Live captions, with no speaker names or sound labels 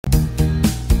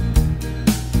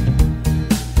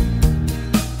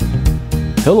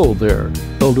Hello there,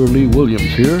 Elder Lee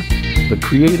Williams here, the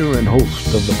creator and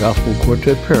host of the Gospel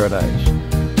Quartet Paradise.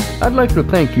 I'd like to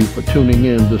thank you for tuning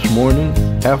in this morning,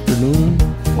 afternoon,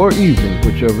 or evening,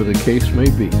 whichever the case may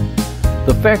be.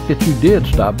 The fact that you did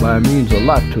stop by means a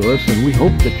lot to us, and we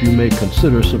hope that you may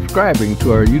consider subscribing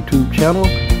to our YouTube channel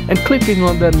and clicking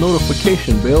on that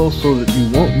notification bell so that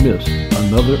you won't miss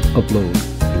another upload.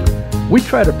 We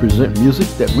try to present music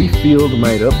that we feel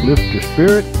might uplift your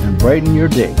spirit and brighten your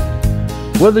day.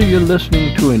 Whether you're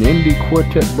listening to an indie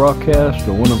quartet broadcast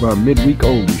or one of our midweek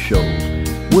oldie shows,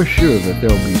 we're sure that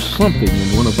there'll be something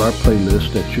in one of our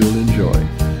playlists that you'll enjoy.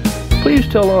 Please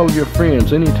tell all of your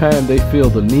friends anytime they feel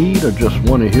the need or just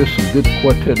want to hear some good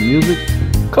quartet music,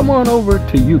 come on over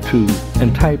to YouTube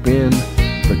and type in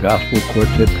the Gospel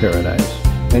Quartet Paradise.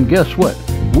 And guess what?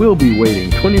 We'll be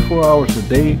waiting 24 hours a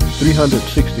day,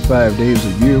 365 days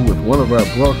a year with one of our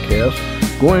broadcasts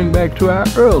going back to our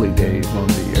early days on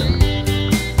the air.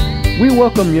 We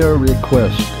welcome your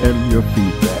requests and your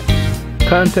feedback.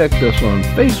 Contact us on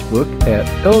Facebook at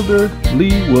Elder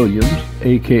Lee Williams,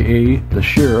 aka The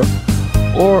Sheriff,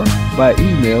 or by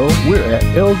email, we're at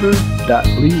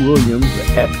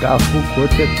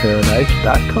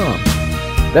elder.leewilliams@gospelquartetparadise.com.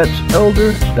 That's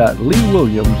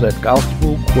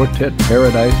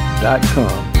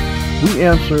elder.leewilliams@gospelquartetparadise.com. We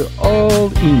answer all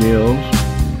emails.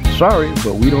 Sorry,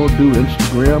 but we don't do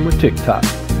Instagram or TikTok.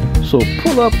 So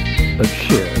pull up a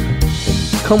chair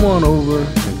and come on over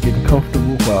and get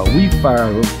comfortable while we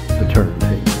fire up the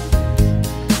turntable.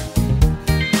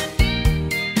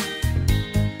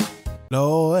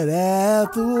 Lord,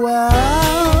 after a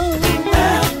while,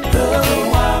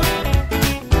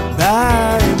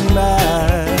 by and by,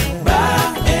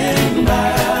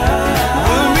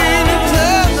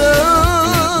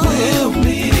 we'll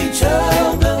meet each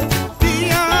other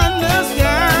beyond the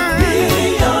sky.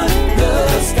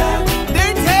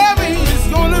 They tell me it's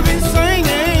gonna be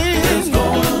singing,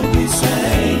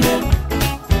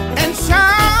 and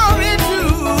shouting too.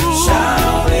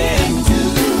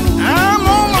 I'm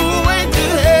on my way to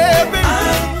heaven.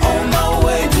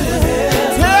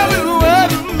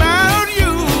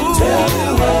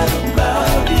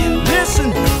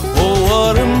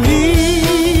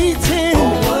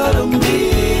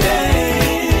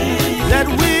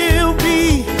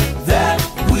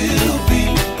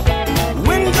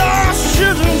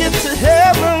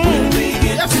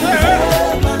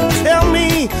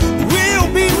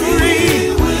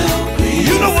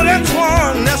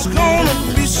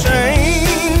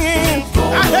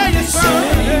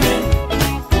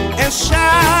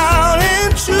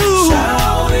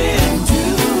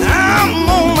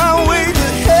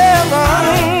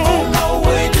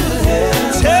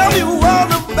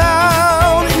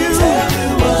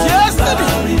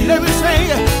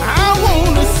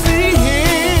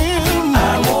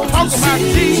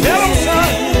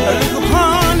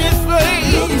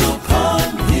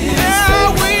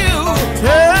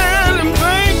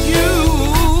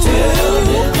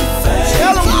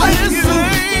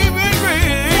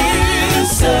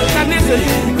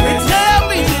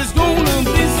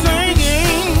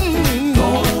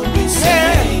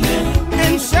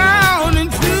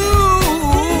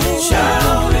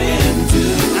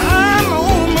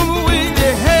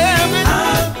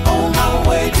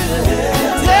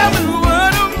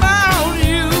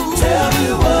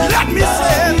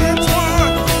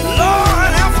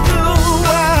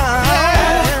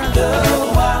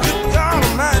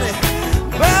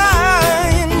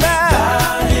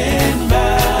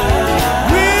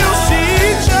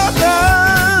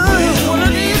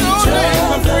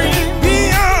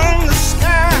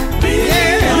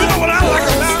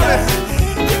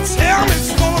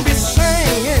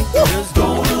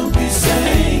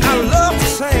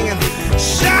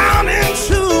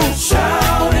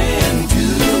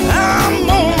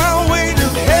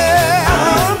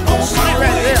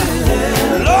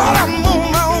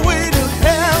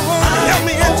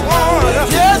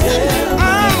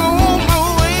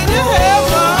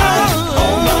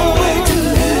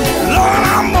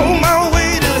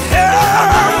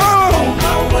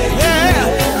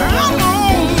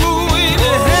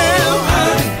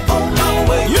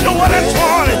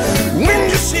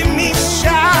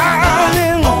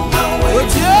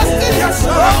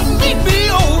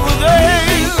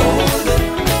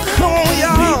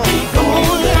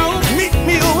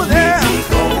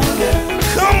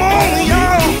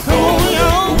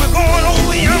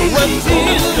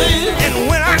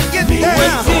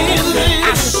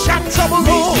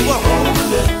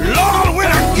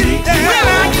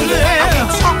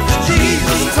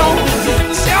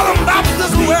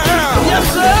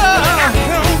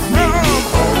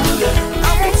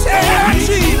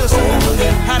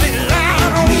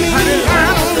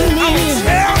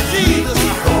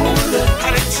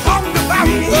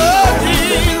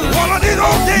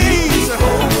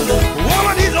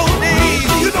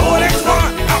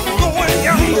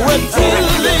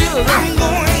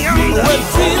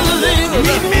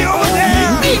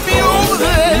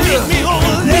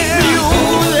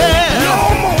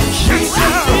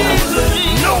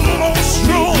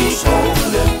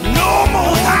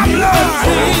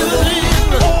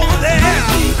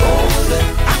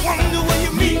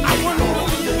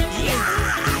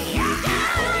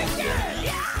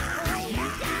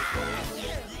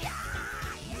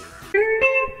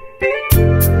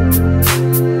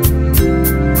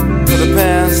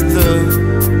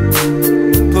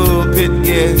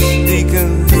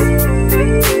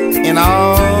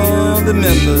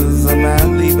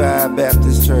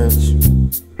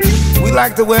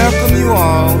 like to welcome you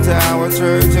all to our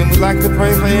church, and we'd like to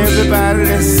pray for everybody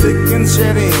that's sick and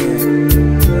shed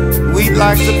in. We'd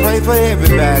like to pray for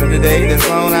everybody today that's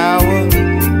on our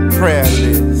prayer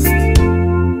list.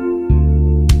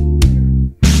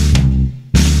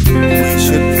 We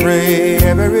should pray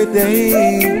every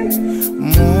day,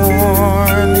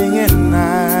 morning and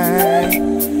night.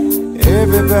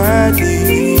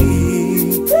 Everybody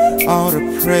ought to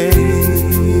pray.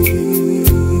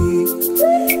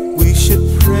 We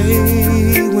should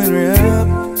pray when we're up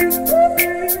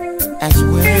as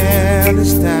well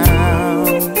as down.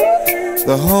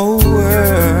 The whole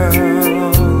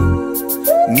world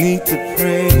need to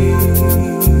pray.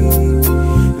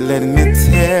 Let me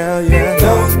tell you,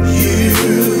 don't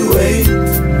you wait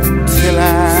till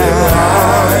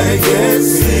I get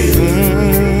sick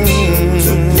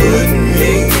to put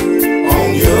me on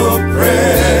your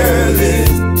prayer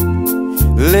list.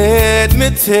 Let me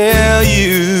tell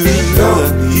you,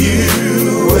 don't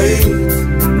you wait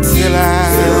till I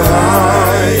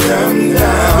am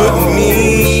down. Put me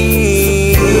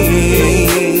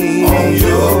on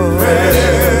your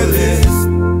prayer list.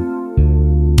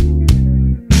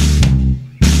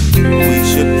 We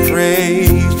should pray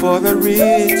for the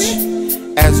rich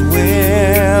as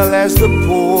well as the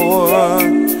poor.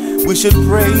 We should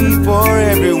pray for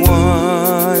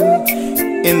everyone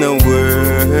in the world.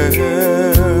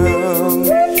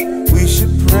 We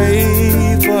should pray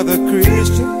for the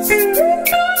Christians,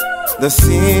 the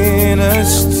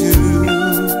sinners too.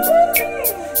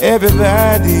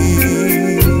 Everybody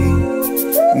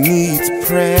needs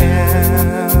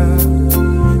prayer.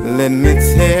 Let me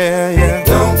tell you,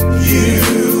 don't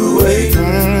you wait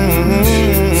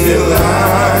till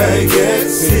I get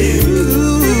sick.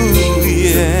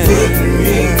 Yeah. Put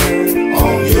me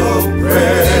on your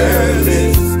prayer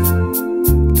list.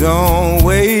 Don't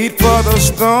wait for the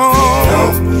storm.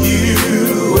 Don't you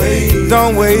wait.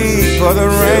 Don't wait for the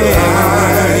rain. I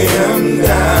am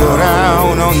down. Go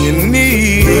down on your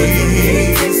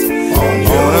knees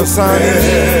on a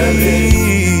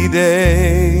sunny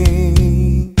day.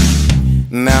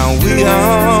 Now we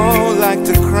all like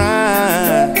to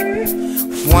cry,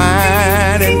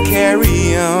 whine and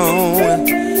carry on.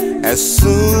 As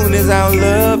soon as our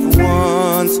loved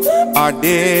ones are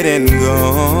dead and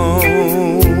gone,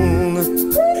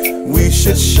 we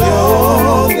should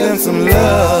show them some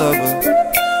love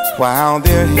while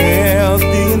they're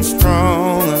healthy and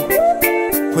strong.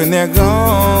 When they're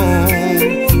gone,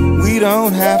 we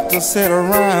don't have to sit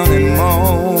around and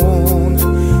moan.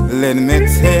 Let me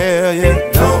tell you,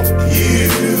 don't you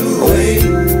wait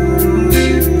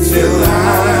till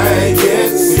I get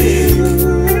sick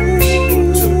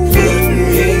to put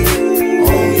me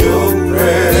on your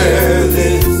prayer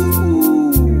list.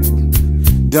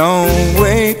 Don't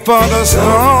wait for the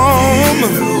storm.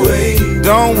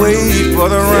 Don't wait for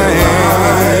the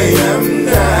rain.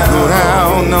 Go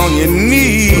down on your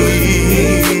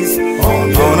knees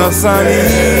on a sunny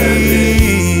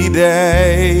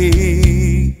day.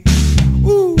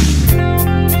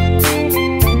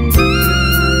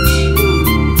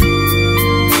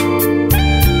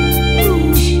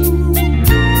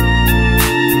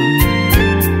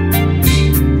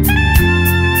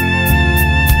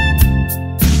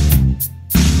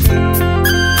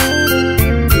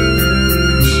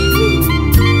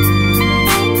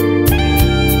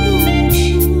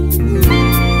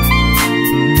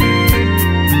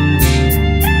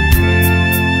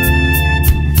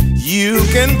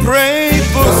 Pray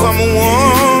for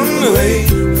someone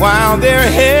while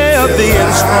they're healthy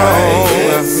and strong.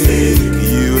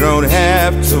 You don't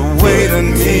have to wait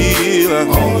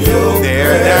until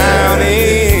they're down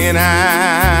and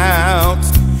out.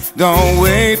 Don't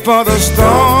wait for the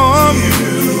storm.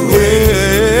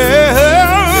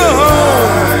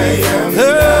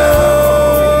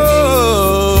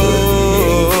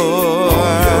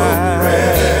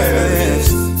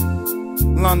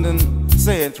 London,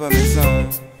 say it for me, son.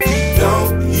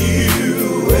 Don't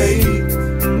you wait.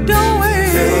 Don't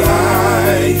wait till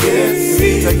I get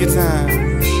sick. Take your time.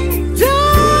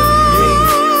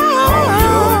 On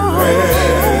your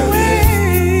prayer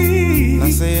list. Now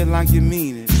say it like you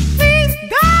mean it. Please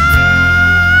God.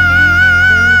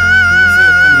 Say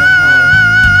it from your heart.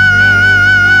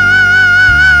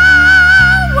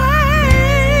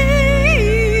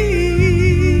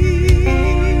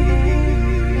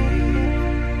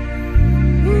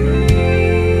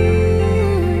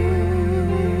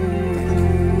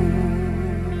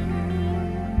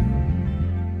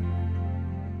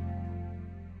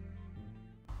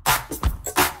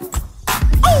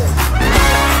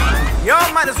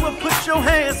 Y'all might as well put your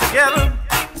hands together.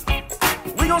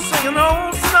 We gonna sing an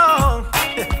old song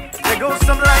that goes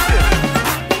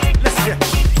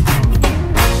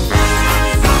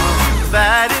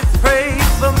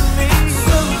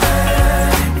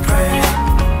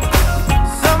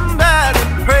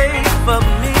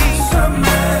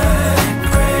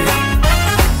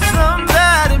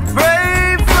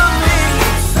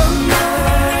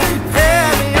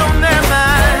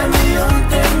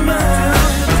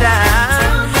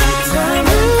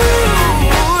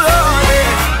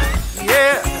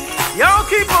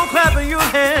your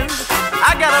hands.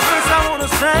 I got a verse I wanna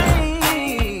sing.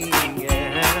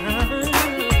 Yeah.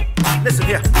 Listen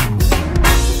here.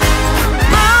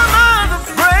 My mother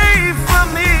prayed for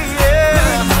me,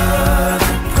 yeah.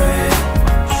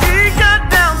 She got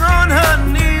down on her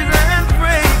knees and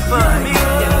prayed for me.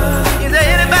 Is there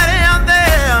anybody out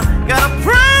there got a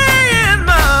praying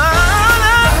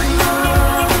mother?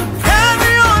 Had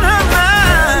me on her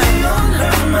mind.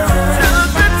 Took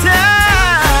the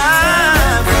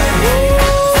time.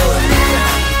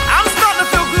 I'm starting to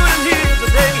feel good in here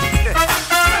today.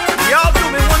 Y'all do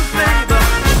me one favor.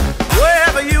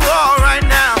 Wherever you are right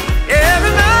now,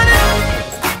 everybody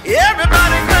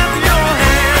clap your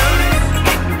hands.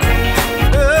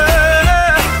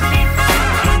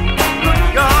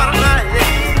 God Almighty.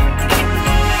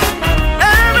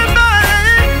 Everybody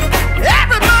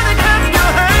clap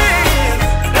your hands.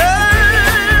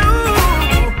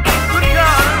 Good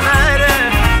God Almighty.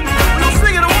 We'll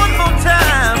sing it one more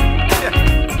time. Yeah,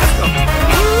 let's go.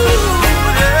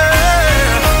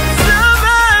 Yeah.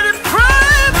 Somebody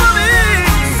pray for me.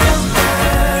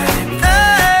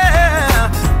 Yeah.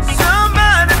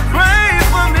 Somebody pray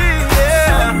for me.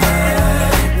 Yeah.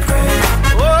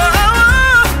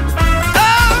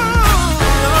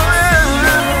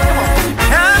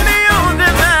 Have me on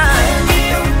their mind.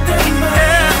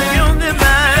 Have me on their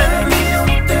mind.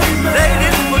 They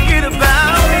didn't forget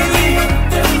about me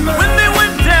when they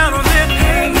went down on their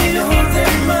knees.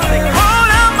 They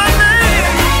called out my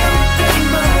name.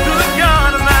 Good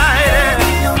God Almighty.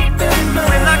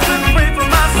 When I couldn't pray for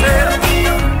myself,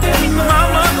 my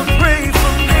mother prayed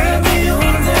for me.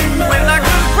 When I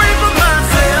couldn't pray for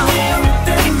myself,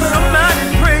 somebody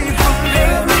prayed for me.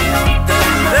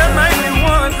 There might be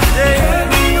one today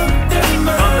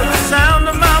under the sound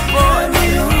of my voice.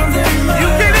 You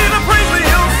can't even pray for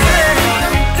yourself,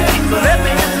 so let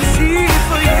me intercede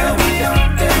for you.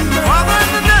 Father, in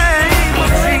the name of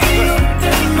Jesus,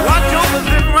 watch over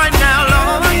them right now,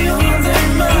 Lord.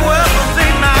 Whoever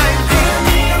they might be,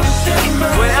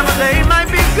 wherever they might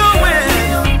be going,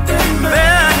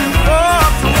 back and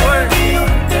forth to work,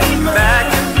 back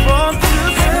and forth to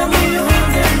school,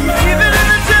 even in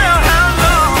the jailhouse,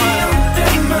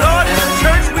 Lord, in the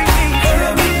church we need you.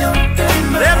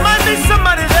 There might be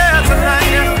somebody there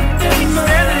tonight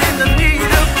standing in the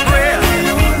need of prayer.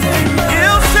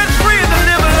 He'll set free and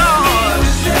deliver, Lord,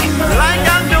 like I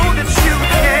know that you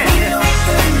can. You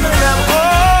have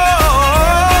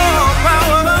all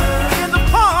power in the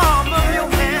palm of your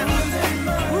hand.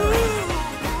 Ooh,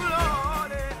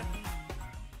 Lord.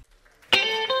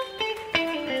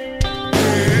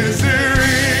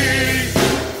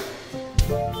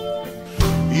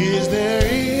 Is there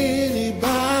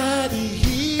anybody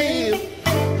here?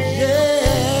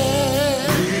 Yeah,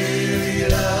 really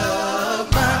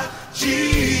love my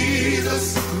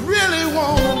Jesus. Really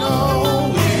wanna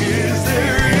know.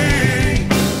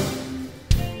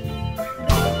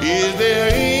 Is there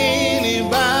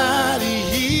anybody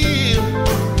here?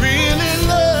 Really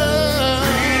love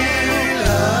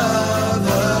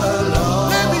the Lord.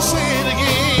 Let me say it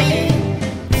again.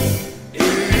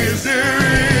 Is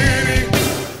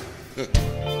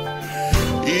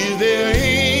there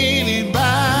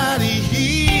anybody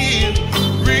here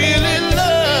really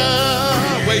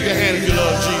love? Wave your hand if you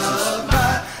love Jesus.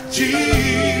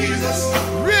 Jesus.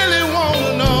 Really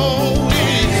wanna know.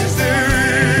 Is there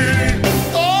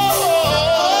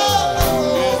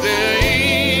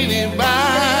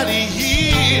anybody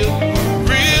here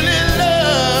really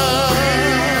love?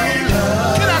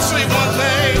 Can I say one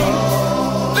thing?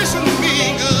 Listen to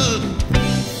me good.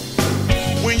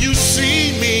 When you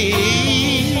see me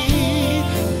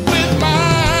with my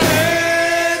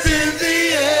hands in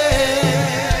the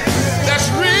air, that's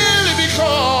really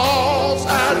because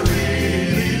I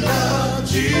really love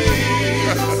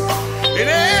Jesus. And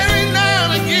every now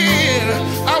and again,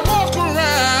 I walk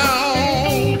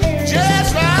around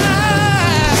just like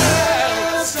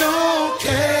don't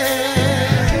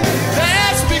care.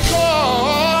 That's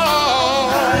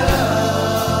because I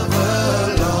love the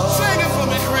Lord. Sing it for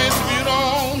me, Chris, if you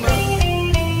don't know.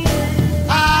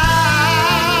 I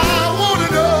wanna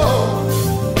know,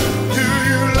 do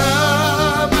you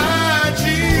love my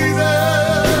Jesus?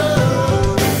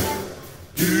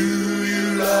 Do you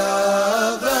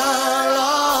love the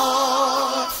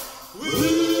Lord? Ooh.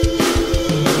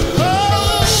 Oh.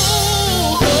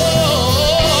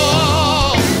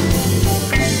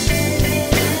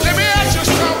 Let me ask you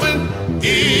something.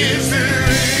 Is there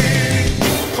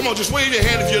come on, just wave your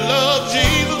hand if you love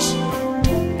Jesus.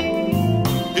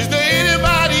 Is there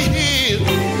anybody here?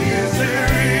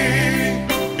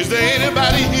 Is there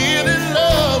anybody here that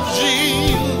loves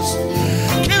Jesus?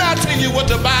 Can I tell you what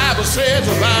the Bible Bible says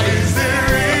about it.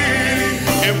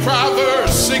 In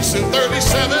Proverbs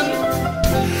 6:37,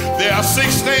 there are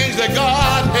 6 things that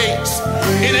God hates.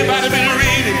 Anybody been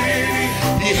reading?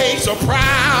 He hates a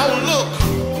proud look.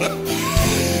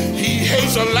 He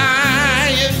hates a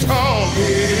lying tongue.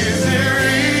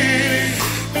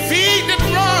 Feet that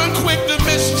run quick to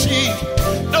mischief.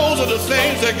 Those are the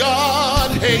things that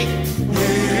God hates.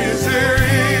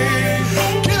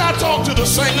 Can I talk to the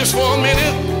singers for a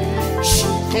minute? Shh,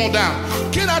 come on down.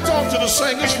 Can I talk to the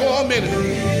singers for a minute?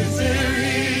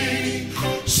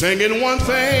 Singing one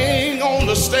thing on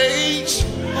the stage,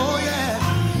 oh yeah,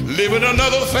 living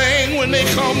another thing when they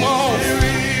come on.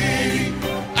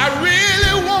 I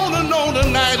really want to know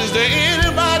tonight, is there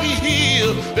anybody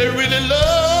here that really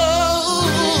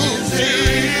loves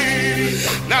Jesus?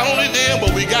 Not only them,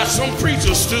 but we got some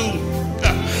preachers too,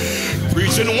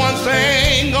 preaching one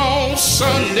thing on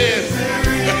Sunday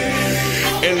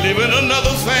and living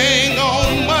another thing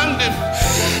on Monday.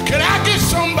 Can I get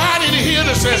somebody to hear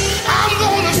that says, I'm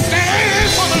going to stand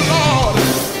for the Lord?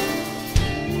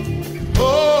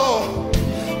 Oh,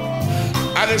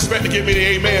 I didn't expect to get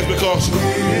many amens, because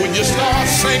when you start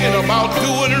singing about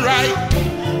doing right,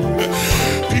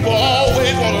 people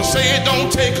always want to say it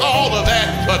don't take all of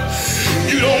that, but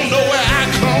you don't know where I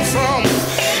come from,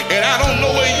 and I don't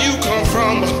know where you come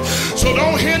from. So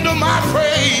don't hinder my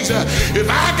praise. If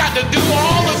I got to do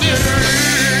all of this,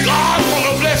 God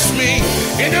wanna bless me.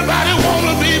 Anybody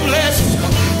wanna be blessed?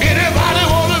 Anybody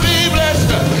wanna be blessed?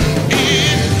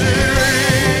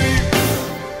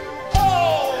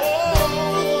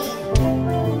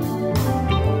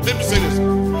 Let me say this.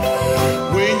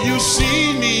 When you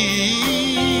see me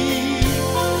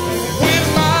with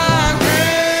my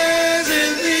hands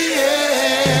in the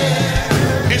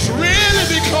air, it's really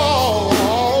because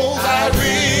I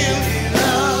really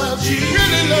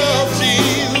love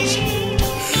Jesus.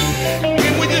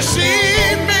 And when you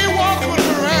see me walking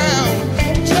around,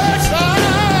 just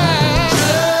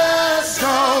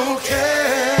don't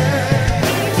care.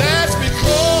 That's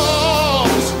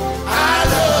because I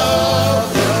love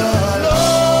the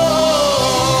Lord.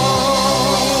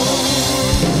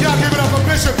 Y'all give it up for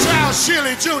Bishop Charles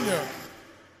Shirley Jr.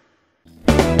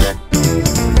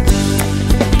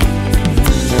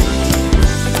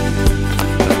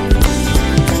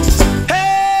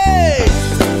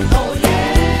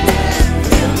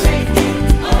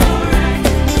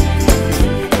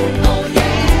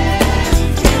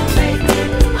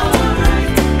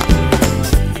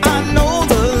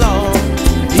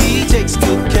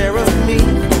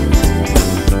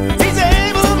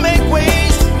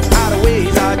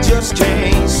 Just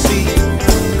can't see.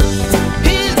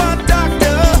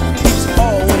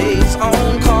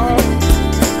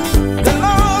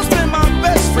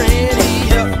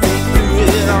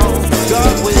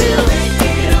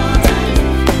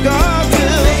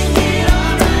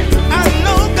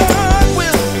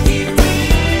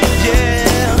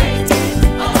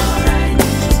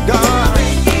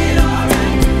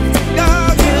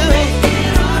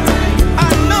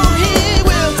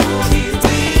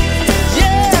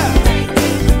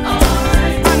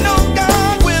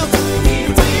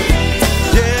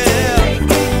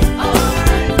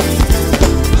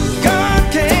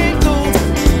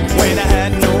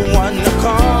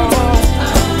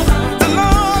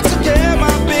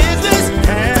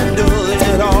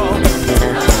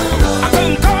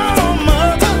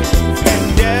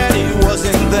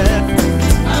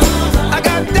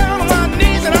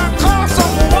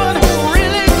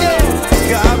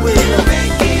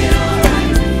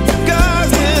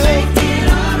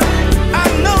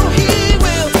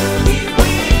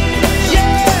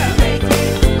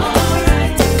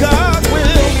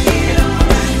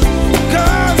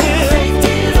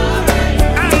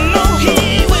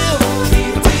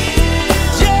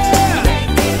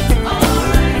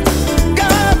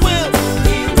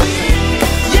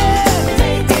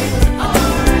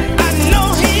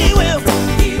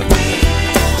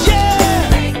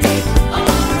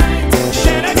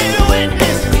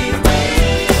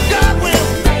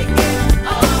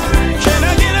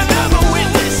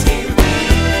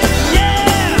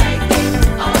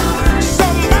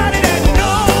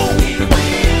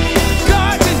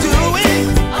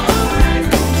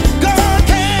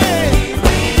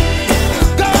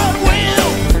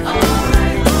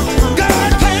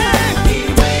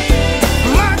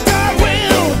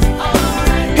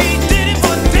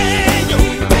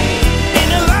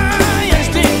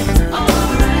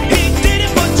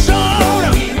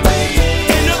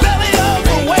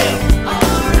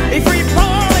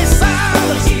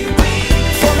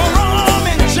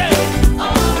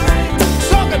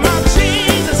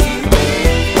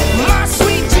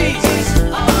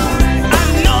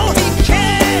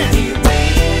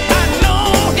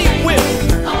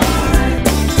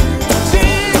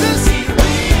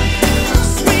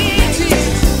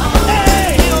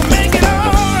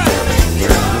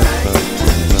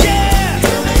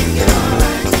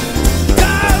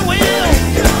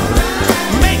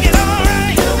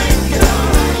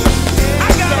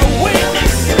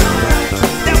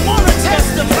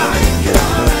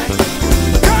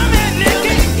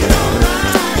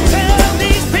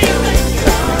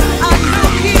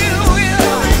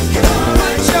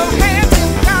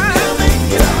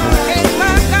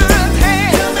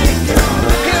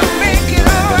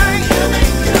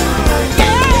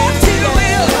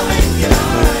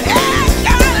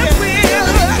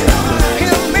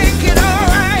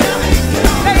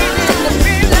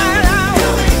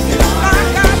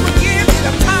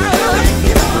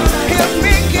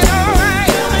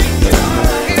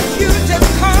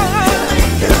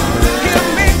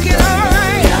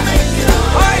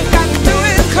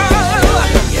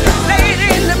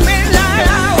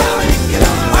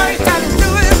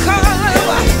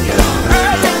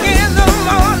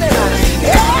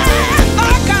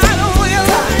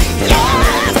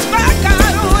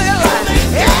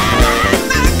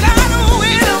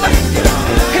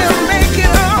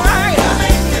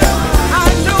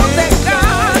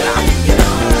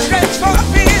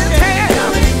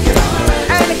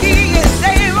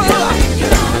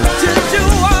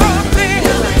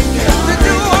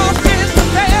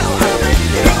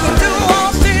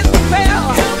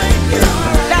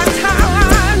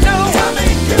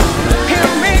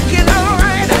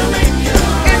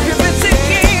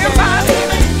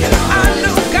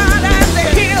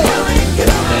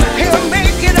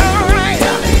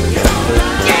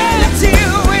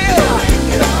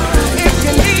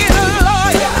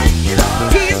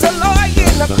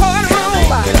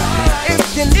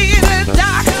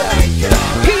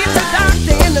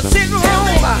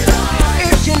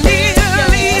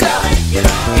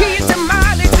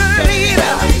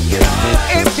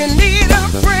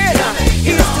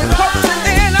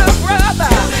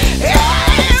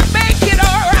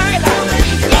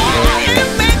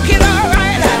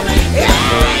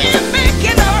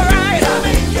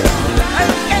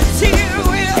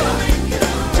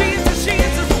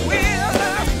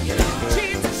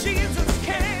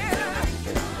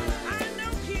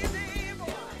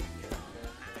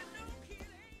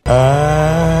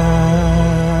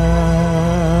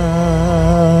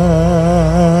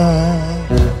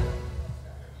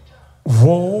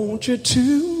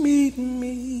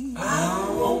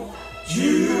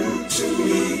 you to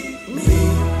meet me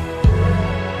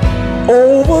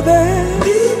over there.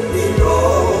 Meet me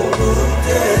over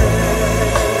there.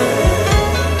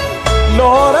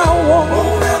 Lord, I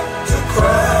won't have to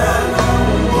cry no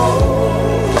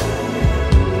more.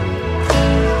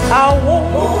 I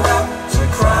won't have to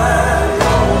cry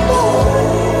no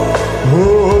more.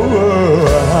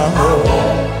 Oh, I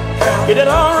won't. Is it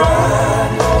all right?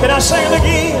 Can I sing it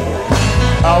again?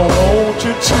 I want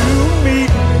you to meet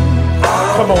me.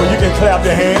 Come on, you can clap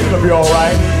your hands, it'll be all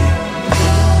right.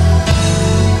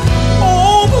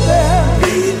 Over there.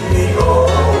 Meet me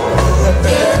over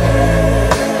there.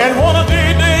 And one of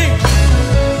these days,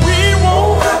 we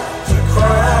won't have to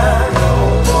cry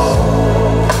no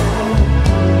more.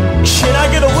 Should I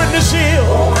get a witness here?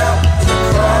 Won't have to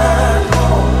cry no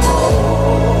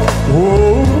more.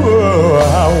 Oh, I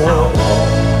won't.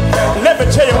 Let me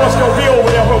tell you what's going to be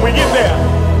over there when we get there.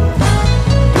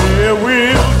 There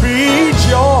will be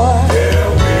joy. There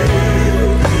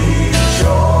will be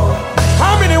joy.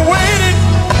 How many waiting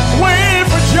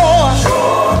for joy?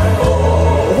 Joy.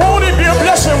 Won't it be a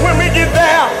blessing when we get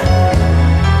there?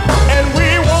 And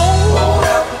we won't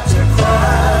have to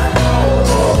cry no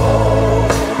more.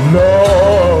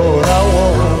 Lord, I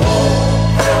won't.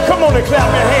 Come on and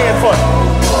clap your hand for it.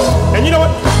 And you know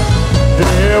what?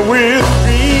 There will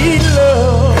be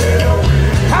love.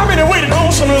 How many waiting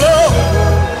on some love?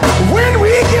 When we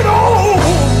get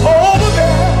over there.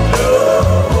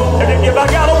 If I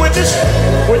got a witness,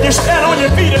 would you stand on your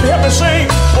feet and help me sing?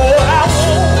 Oh, I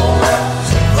won't have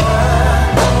to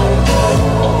cry no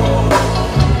more.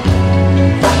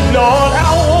 Lord, I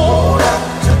won't have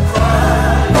to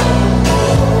cry no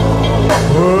more.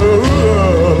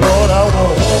 Oh, Lord, I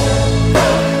won't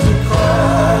have to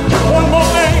cry no more. One more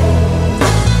thing.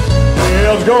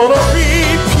 There's gonna be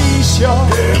peace, y'all.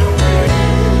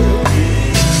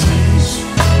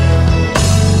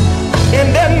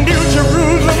 In that New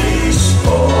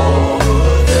Jerusalem,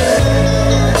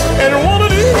 and one of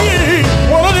these old days,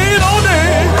 one of these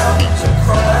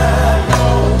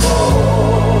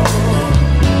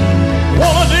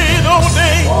old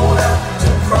days,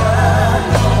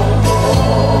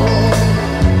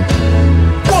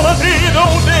 one of these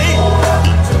old days.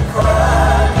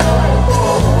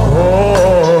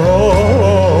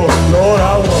 Oh, Lord,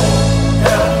 I won't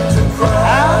have to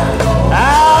cry. I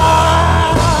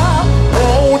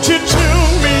want you to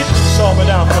meet. Solve it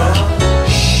down, fellas.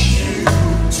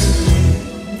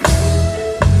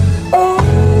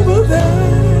 Over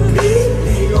there. Meet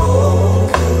me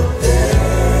over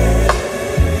there.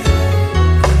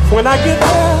 When I get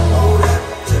there, won't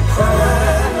have to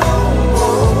cry no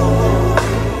more.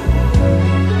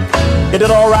 Is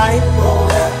it all right?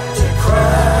 Won't have to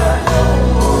cry no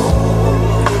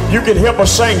more. You can help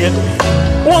us sing it.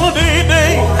 One of these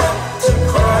days. Won't have to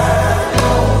cry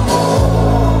no more.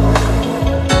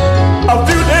 A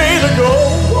few days ago,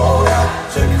 won't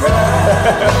have to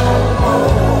cry no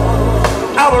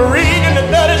more. I was reading the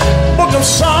 30th book of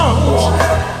Psalms. Won't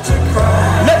have to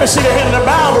cry. Let me see the hand of the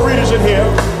Bible readers in here.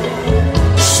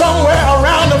 Somewhere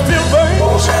around the 5th verse.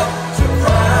 Won't have to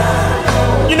cry no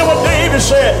more. You know what David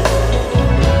said?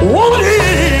 One of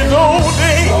these old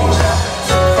days. Won't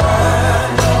have to cry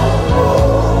no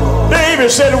more. David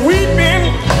said,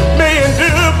 weeping may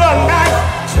endure the night.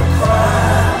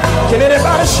 Can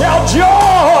anybody shout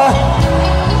joy?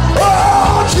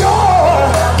 Oh, joy!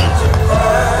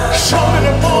 Some in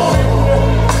the morning.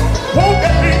 Won't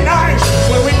that be nice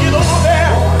when we get over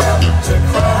there?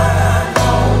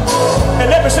 And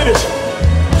let me say this.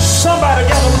 Somebody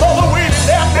got a mother waiting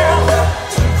there now.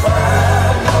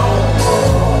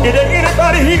 Is there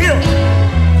anybody here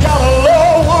got a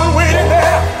loved one waiting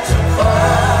there?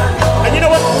 And you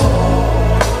know what?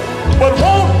 But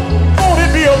won't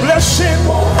it be a blessing?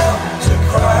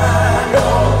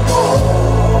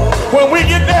 When we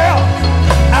get there,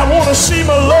 I want to see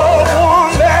my loved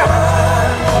one there.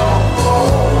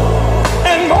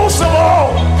 And most of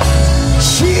all,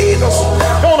 Jesus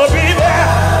gonna be there.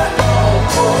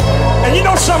 And you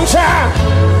know, sometimes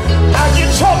I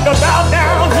get talked about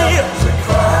down here.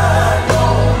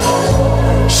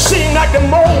 Seem like the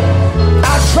more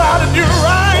I try to do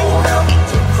right,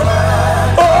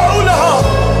 oh Lord,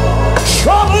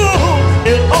 trouble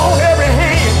is on every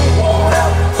hand.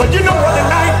 But you know what,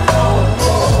 tonight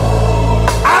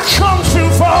I come too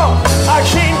far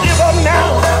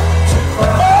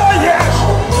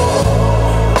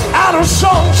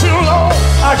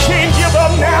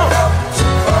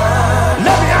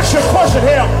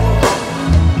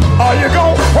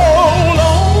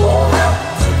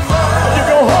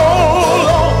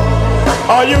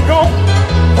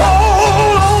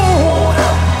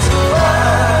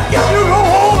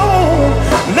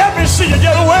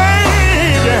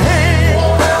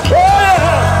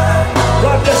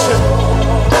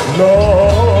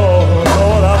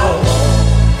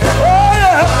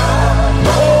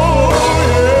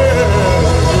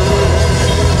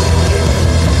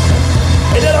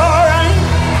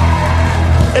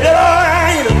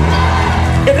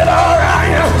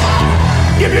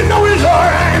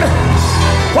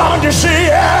Why don't you say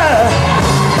yes?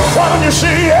 Why don't you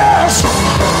say yes?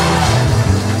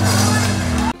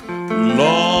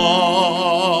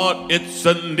 Lord, it's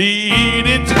a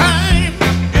needed time.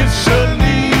 It's a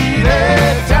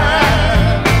needed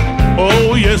time.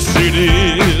 Oh, yes, it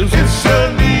is. It's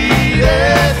a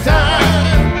needed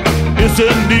time. It's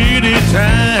a needed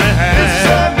time. It's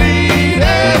a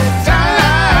needed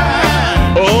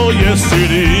time. Oh, yes,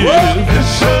 it is.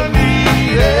 It's a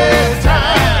needed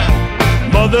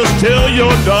time. Mothers, tell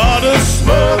your daughters.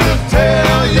 Mothers,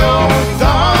 tell your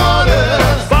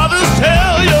daughters. Fathers,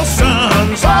 tell your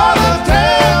sons. Father,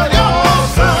 tell your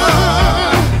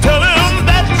son. Tell them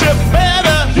that you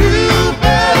better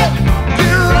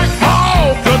get right.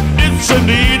 Oh, 'cause it's a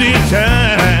needed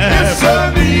time. It's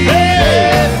a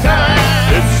needed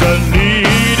time. It's a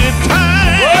needed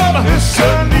time. It's a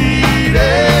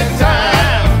needed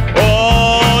time.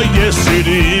 Oh, yes, it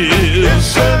is.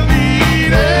 It's a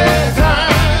needed time.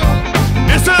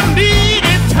 It's a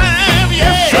needed time,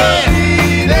 yeah. It's a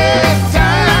needed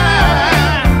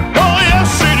time. Oh,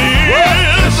 yes, it is.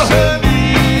 It's a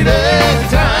needed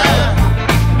time.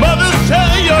 Mothers,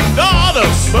 tell your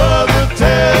daughters. Mother,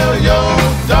 tell your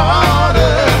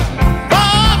daughters.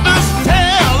 Fathers,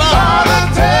 tell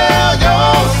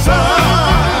your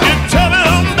son. You tell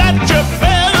them that you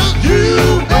better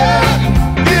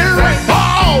get right.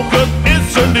 Oh, 'cause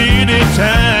it's a needed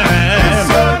time. It's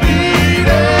a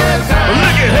needed time.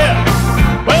 Look at here.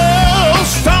 Well,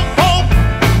 some folk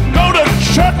go to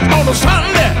church on a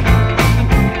Sunday,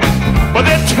 but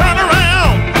they turn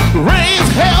around, raise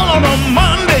hell on a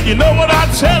Monday. You know what I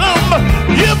tell them?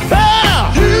 You better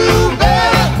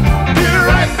get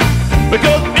right,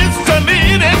 because it's a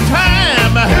needed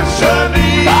time. It's a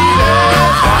needed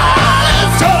time.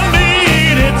 It's a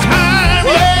needed time,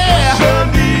 yeah. It's a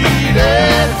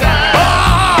needed time.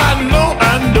 Oh,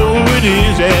 I know it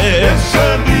is, yeah. It's a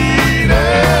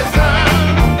needed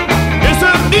time. It's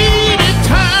a needed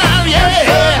time, yeah. It's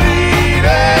a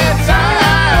needed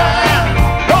time.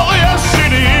 Oh, yes,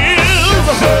 it is.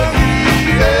 It's a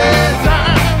needed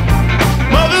time.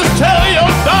 Mothers, tell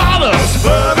your daughters.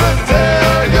 Mother,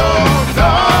 tell your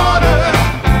daughters.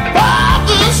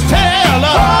 Fathers, tell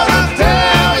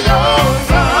your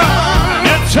son.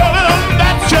 You tell them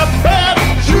that you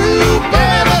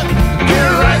better get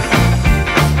right.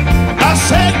 I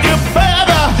said you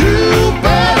better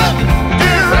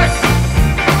get right,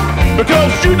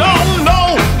 because you don't know.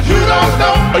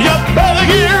 You better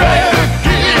get right.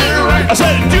 I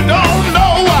said you don't know.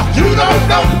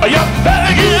 You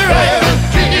better get right.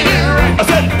 I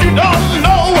said you don't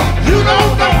know. You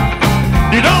don't know.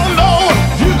 You don't know.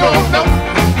 You don't know.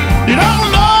 You don't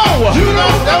know. You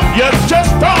don't know. You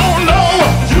just don't know.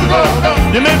 You don't know.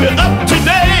 You may be up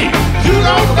today. You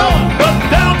don't know. But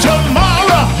down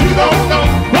tomorrow. You don't know.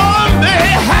 One day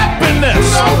happiness. You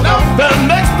don't know. The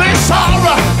next day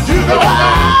sorrow. You don't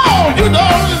know. You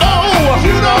don't know.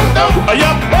 You don't know.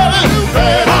 You better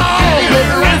get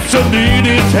right. It's a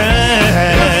needed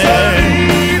time. It's a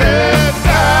needed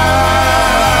time.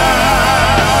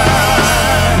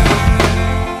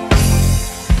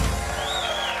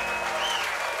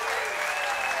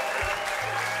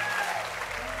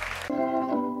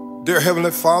 Dear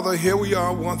Heavenly Father, here we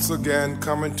are once again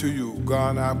coming to you.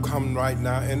 God, I've come right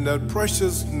now in the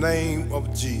precious name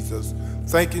of Jesus.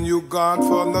 Thanking you, God,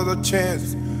 for another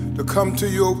chance to come to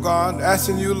you, God,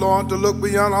 asking you, Lord, to look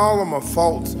beyond all of my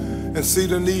faults and see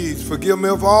the needs. Forgive me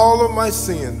of all of my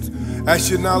sins. Ask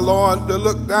you now, Lord, to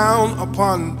look down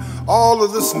upon all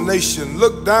of this nation.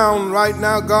 Look down right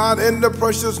now, God, in the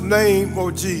precious name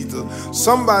of Jesus.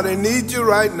 Somebody needs you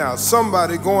right now.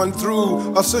 Somebody going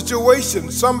through a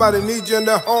situation. Somebody needs you in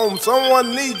their home.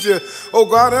 Someone needs you, oh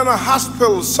God, in a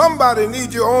hospital. Somebody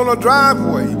needs you on a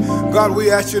driveway. God, we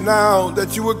ask you now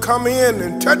that you would come in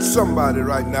and touch somebody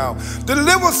right now.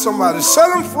 Deliver somebody. Set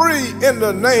them free in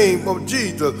the name of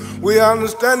Jesus. We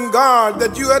understand, God,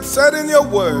 that you had said in your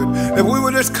word, if we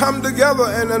would just come together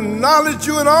and acknowledge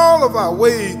you in all of our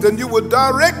ways, then you would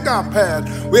direct our path.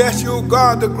 We ask you,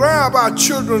 God, to grab our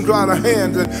children by the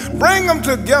hands and bring them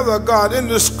together, God, in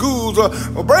the schools, or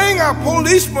bring our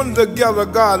policemen together,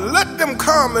 God. Let them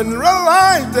come and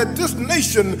realize that this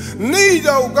nation needs,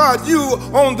 oh God, you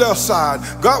on their side.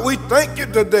 God, we thank you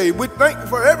today. We thank you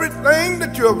for everything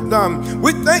that you have done.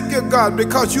 We thank you, God,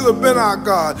 because you have been our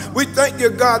God. We thank you,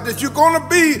 God, that you're going to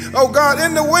be, oh God,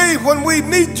 in the way when we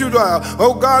need you.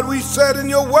 Oh God, we said in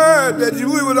your word that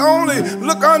we would only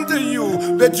look unto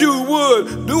you, that you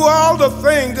would do all the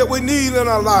things that we need in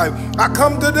our life. I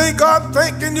come today, God,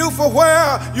 thanking you for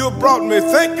where you brought me.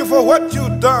 Thank you for what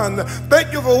you've done.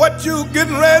 Thank you for what you're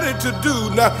getting ready to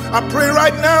do. Now, I pray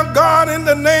right now, God, in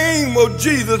the name of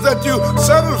Jesus, that you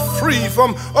set us free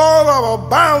from all our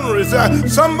boundaries.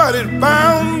 Somebody's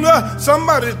bound,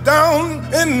 somebody's down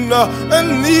in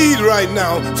need right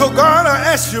now. So God, I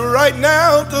ask you right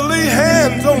now to lay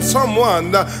hands on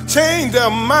someone, change their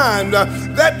mind.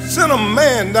 That sinner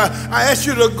man, I ask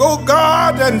you to go,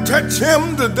 God, and touch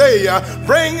him today.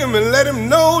 Bring him and let him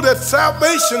know that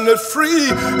salvation is free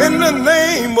in the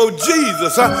name of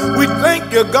Jesus. We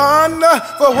thank you, God,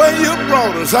 for where you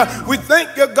brought us. We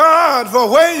thank you, God, for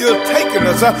where you're taking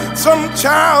us. Some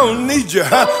child needs you,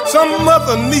 some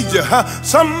mother needs you,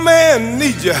 some man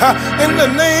needs you. In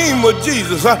the name of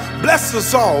Jesus, bless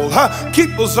us all,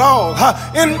 keep us all.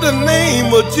 In the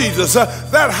name of Jesus,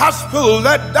 that hospital,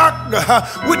 that doctor,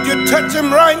 would you touch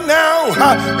him right now?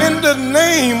 In the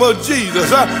name of Jesus,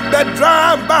 that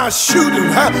drive-by shooting,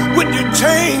 would you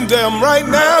change them right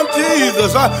now,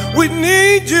 Jesus? We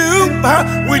need you.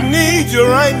 We need you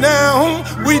right now.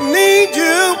 We need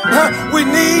you. We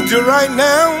need you right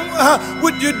now.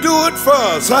 Would you do it for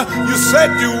us? You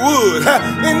said you would.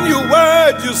 In your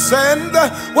word you said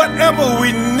whatever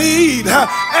we need,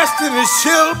 asking it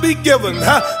shall be given.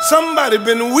 Somebody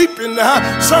been weeping,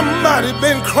 somebody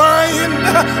been crying,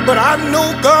 but I know,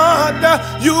 God,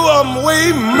 you are a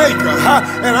way maker,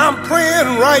 and I'm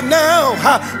praying right now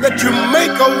that you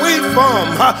make a way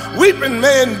from weeping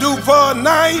may endure for a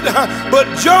night, but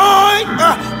joy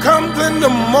comes in the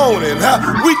morning.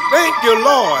 We thank you,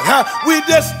 Lord. We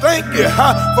just thank you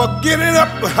for getting up.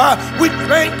 We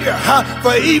thank you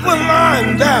for even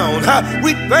lying down.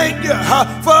 We thank you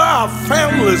for our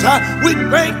families. We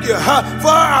thank you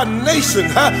for our nation.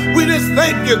 We just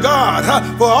thank you, God,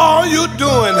 for all you're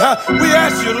doing. We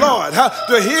ask you, Lord,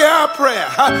 to hear our prayer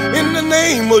in the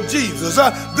name of Jesus.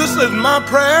 This is my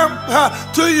prayer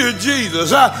to you,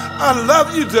 Jesus. I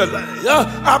love you today.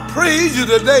 I praise you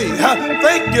today.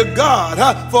 Thank you, God,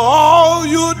 for all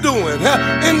you're doing.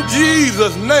 In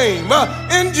Jesus' name,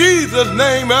 in Jesus'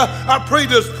 name, I pray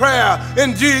this prayer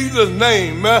in Jesus'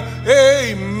 name.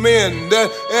 Amen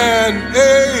and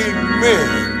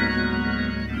amen.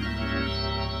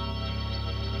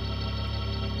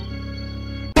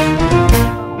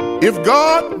 If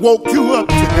God woke you up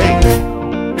today,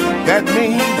 that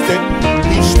means that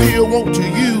he still wants to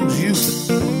use you.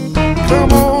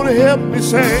 Come on and help me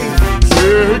sing.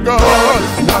 Say, God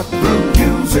is not through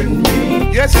using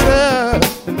me. Yes, sir.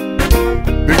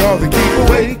 Because he keep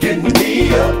waking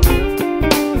me up.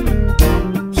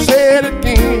 Say it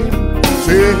again.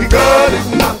 Say, God is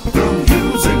not through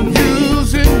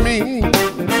using me.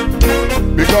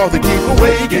 Because he keep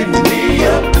waking me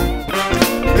up.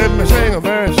 Let me sing a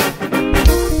verse.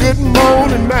 Good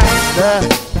morning, Master.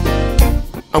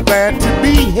 I'm glad to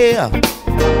be here,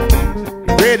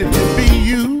 ready to be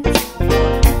used,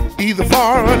 either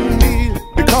far or near.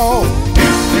 Because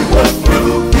if you were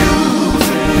through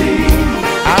using me,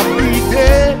 I'd be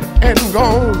dead and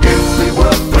gone. If you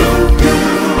were through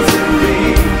using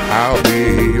me, I'll be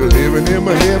living in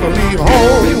my heavenly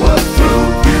home. If you were through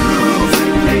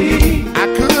using me, I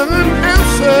couldn't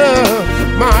answer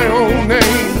my own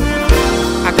name.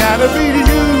 I gotta be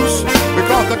used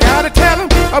because I gotta tell them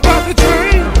about the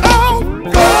train. Oh,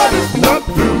 God is not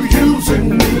through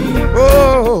using me.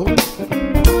 Oh,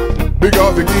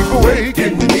 because they keep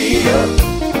waking me up.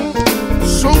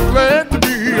 So glad to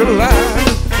be alive.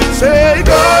 Say,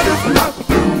 God is not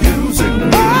through using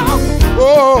me.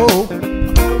 Oh,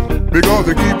 because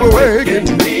they keep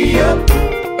waking me up.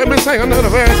 Let me sing another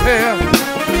verse here.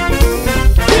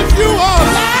 If you are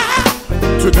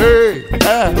alive today,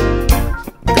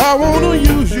 God wanna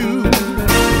use you.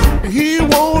 He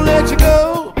won't let you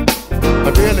go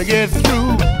until he gets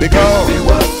through. Because he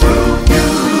was through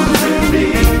using me,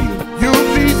 you'll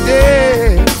be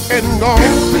dead and gone.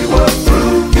 If he was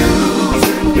through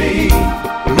using me,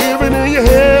 living in your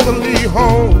heavenly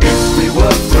home. If he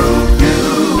was through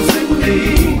using me,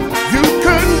 you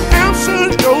couldn't answer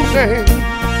your name.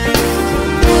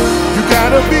 You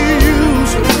gotta be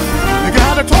used. You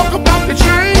gotta talk about the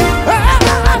change.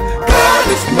 God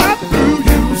is not through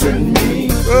using me.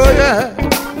 Oh yeah,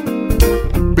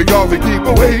 because they keep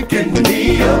waking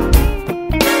me up.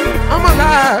 I'm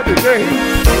alive today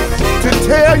to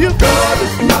tell you God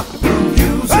is not through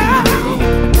using me.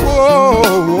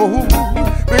 Whoa,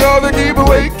 because they keep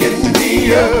waking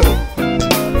me up.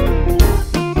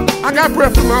 I got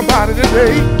breath in my body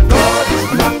today. God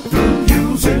is not through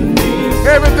using me.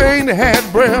 Everything that has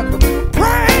breath,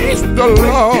 praise the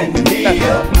Lord.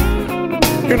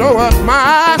 You know what?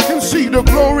 My eyes can see the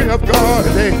glory of God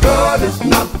today. God is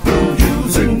not through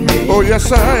using me. Oh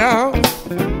yes I am,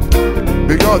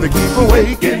 because they keep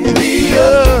waking me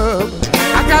up.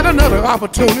 I got another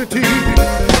opportunity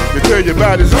to tell you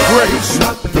about His grace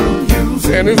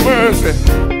and His mercy,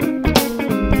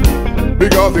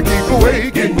 because they keep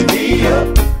waking me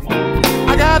up.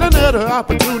 I got another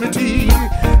opportunity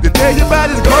to tell you about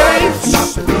His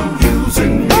grace.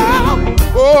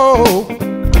 Oh,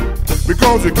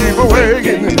 because they keep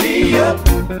waking me up.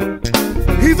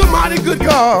 He's a mighty good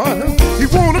God. He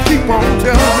wanna keep on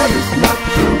telling me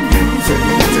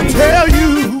to tell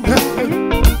you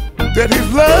that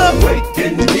His love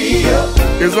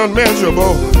is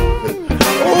unmeasurable.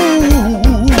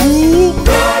 Oh,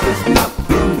 God is not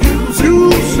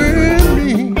using me,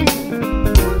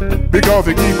 because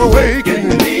He keep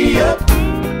waking me up.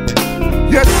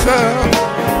 Yes, sir.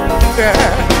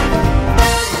 Yeah.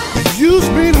 Use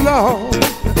me, Lord,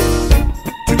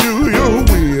 to do Your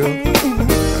will.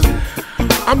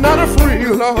 I'm not afraid,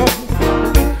 Lord,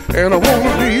 and I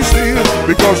wanna be still,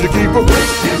 because You keep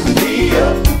waking me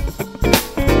up.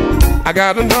 I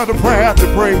got another prayer to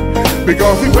pray,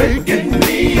 because He waking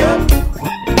me up.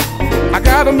 I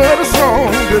got another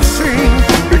song to sing,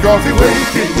 because He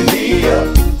waking me up.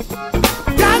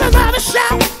 Got another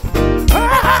shout,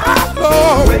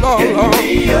 Lord, Lord, Lord.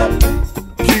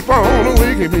 Keep on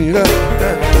waking me up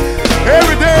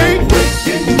every day,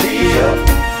 waking me up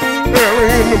early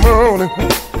in the morning.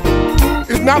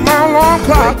 It's not my alarm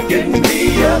clock, waking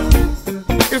me up.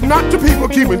 It's not the people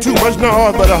keeping too much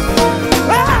noise, but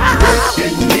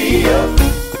waking me up.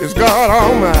 It's God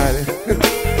Almighty.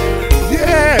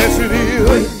 Yes, it is.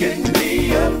 Waking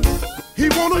me up. He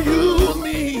wanna use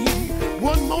me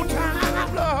one more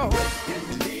time, Lord.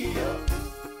 Waking me up.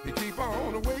 He keep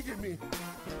on waking me.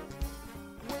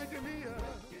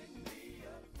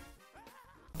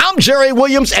 I'm Jerry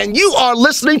Williams, and you are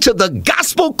listening to the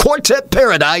Gospel Quartet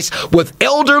Paradise with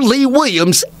Elder Lee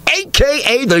Williams,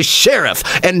 a.k.a. the Sheriff.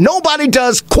 And nobody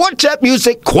does quartet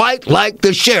music quite like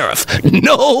the Sheriff.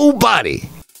 Nobody.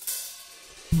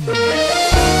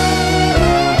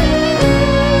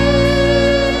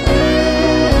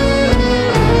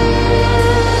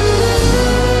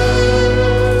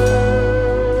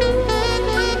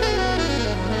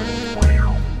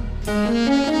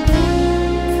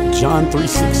 John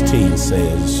 3:16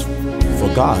 says, "For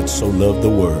God so loved the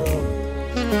world,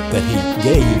 that He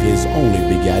gave His only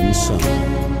begotten Son,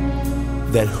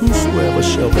 that whosoever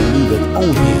shall believeth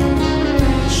on Him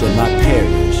shall not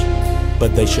perish,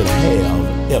 but they shall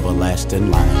have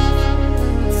everlasting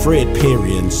life." Fred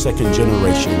Perry and Second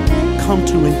Generation come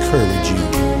to encourage you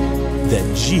that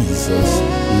Jesus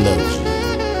loves you.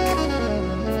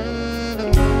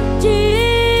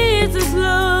 Jesus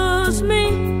loves me.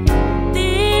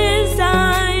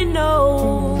 I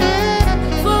know,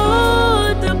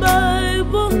 for the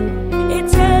Bible, it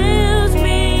tells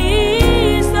me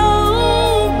so.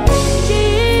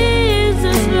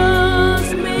 Jesus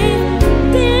loves me,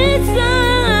 this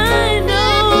I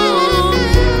know,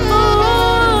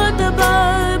 for the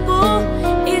Bible,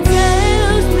 it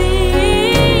tells me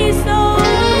so.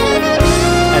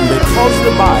 And because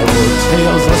the Bible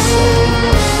tells us so,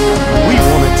 we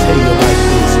want to tell you like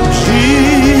this: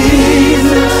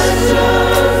 Jesus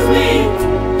loves me,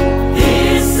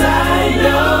 this I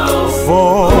know,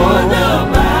 for the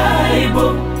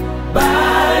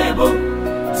Bible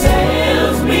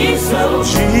tells me so.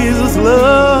 Jesus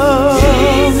loves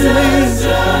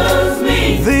me,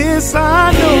 this I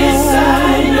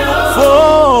know,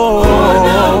 for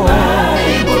the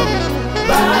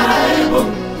Bible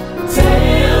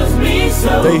tells me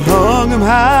so. They hung Him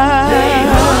high,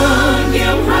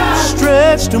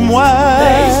 stretched Him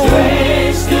wide,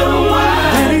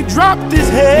 and He dropped His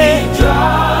head,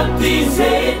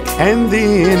 and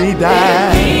then He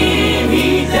died.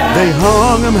 They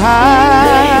hung Him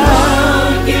high,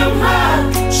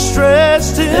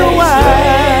 stretched Him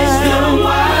wide,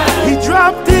 He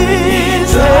dropped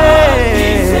His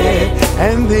head,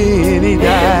 and then He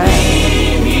died.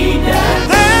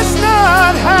 That's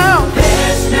not how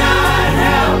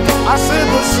I said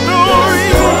the story,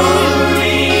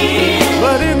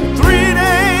 but in 3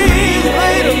 days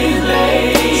later,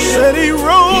 said He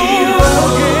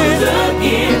rose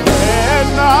again.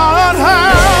 That's not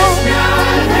how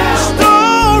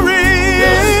story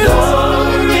is,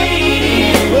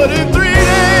 but in 3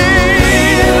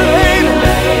 days later,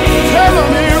 tell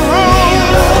Him He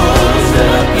rose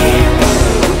again.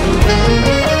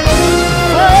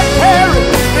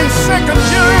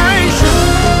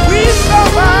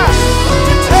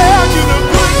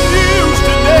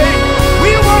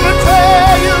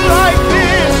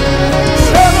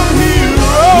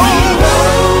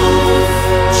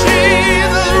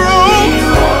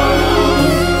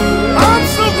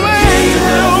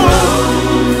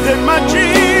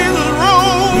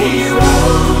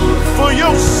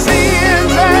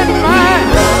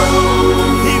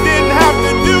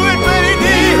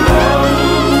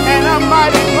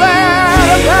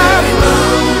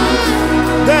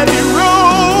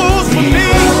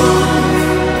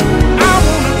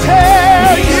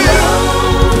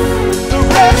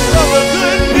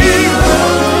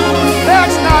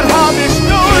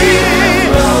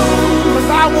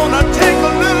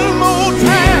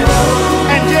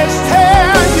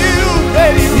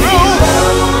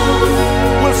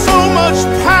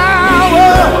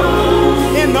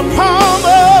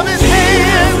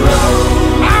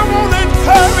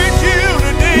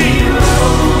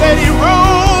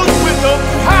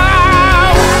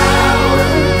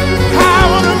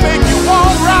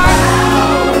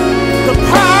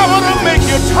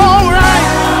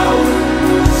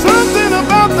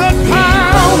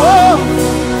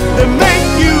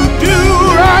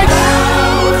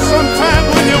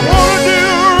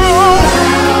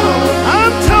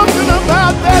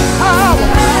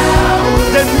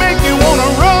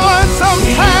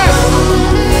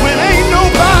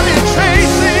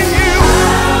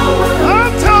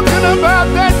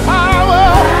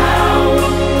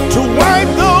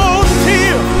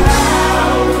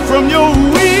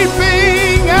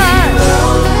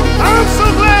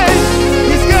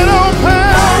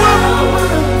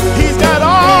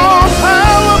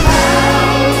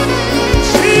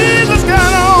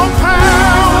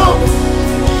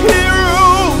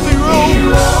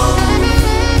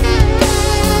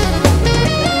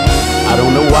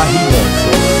 loves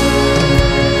us.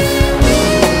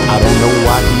 I don't know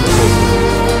why he told me,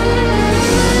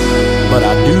 but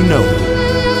I do know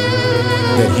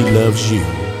that he loves you.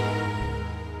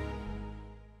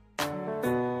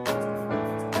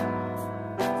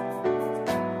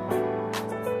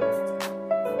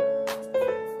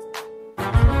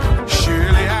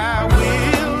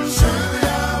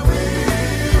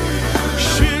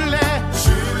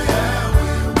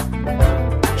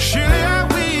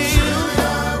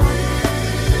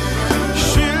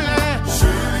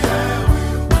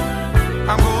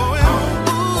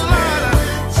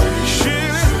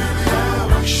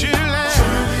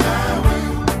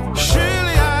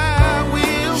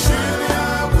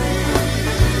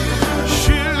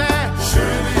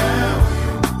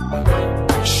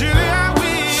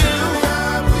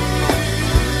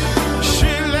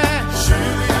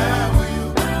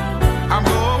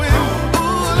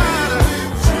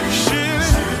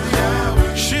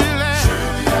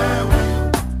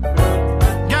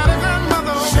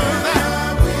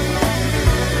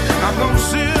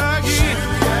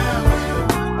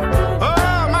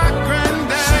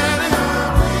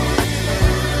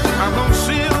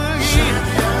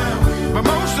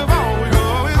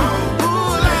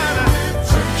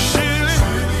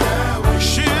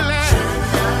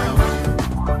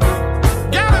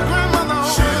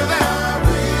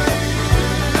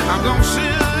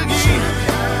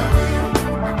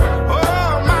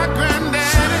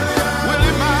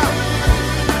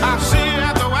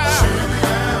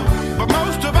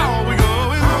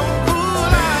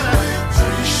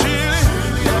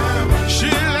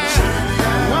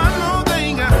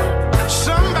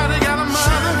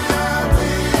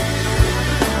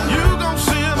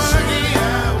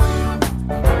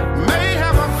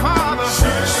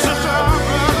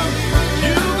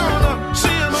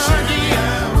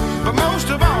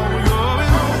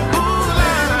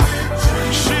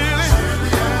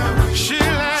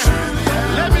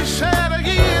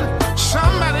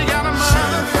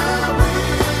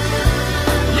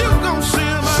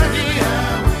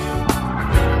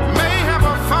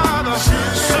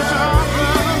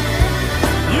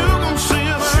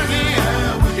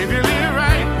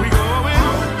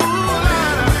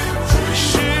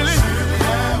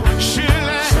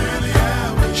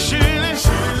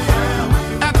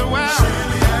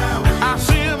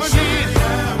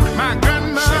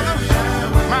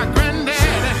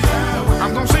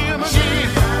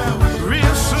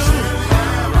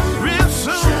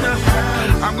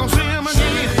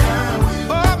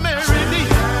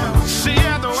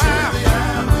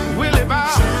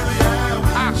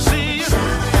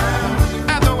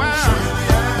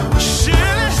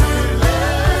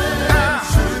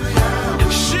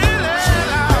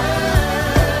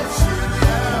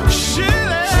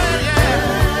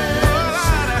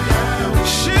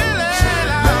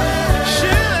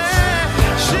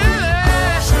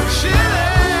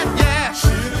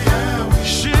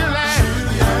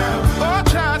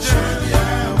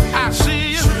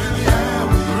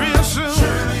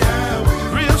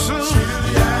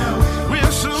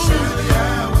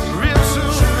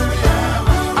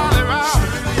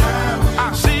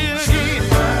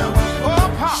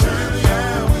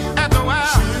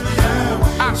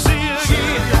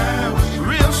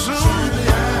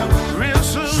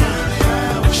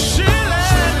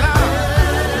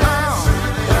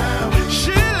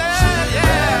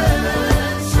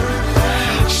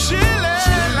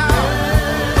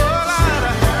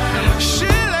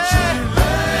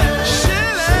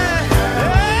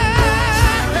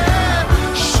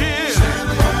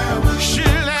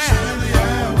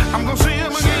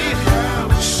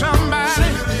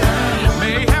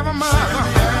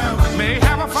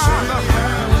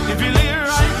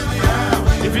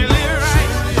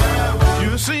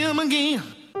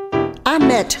 I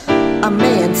met a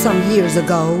man some years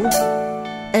ago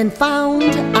and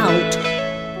found out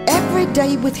every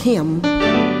day with him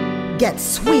gets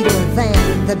sweeter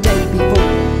than the day before.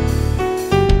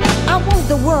 I want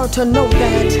the world to know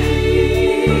that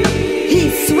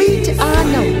he's sweet, I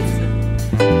know.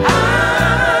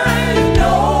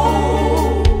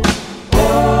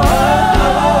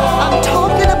 I'm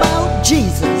talking about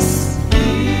Jesus.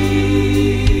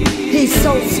 He's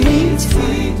so sweet.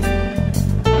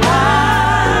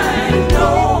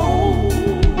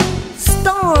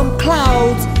 Storm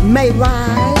clouds may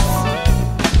rise,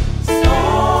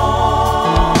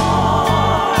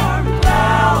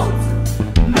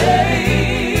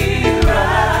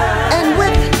 and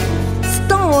with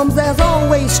storms there's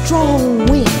always strong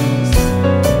winds.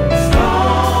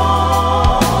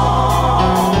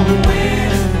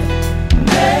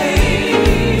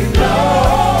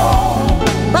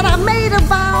 But I made a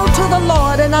vow to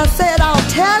And I said, I'll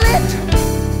tell it.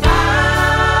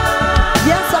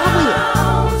 Yes, I will.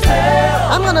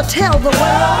 I'm gonna tell the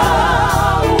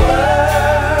world.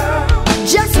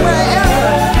 Just wherever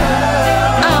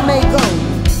I may go.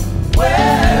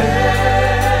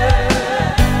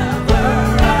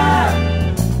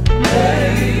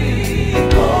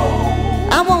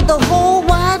 I want the whole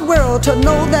wide world to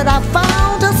know that I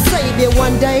found a Savior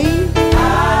one day.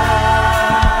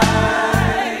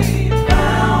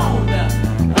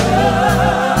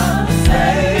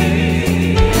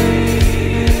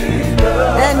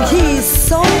 And he's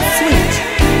so sweet.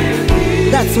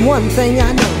 That's one thing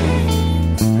I know.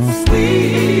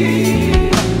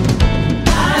 Sweet,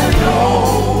 I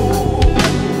know.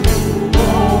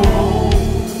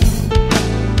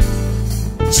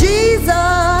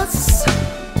 Jesus,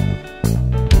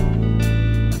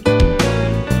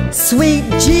 sweet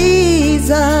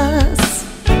Jesus,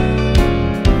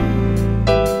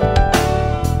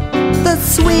 the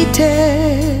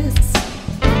sweetest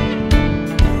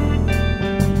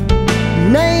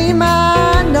name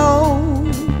I know.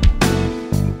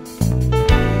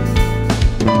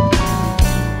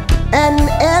 And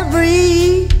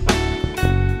every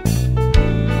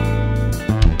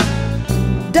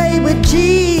day with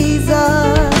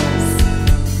Jesus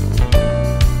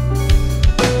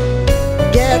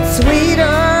gets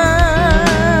sweeter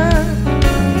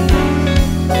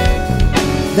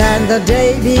than the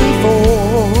day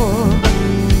before.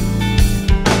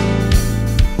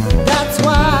 That's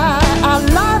why I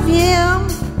love him.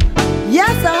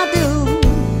 Yes, I do.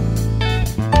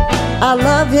 I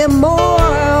love him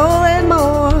more and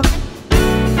more,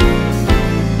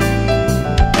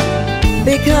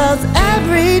 because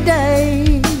every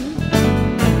day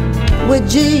with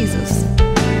Jesus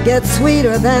gets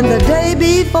sweeter than the day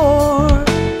before.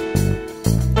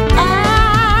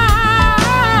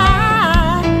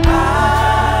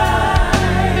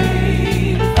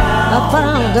 I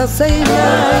found a Savior.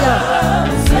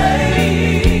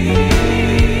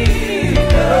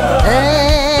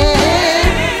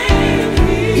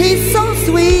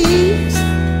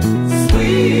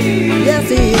 Yes,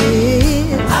 he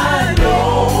is. I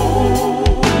know.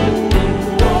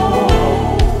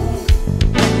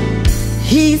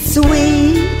 He's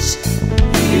sweet.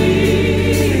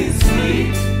 He's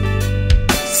sweet.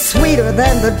 Sweeter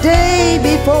than the day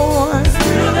before.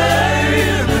 Sweeter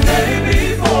than the day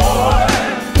before.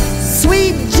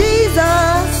 Sweet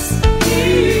Jesus.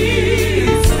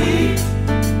 He's sweet.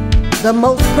 The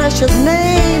most precious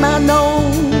name I know.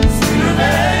 Sweeter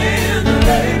than the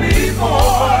day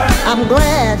before. I'm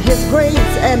glad his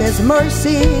grace and his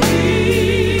mercy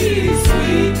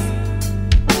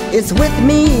is with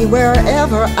me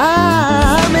wherever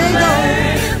I may go.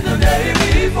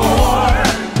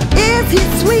 Is he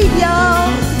sweet,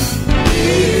 y'all?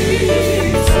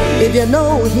 If you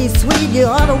know he's sweet, you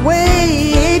ought to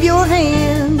wave your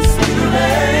hands.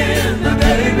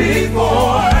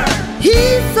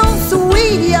 He's so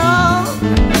sweet, y'all.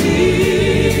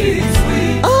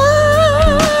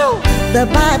 The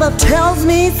Bible tells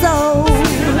me so.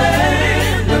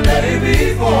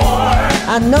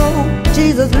 I know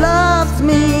Jesus loves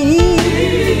me.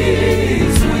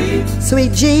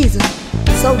 Sweet Jesus,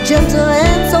 so gentle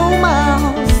and so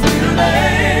mild.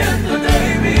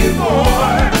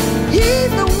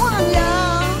 He's the one,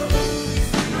 y'all,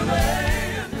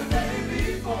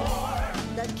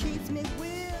 that keeps me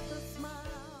with a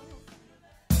smile.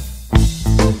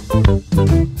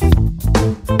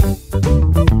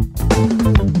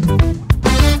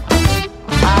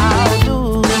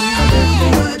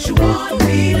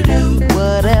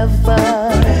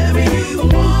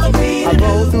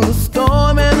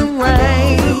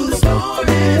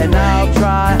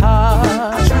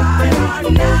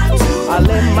 I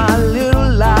let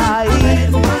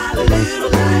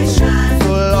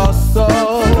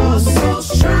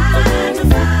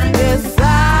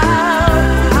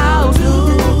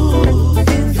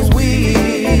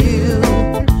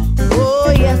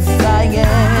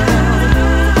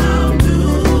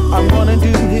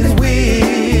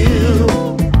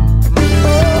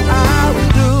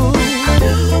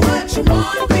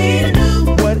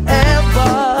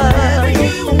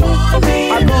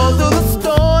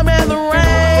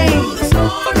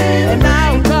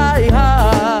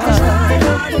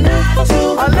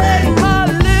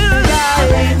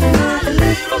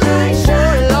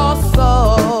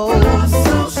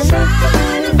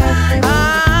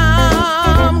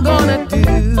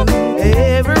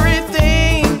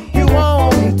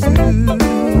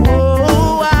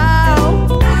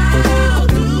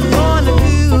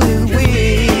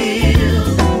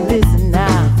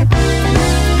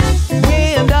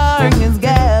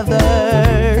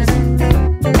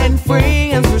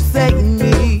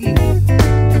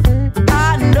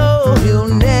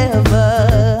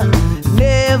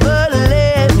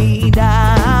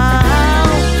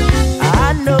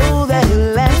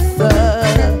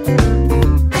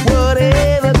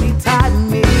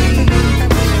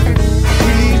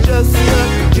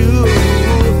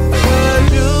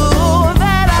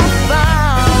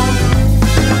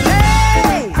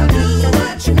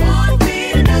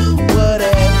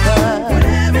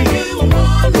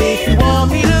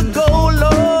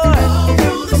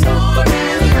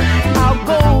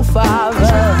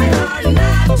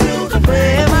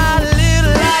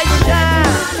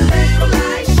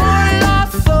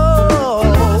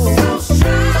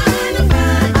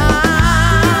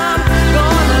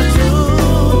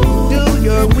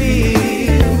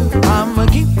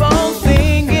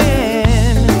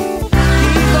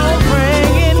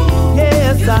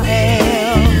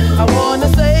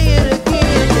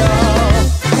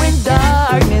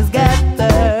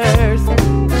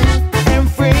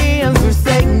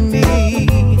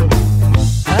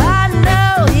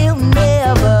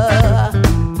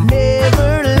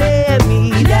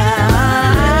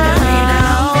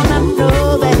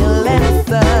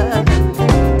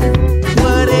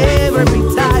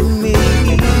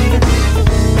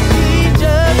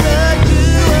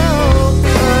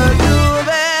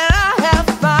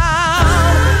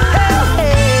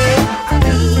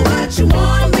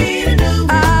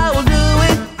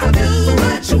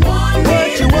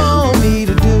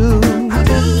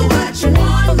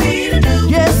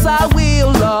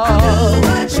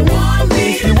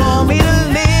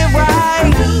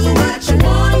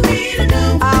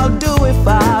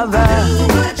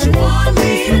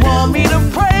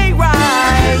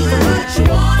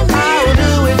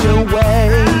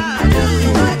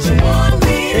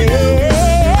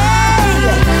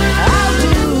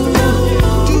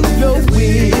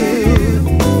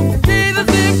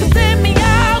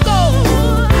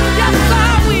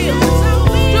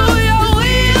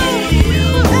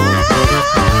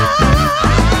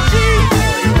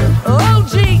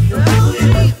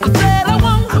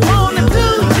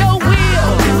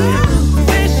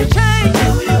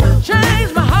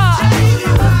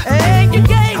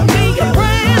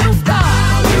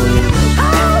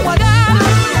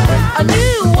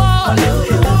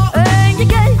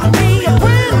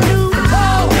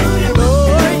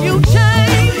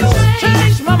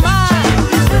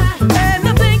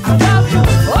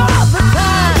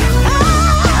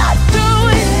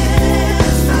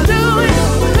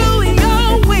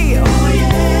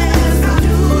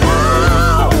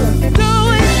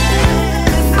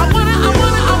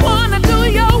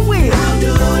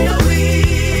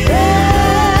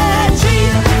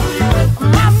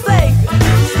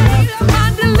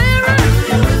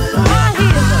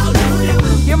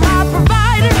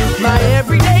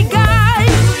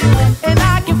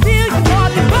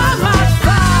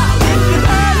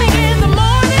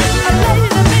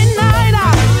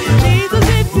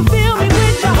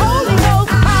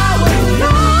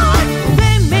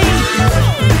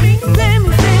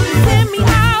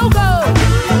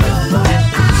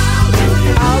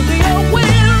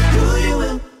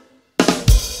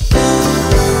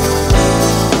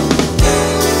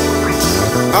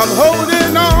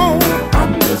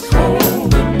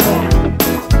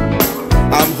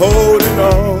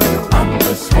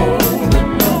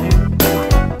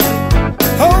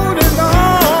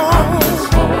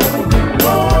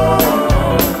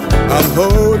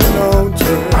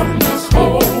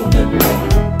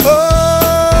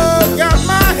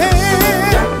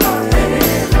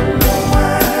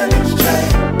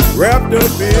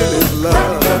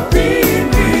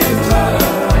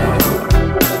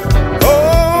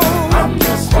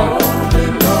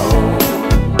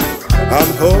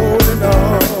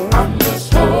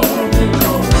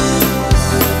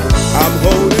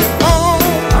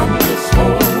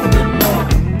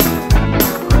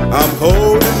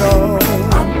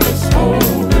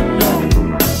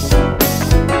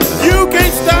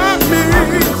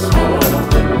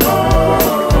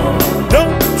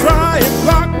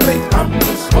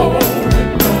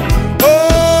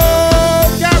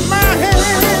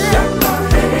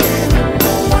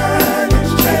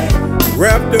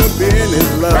wrapped up in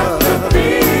his love.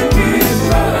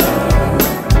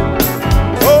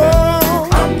 Oh,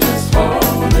 I'm just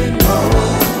holding on.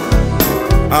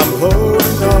 I'm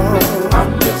holding on.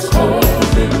 I'm just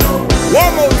holding on.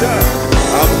 One more time.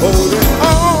 I'm holding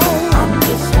on. I'm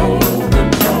just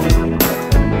holding on.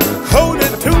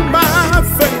 Holding to my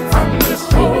faith. I'm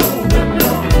just holding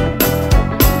on.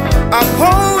 I'm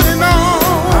holding on.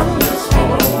 I'm just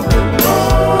holding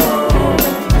on.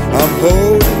 I'm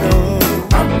holding on.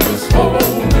 I'm just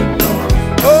holding on.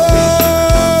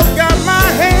 Oh, got my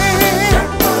hand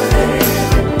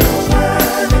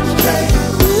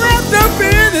wrapped up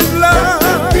in his love.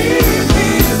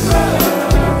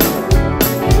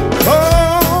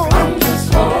 Oh, I'm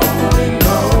just holding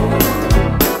on.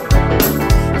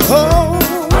 Oh,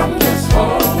 I'm just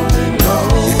holding on.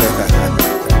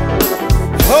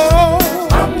 Oh,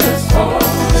 I'm just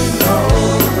holding on.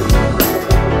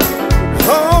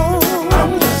 Oh,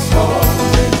 I'm just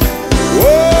holding.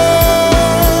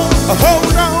 Whoa,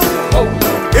 hold on.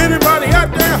 Anybody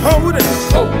out there holding?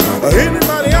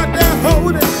 Anybody out there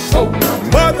holding?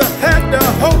 Mother had to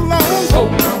hold on.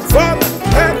 Father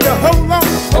had to hold on.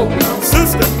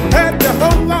 Sister had to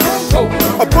hold on.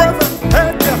 A brother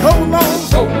had to hold on.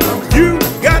 You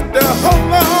got to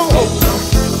hold on.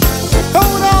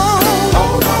 Hold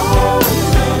on.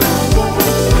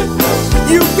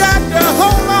 You got to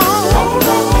hold on.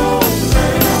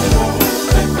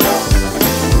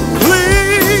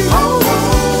 Please. Hold on.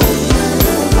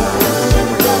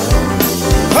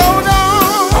 Hold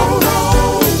on.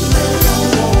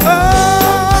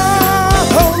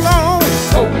 Hold on.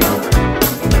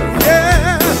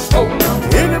 Yeah.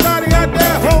 Anybody out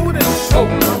there holding?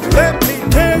 Let me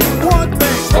tell you one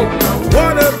thing.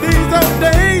 One of these old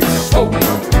days,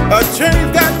 a change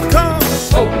got to come.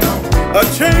 A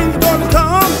change gonna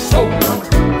come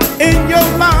in your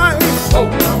life.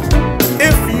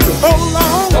 If you hold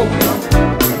on,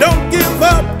 don't give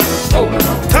up.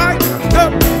 Tighten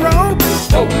up the rope.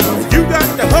 You got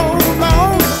to hold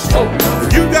on.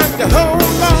 You got to hold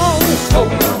on.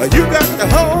 You got to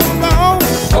hold on.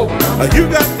 You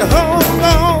got to hold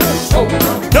on.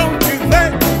 Don't you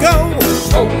let go.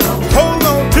 Hold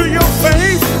on to your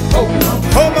faith.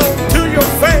 Hold on to your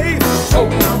faith.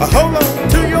 Hold on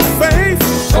to your faith.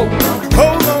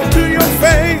 Hold on to your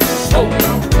faith.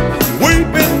 We've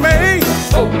been made.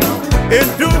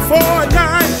 Endure for a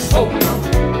night.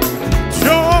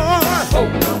 Joy.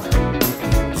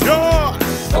 Joy.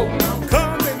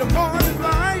 Come in the morning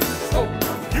light.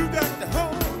 You got to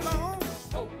hold on.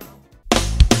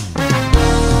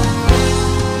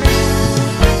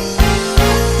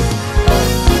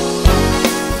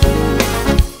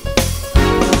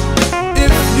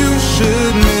 If you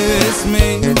should miss me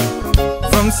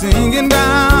from singing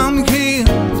down here,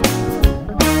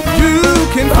 you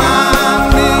can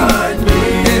find me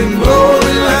in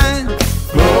glory land.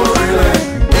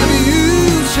 If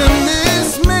you should miss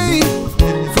me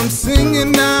from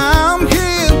singing down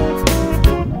here,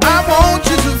 I want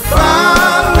you to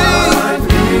find me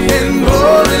in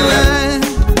glory land.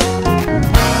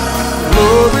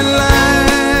 Glory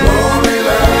land. Glory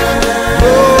land.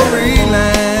 Glory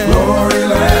land. Glory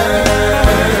land.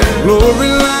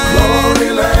 Glory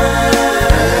land.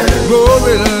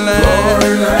 Glory land.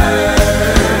 Glory land.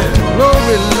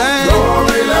 Glory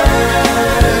land.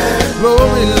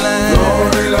 Glory land.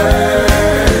 Glory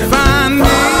land. Find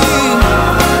me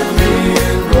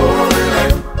in glory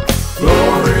land.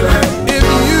 Glory land. If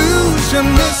you should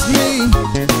miss me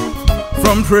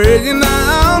from praying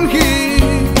down here,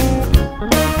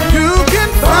 you can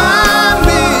find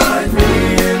me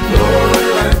in glory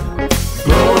land.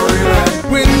 Glory land.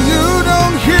 When you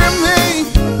don't hear me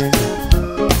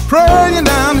praying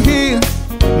down here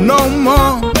no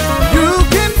more, you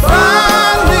can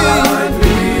find me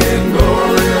in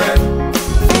glory land.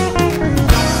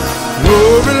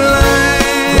 Glory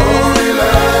land. Glory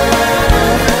land.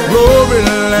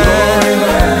 Glory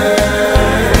land.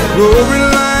 Glory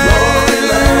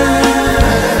land.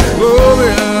 Glory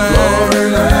land.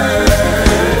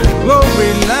 Glory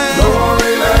land.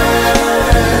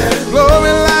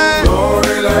 Glory land.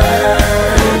 Glory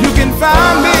land. You can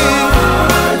find me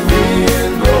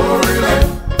in glory land.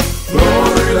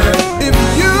 Glory land. If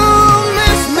you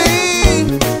miss me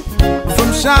from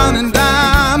shining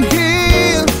down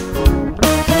here,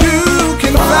 you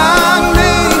can find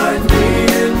me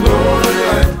in glory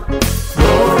land.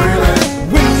 Glory land.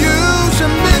 When you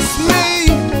should miss me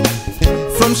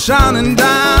from shining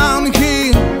down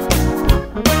here,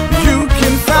 you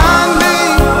can find me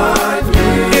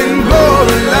in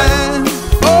glory land.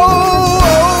 Oh,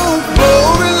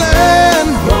 glory land.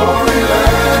 Glory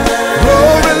land.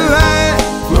 Glory land.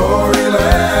 Glory land.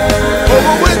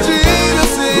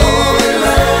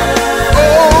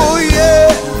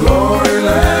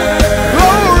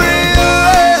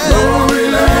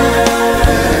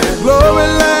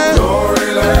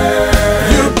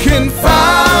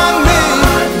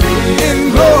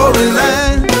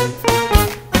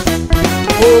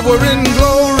 over in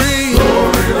glory,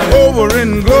 over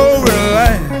in glory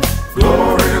land.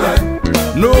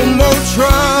 No more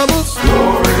troubles,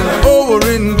 over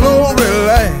in glory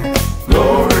land.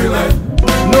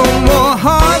 No more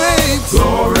heartaches,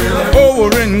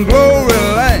 over in glory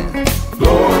land.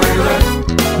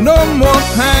 No more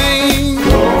pain,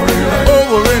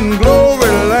 over in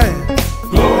glory land.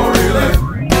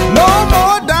 No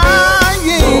more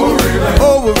dying,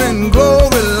 over in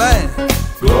glory land.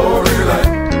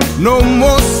 No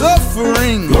more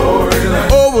suffering,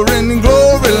 over in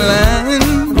glory land.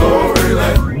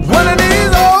 One of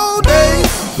these old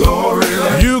days,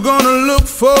 you're gonna look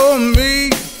for me.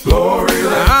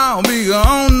 I'll be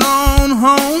on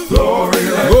home,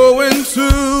 going to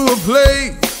a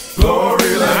place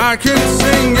I can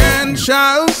sing and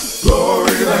shout.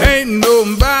 Ain't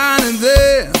nobody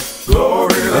there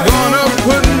gonna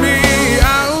put me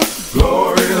out.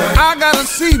 I gotta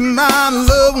see my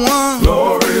loved one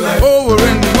over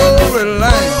in glory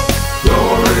land.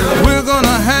 We're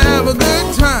gonna have a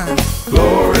good time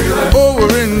over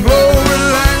in glory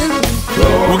land.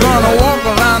 We're gonna walk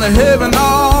around heaven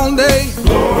all day.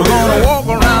 We're gonna walk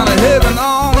around heaven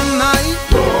all night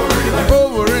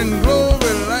over in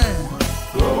glory land.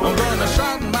 I'm gonna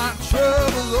shout my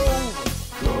troubles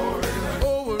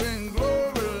over in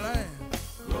glory land.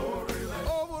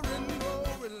 Over in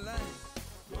glory land.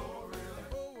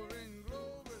 Over in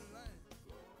glory land.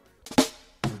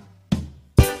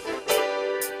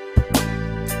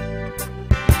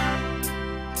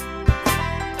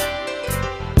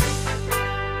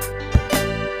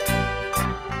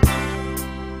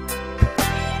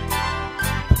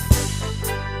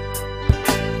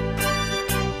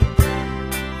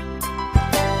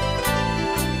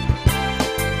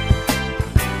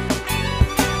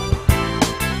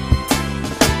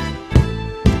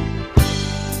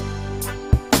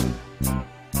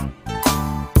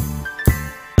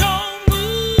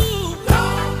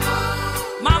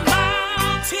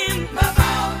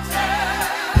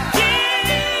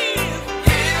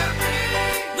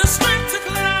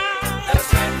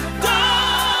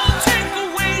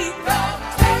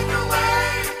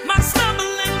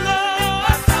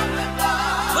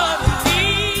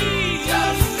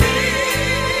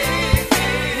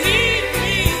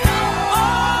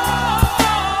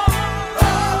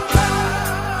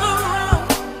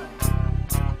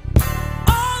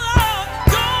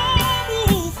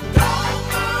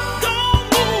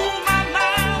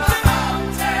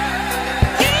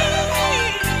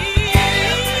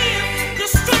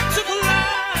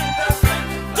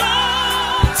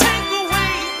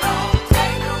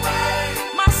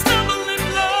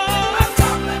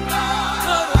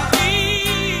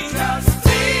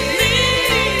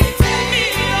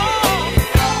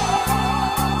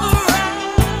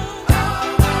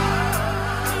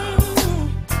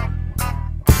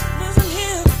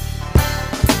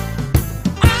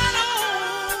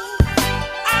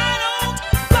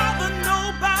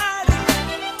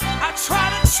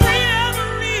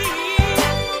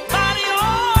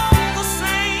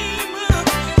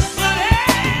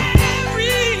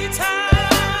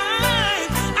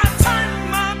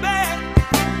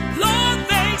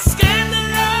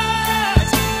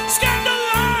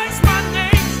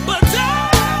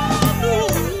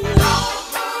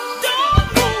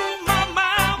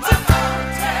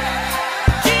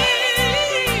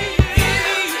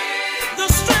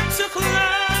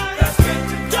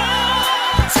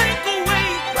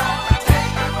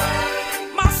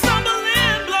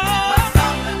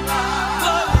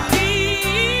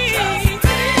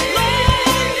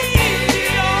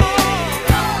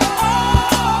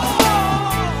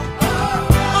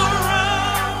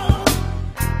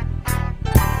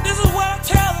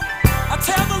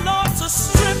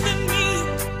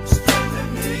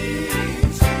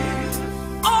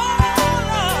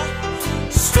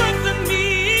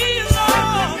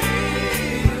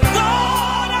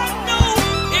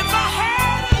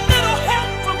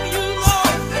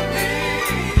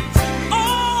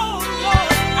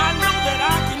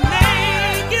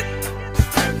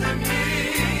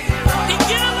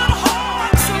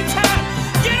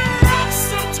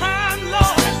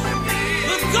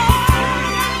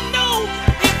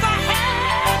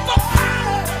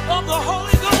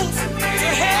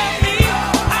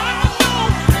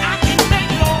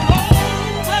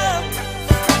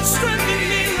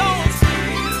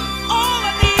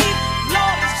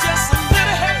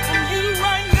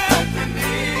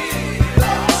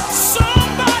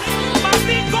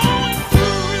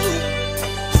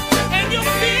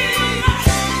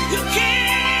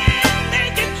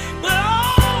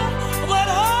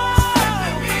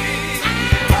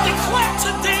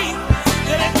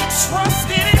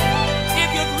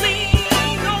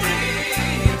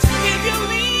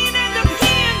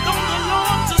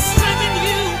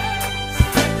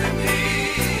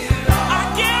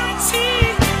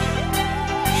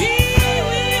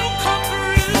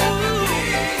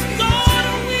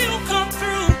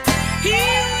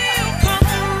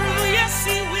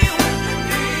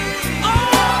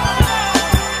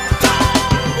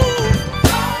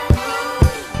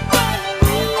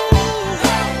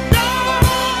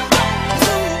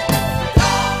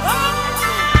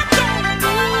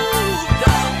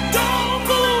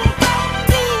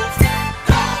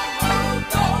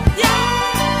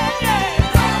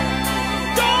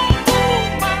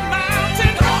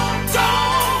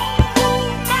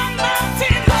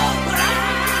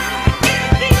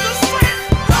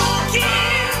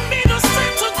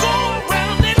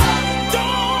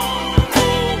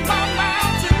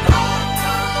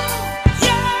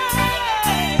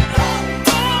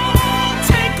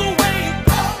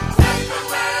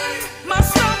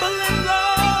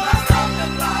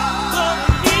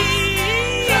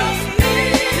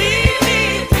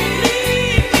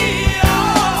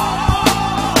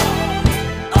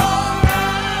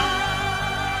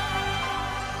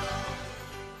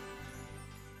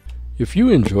 If you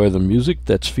enjoy the music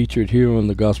that's featured here on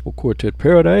the Gospel Quartet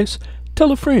Paradise,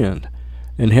 tell a friend,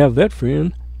 and have that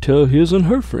friend tell his and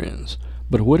her friends.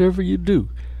 But whatever you do,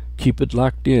 keep it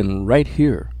locked in right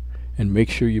here, and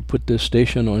make sure you put this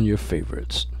station on your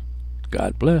favorites.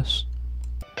 God bless.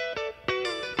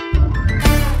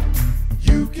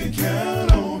 You can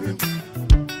count on him.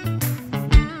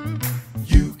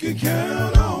 You can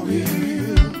count on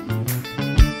him.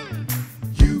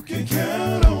 You can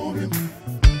count on him.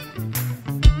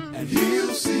 And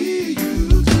he'll see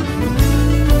you through.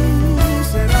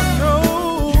 Said I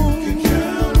know you can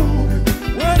count on him.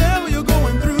 Whatever you're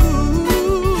going through,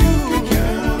 you can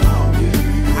count on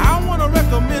him. I want to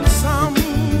recommend somebody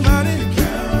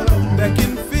that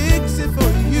can fix it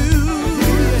for you.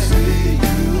 He'll see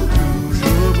you through.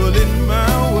 Trouble in my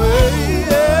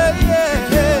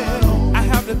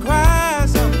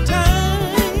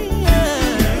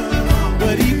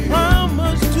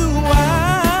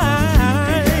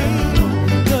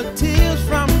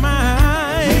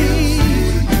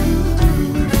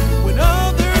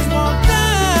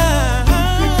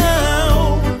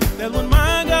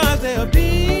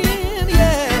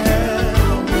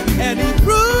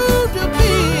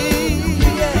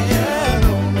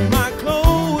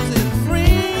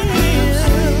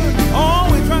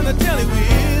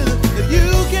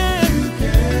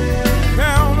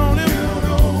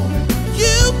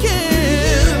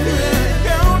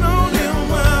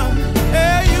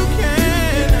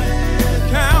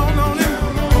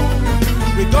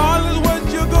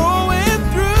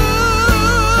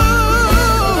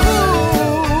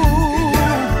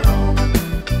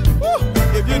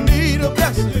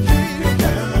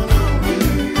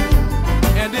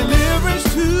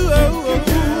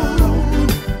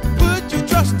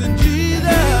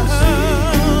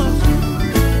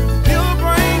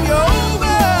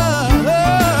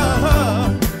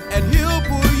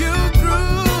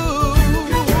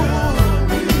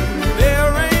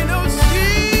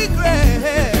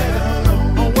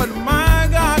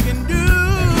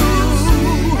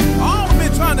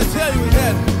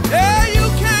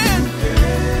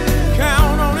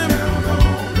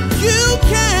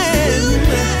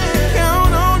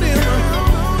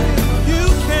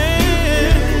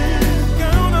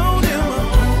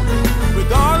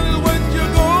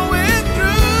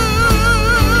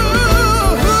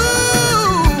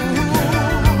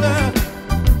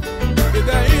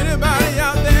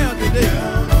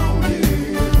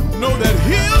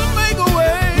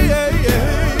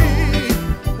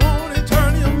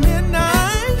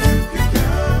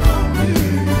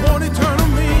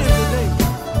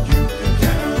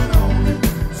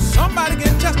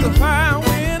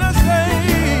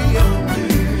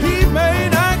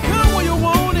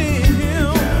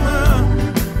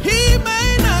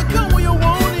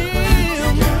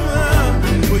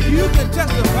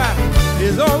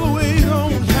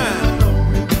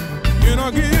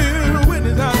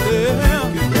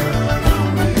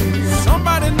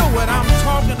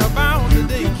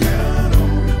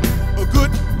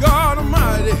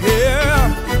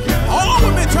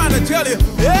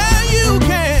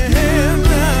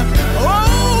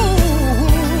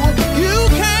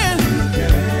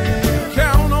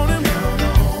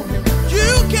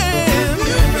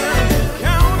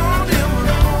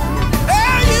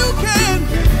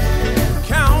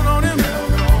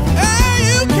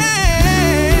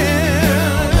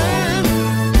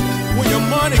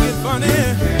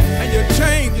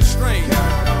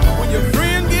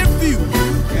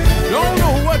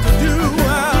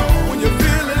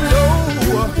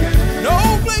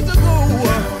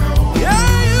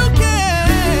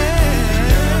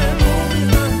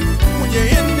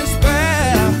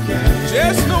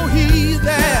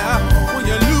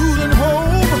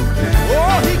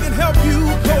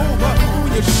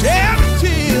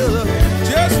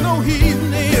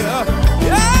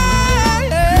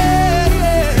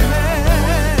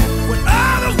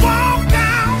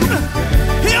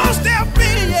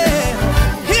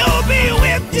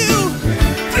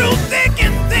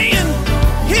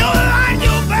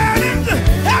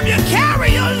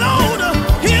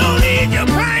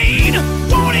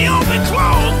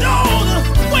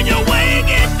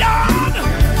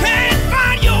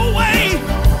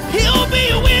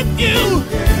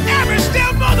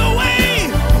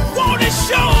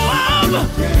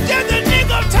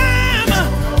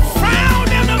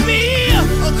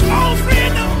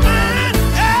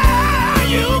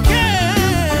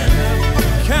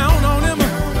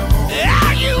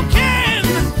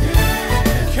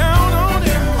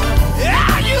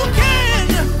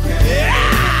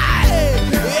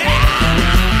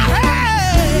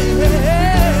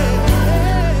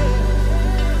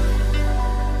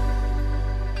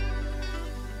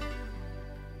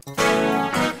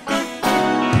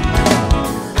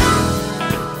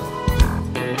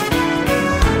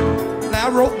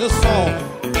wrote this song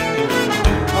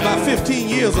about 15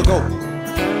 years ago.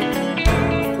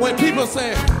 When people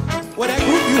say, well, that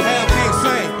group you have can't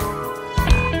sing,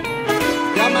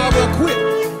 y'all might well quit.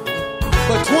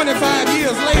 But 25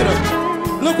 years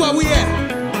later, look where we at.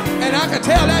 And I can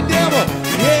tell that devil,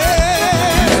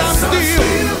 yes, I'm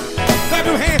still, clap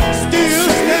your hands, still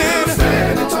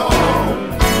standing tall.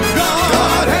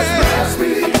 God has blessed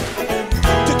me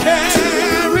to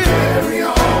carry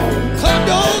on. Clap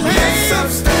those hands, I'm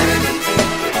standing.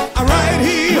 I'm right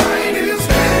here.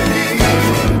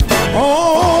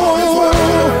 Oh,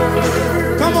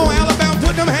 come on, Alabama,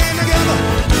 put them hands together.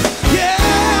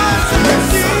 Yes, I'm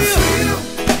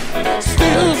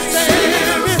still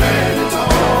standing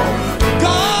tall.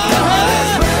 God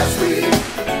has blessed me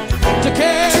to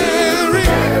carry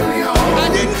on. I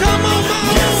didn't come on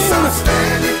my own,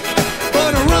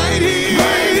 but I'm right here.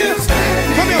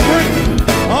 Come here, Brent.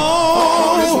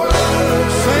 Oh,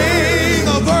 sing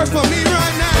a verse for me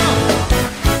right now.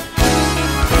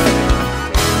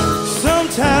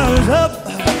 Sometimes up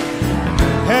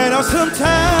and I'm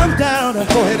sometimes down.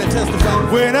 Go ahead and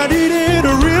testify. When I needed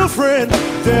a real friend,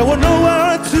 there was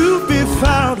nowhere to be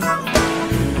found.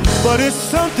 But it's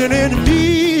something in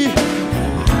me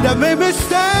that made me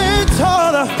stand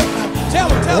taller. Tell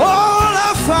him. All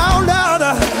I found out,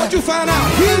 What you found out?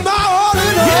 he's my all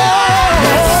in all.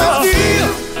 Yes, I'm still.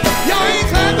 Y'all ain't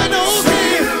clapping those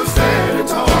hands.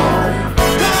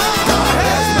 God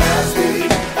has blessed me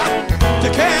to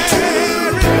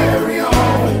carry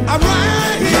on. I'm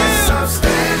right here.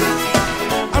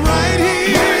 I'm right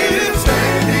here.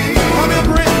 Come here,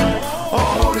 Brent.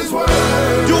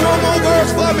 Do one more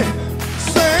verse for me.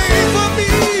 Sing for me.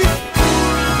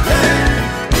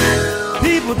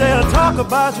 People, they'll talk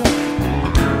about you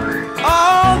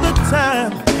all the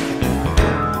time.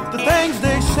 The things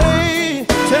they say,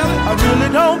 Tell it. I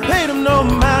really don't pay them no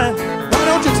mind. Why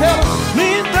don't you tell them?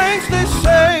 Mean things they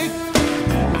say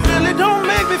really don't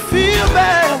make me feel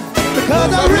bad,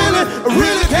 because I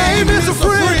really came as a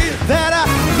friend that I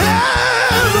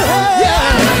never had.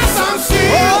 Yes, I'm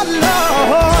still. Oh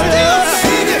Lord, Still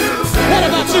singing. What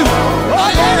about you?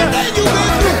 Everything you've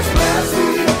been through.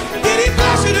 Did he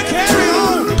bless you to carry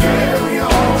on?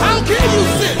 How can you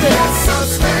sit there?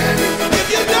 If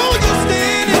you know you're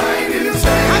standing,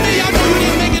 how many of y'all know you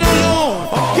didn't make it on your own?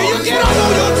 Can you get up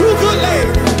on your true good leg?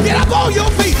 Get up on your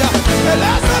feet and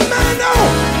let somebody know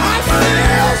I'm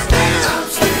still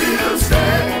standing.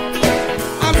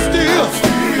 I'm still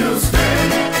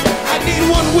standing.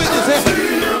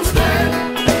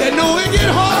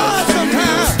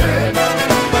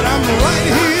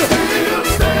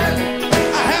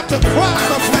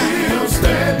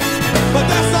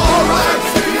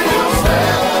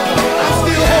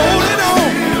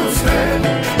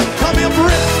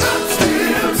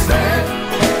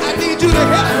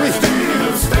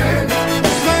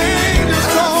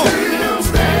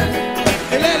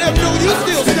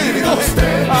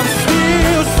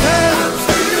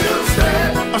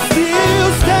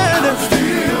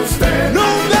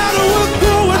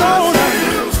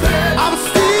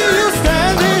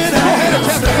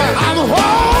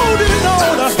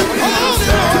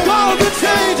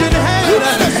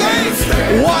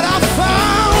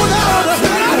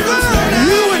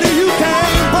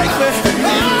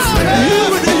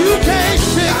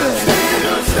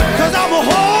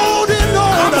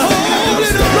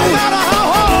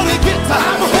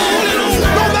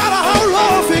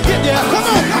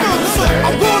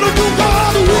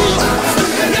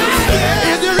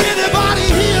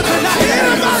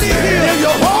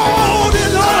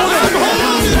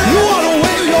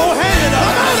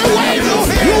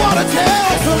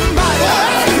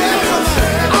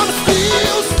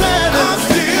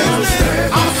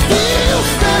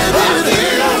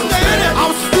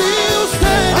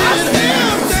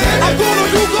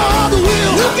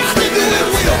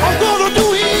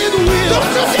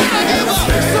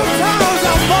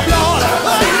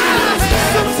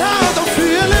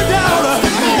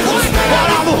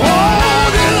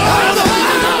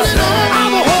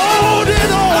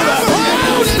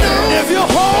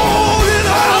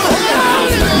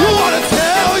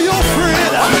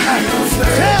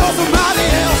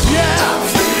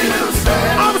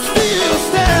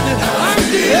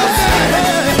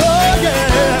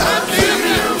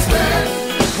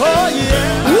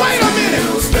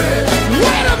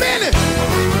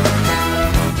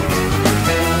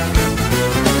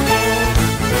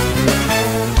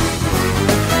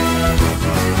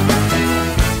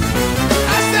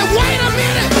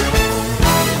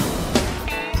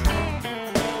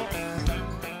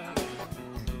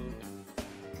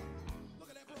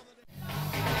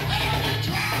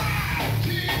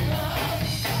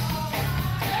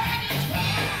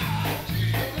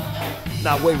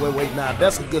 Now, wait. Now,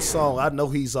 that's a good song. I know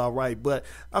he's all right, but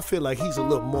I feel like he's a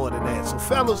little more than that. So,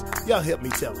 fellas, y'all help me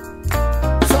tell him.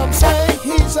 Some say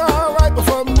he's all right, but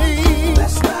for me,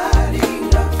 that's not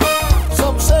enough.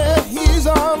 Some say he's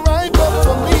all right, but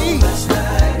for me, that's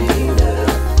not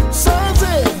enough. Some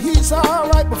say he's all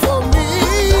right, but for me,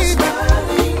 that's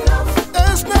not enough.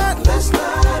 That's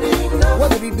not enough.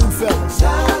 What did he do, fellas?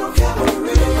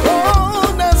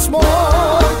 Oh, that's more.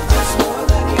 That's more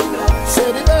than enough.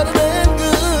 Said he better than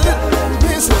good.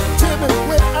 Listen to me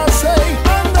when I say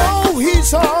I know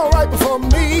he's all right, but for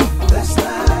me, that's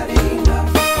not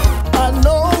enough. I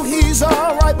know he's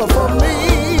all right, but for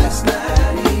me, that's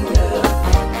not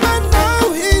enough. I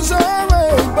know he's all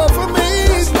right, but for me,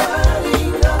 that's not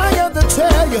enough. I got to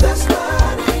tell you, that's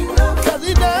not enough. 'Cause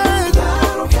he died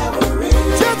on Calvary,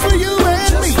 just for you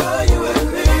and me.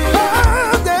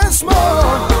 Oh, that's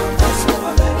more. That's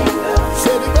more than enough.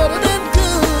 Said he better than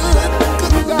good.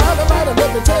 Good God Almighty, let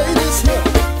me tell you this here.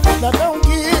 Now don't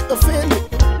get offended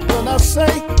when I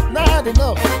say not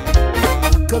enough.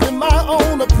 'Cause in my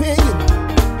own opinion,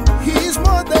 he's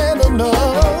more than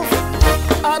enough.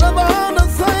 Out of all the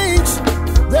things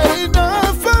that he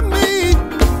done for me,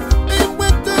 he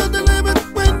went to the limit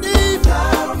when he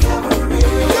died on Calvary.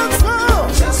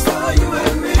 Just for you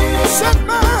and me. Set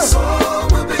my soul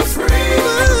will be free.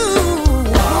 Ooh,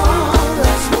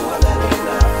 that's more than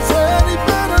enough. Said he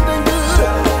better than good.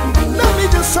 Let me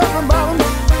just talk about him.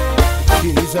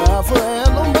 He's Alpha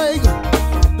and Omega,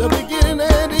 the beginning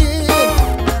and the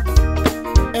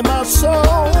end. And my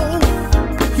soul,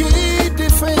 he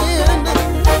defended.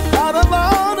 Out of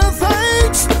all the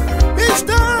things he's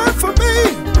done for me,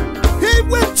 he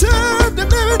went to the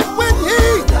limit when he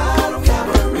died on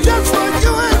Calvary. Just for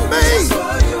you and me.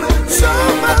 So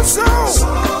my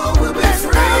soul will be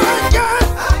free. I got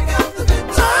the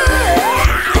victory.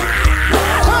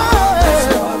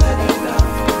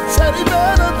 Said he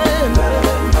better than.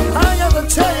 I got to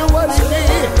tell you what he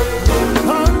did.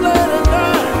 I'm letting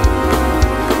die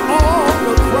on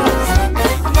the cross,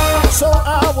 so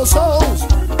our souls,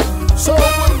 so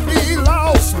wouldn't be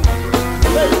lost.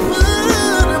 They put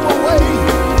him away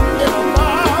in a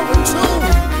marble tomb.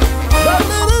 But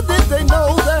little did they know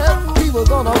that he was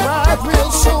gonna rise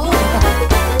real soon.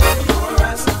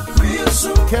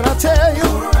 Can I tell you?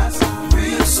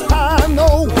 I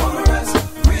know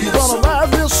he's gonna rise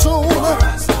real soon.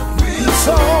 He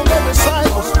told the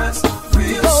disciples to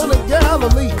go to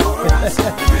Galilee,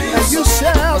 and you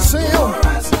shall see him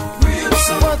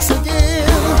once again.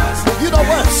 You know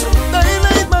what? They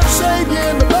laid my Savior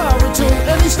in the Bowery tomb,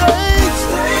 and he stayed.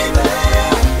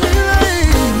 He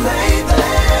laid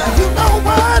there. You know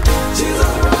what?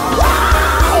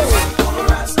 Wow!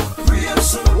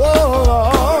 Whoa,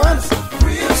 Lord.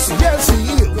 Yes, he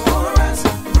is.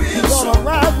 He's gonna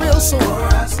rise real soon.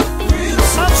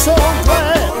 I'm so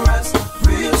glad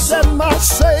that my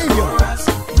Savior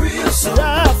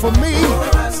died for me.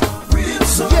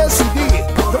 Yes, he did.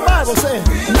 The Bible said,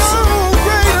 no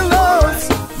greater love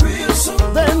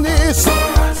than this,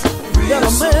 that a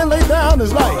man lay down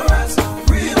his life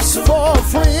for a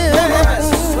friend.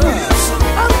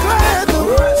 I'm glad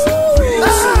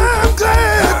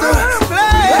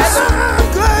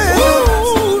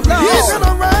he's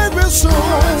gonna rise real soon.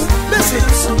 Listen,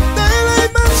 they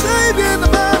laid my Savior in the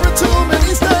Bowery tomb, and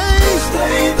he stayed.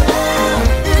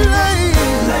 He laid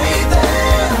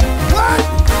there. What?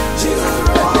 Jesus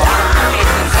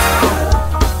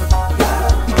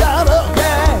He got up.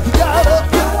 He got up.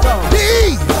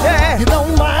 You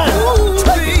don't mind.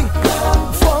 Take it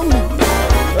from me.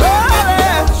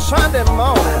 Sunday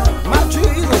morning, my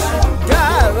Jesus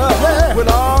got up with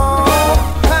all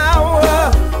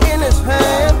power in his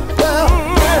hand.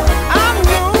 I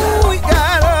know he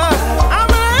got up. I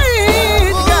believe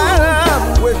he got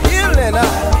up with healing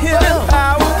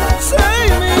power,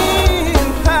 saving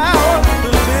power,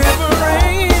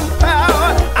 delivering power.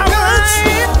 I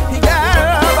believe he got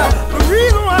up. The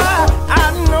reason why I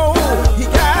know he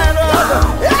got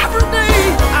up, every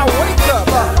day I wake up,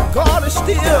 God is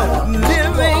still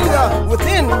living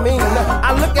within me.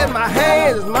 I look at my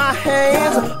hands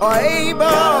are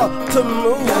able to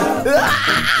move.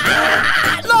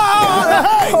 Lord,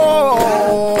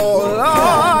 oh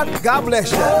Lord, God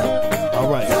bless you. All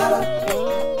right.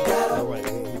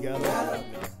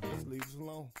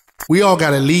 We all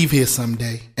gotta leave here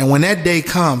someday. And when that day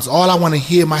comes, all I wanna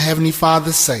hear my Heavenly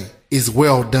Father say is,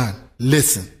 well done.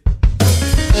 Listen.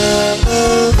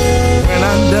 When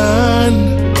I'm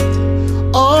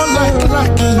done, all I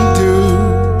can do,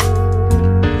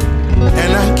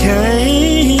 and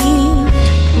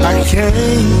I can't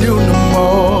do no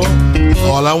more.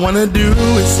 All I wanna do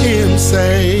is hear him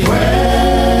say,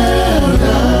 well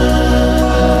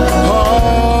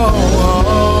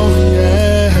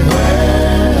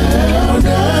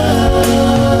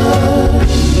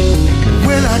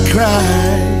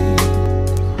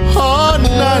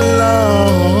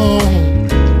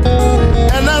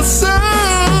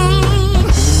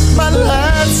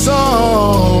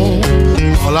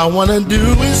wanna do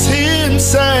is hear him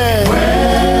say,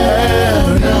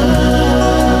 well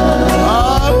done.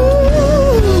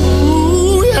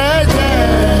 Oh, yeah,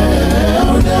 yeah.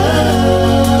 Well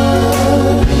done.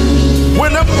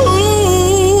 When I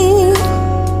move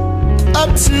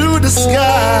up to the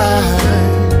sky,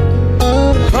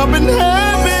 up in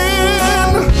heaven,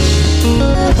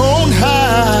 on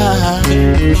high,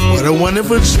 what a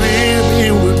wonderful trip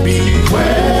it would be.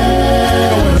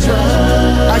 Well done.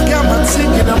 I got my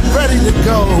ticket, I'm ready to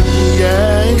go,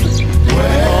 yeah.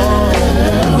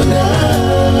 Well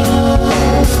done.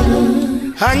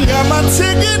 I got my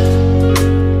ticket,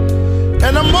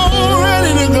 and I'm all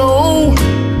ready to go.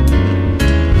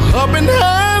 Up in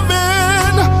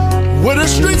heaven, where the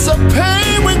streets of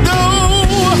pain would go.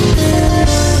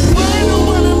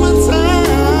 One of my time,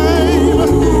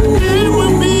 it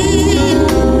would be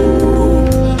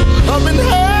up in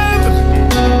heaven,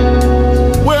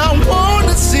 where I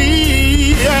wanna see.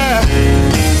 Yeah,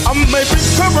 I'm making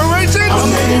preparations. I'm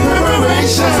making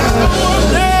preparations.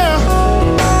 Yeah,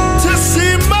 to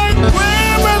see my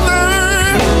grandmother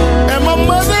and my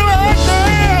mother right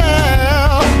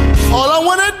now. All I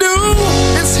wanna do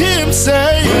is hear him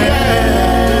say,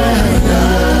 well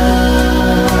done.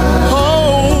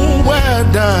 Oh, well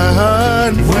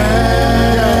done.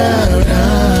 Well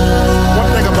done. One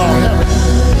thing about heaven,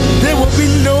 there will be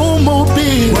no more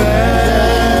being.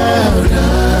 Well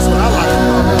done. That's what I like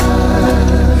about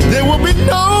it. There will be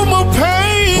no more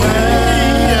pain.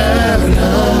 Well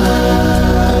done.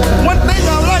 One thing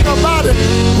I like about it,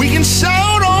 we can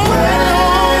shout on.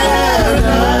 Well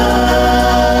done.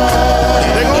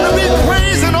 They're gonna be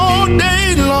praising all day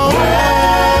long.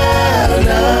 Well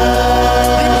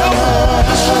done. You know,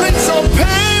 the streets of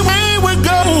pain where we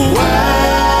go.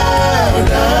 Well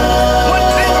done. One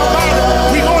thing about it,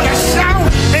 we gonna shout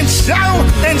and shout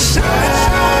and shout and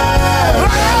shout.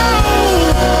 Oh,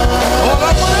 all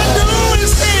I wanna do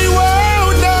is say, well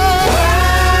done.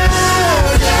 Well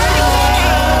done.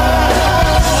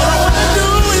 All I wanna do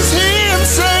is hear him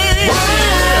say, well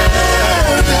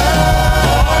done.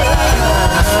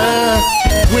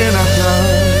 When I'm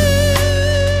done,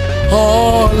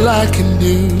 all I can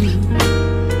do,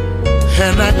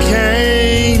 and I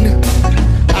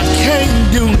can't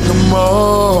do no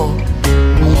more.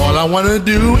 All I wanna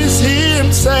do is hear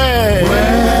him say,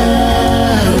 well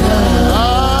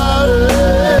done.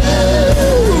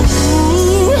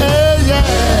 Ooh, yeah, yeah.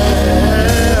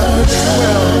 Well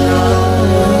done.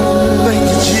 Thank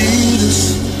you, Jesus.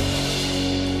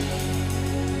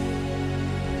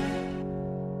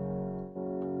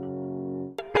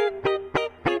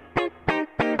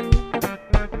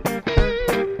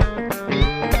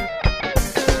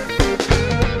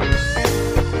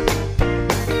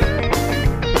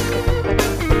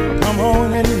 Come on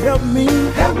and help me.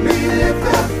 Help me lift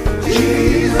up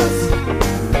Jesus.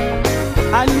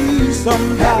 I need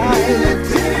somebody. Help me lift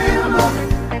him up.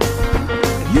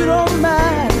 If you don't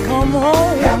mind, come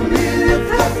on. Help me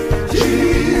lift up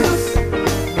Jesus.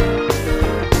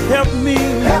 Help me.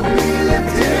 Help me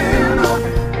lift him up.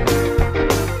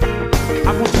 I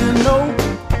want you to know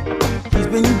he's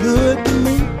been good to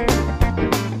me.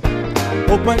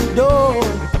 Open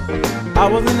doors I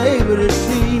wasn't able to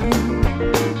see.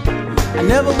 I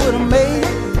never would have made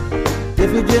it if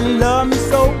he didn't love me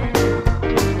so.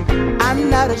 I'm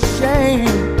not ashamed,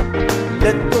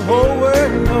 let the whole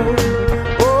world know.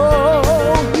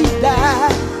 Oh, he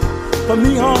died for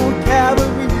me on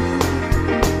Calvary.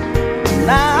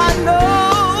 Now I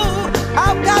know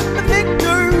I've got the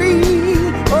victory.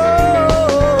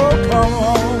 Oh, come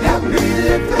on. Help me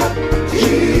lift up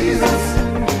Jesus.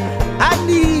 I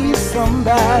need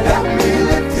somebody. Help me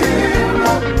lift him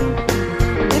up.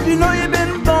 If you know you've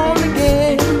been born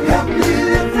again, help me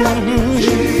lift up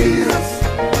Jesus.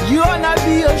 You ought not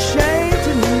be ashamed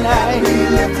tonight. Help me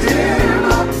lift him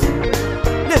up.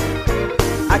 Listen,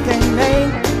 I can't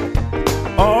name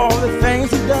all the things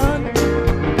he's done,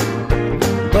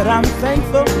 but I'm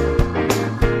thankful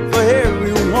for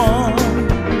everyone.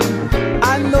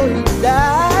 I know he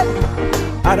died.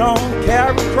 I don't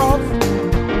carry a cross,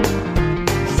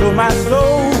 so my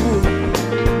soul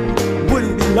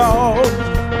wouldn't be lost.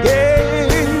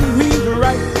 Gave me the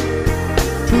right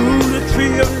to the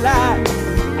tree of life.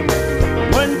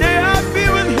 One day I'll be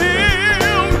with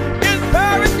him in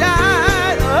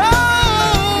paradise.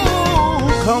 Oh,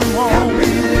 come on. Help me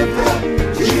lift up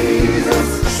Jesus.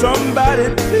 Somebody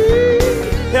please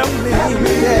help me. Help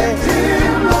me lift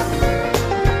him up.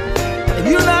 If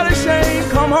you're not ashamed,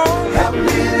 come on. Help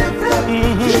me lift up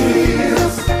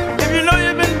Jesus. If you know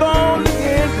you've been born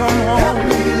again, come on. Help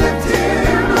me lift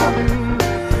him up.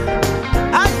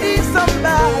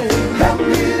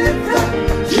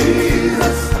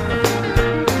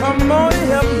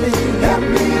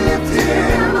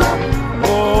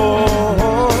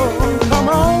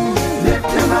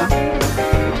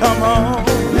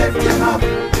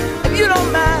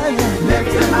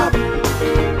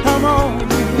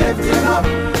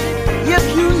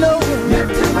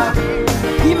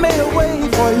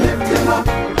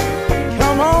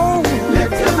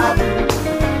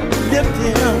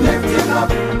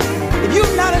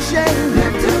 ashamed.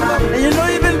 And you know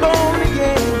you've been born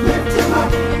again.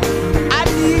 I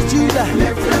need you to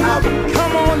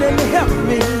come on and help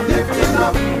me.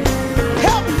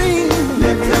 Help me.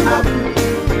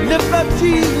 Lift up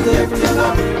Jesus.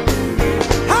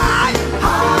 High.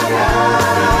 Higher.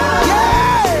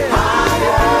 Yeah.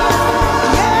 Higher.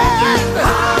 Yeah.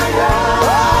 Higher.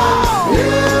 Oh.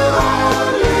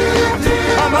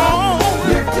 Come on.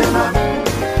 Lift him up.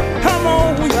 Come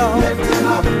on, y'all. Lift him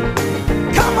up.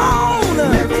 Come on.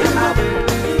 Lift him up.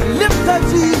 Lift up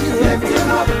Jesus. Lift him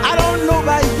up. I don't know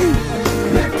about you.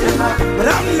 Lift him up. But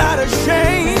I'm not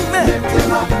ashamed. Lift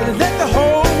him up. Let the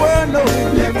whole world know.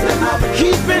 Lift him up.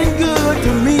 He's been good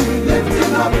to me. Lift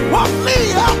him up. Walk me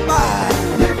up by.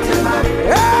 Lift him up.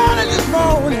 Early this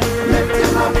morning. Lift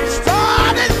him up.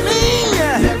 Started me.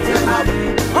 Lift him up.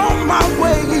 On my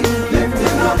way. Lift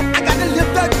him up. I got to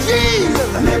lift up Jesus.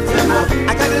 Lift him up.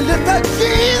 I got to lift up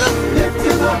Jesus. Lift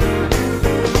him up.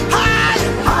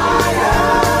 Higher. Higher.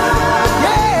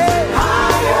 Yeah.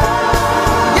 Higher.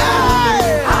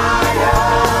 Yeah. Higher.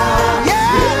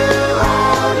 Yeah.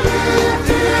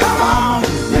 Come on.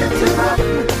 Lift him up.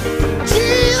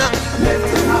 Jesus. Lift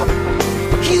him up.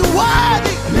 He's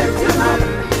worthy. Lift him up.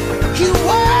 He's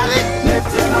worthy.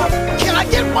 Lift him up. Can I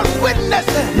get one witness?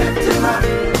 Lift him up.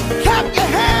 Clap your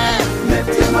hands.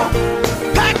 Lift him up.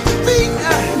 Pack your feet.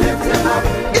 Lift him up.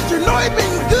 If you know he's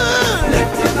been good,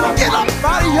 lift him up. Get up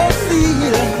out of your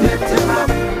seat. Lift him up.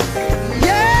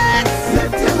 Yes.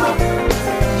 Lift him up.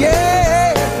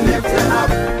 Yeah. Lift him up.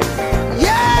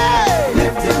 Yeah.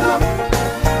 Lift him up.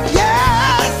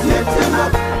 Yes. Lift him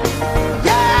up.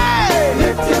 Yeah.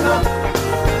 Lift him up.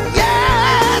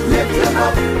 Yes. Lift him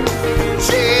up.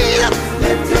 Jesus.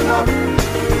 Lift him up.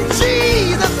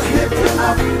 Jesus. Lift him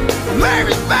up.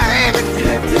 Mary's baby.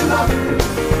 Lift him up.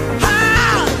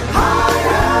 Higher.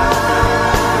 Higher.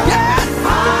 Yes.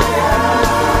 Higher.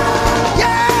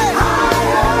 Yeah.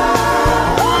 Higher.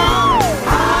 Oh.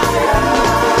 Higher.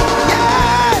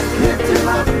 Yeah. Lift him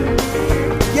up.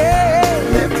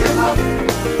 Yeah. Lift him up.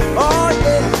 Oh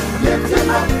yeah. Lift him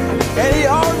up. And he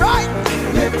all right.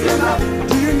 Lift him up.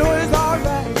 Do you know it's all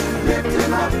right? Lift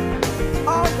him up.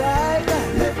 All right.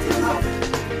 Lift him up.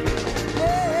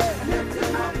 Yeah. Lift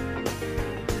him up.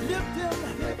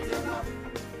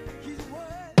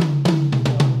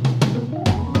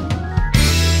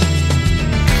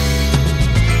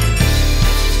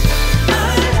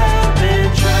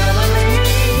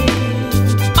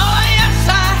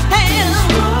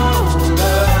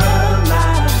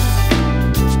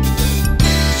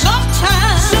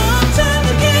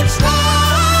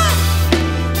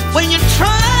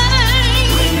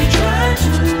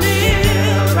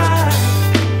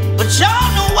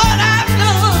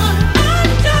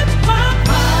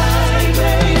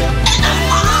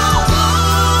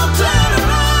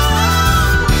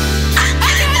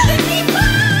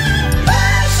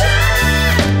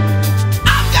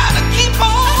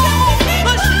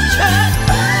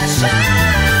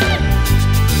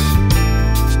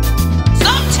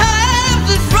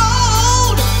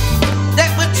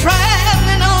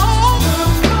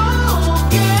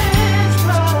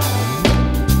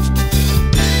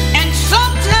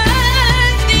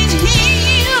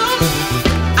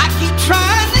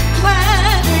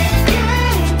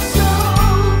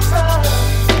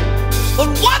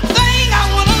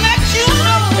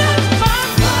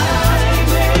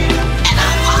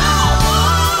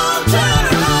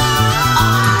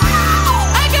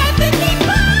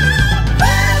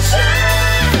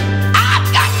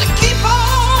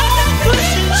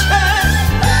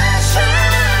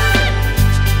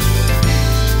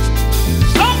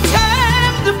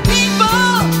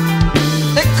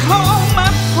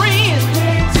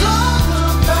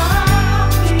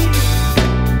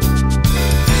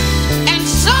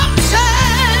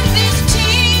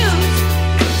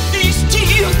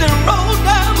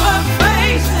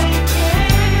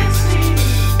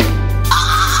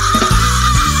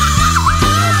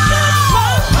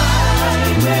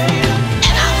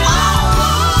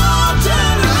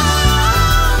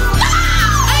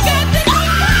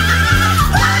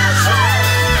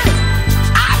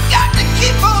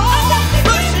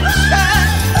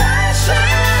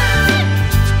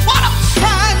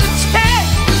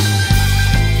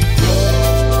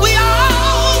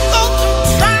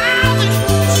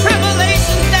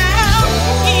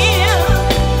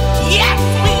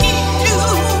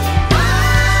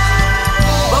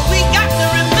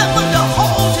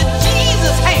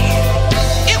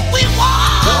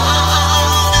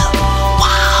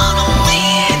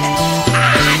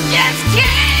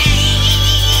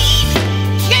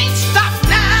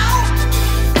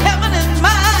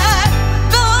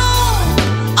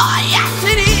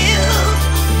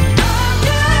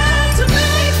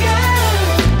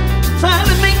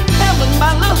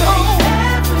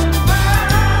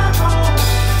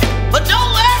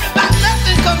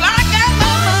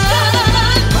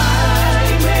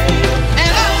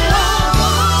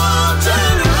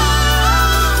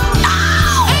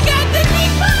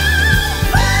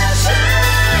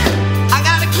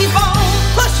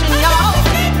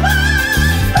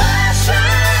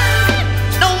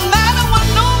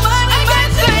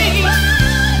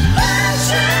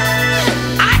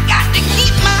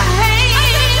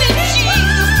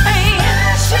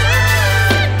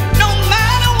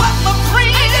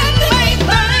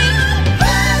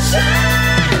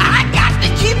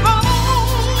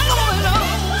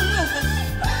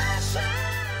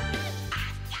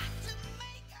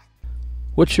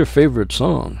 What's your favorite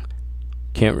song?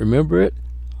 Can't remember it?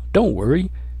 Don't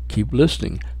worry. Keep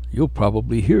listening. You'll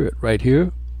probably hear it right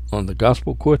here on the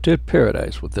Gospel Quartet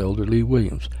Paradise with Elder Lee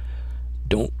Williams.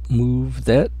 Don't move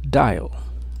that dial.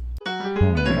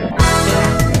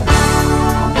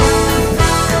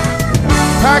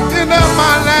 Packing up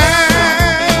my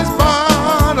last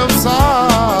bond of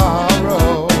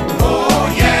sorrow.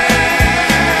 Oh yeah.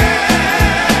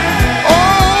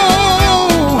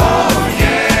 Oh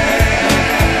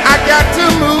yeah. I got to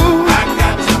move.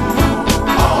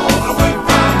 All the way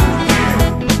from here.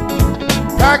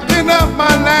 Packing up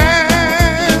my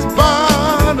last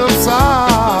bond of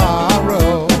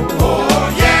sorrow. Oh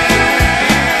yeah.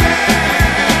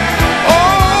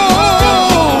 Oh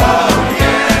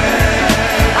yeah.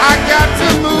 I got to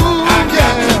move,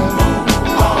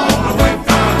 all the way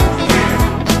from here.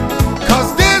 'Cause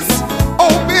this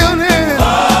old building,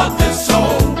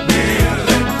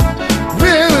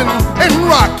 reeling and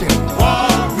rocking,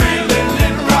 reeling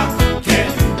and rocking.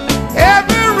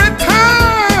 Every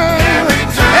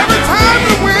time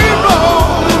the wind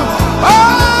blows,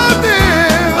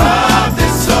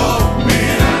 this old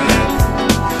building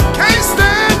can't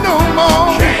stand no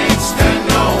more.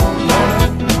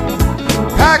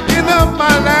 Packing up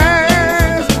my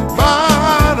last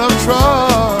bond of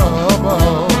trouble.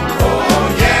 Oh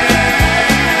yeah.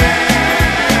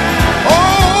 Oh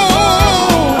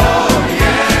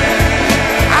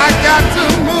yeah. I got to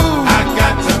move.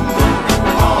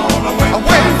 All the way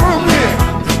away from here.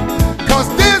 'Cause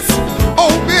this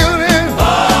old building,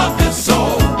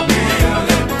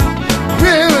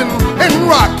 reeling and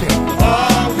rocking.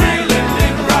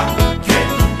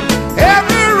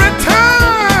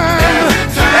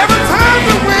 Every time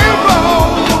the wind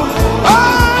blows,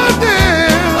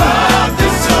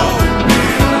 this old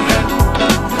building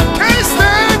can't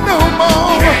stand no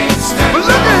more. But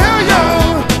look at here,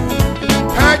 y'all,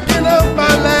 packing up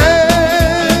my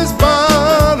last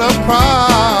bond of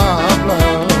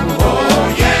problems. Oh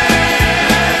yeah.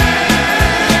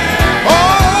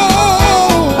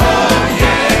 Oh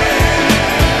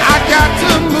yeah. I got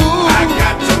to move.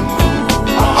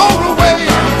 All the way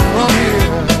from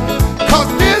here. 'Cause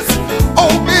this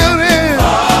old building,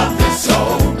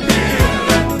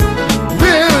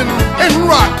 reeling and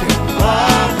rocking.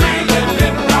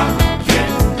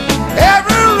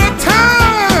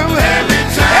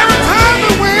 Every time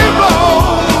the wind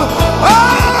blows, this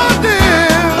old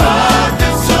building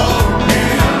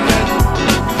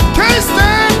can't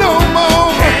stand no more.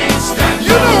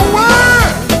 You know what?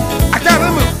 I gotta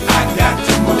move.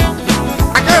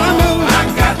 I gotta move.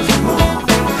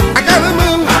 I gotta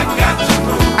move.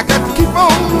 I got to keep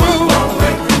on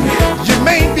moving. You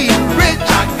may be rich.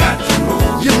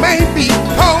 You may be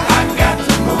poor.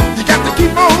 You got to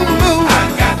keep on moving.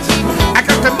 I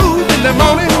got to move in the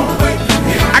morning.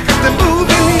 I got to move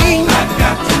in the evening.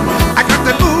 I got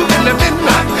to move in the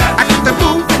midnight. I got to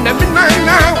move in the midnight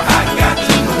hour.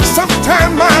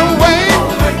 Sometime my way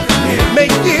may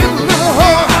get a little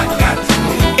hard.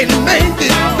 It may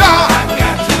get dark.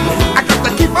 I got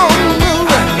to keep on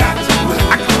moving.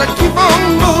 I got to keep on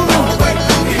moving.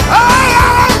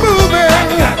 I'm moving.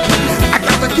 I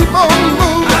got to keep on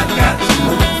moving.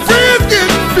 Friends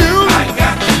get few.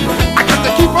 I got to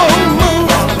keep on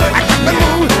moving. I got to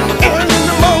move.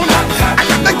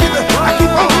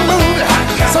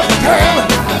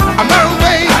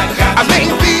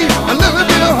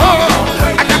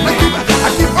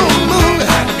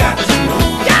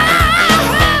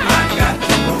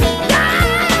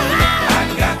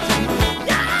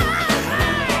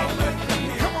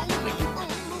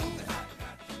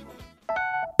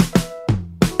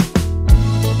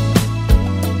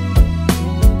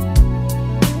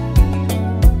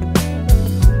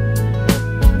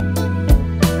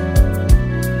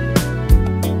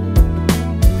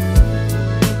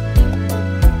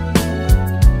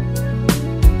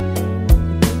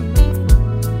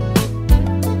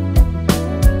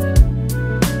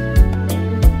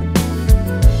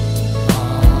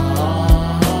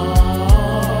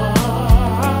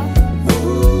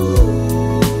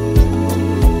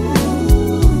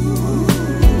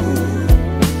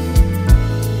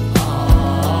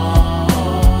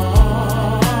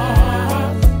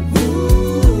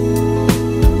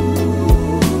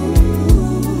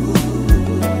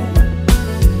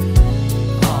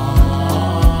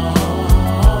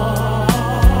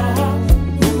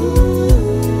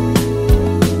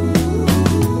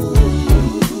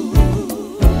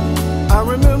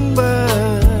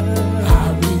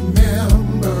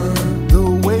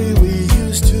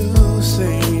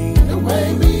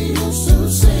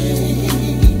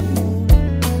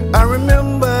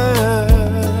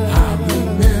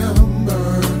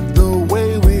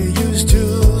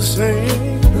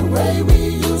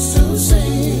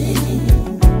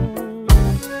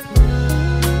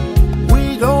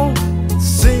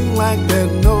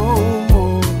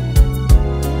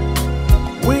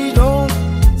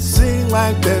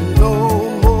 like that no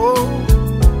more.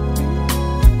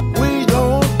 We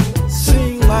don't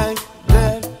sing like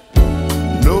that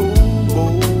no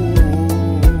more.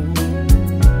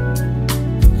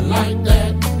 Like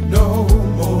that no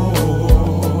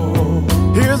more.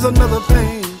 Here's another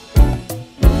thing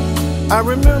I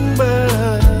remember.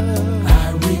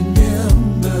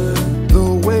 The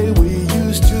way we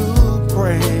used to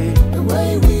pray. The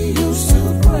way we used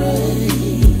to pray.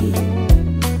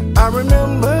 I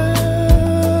remember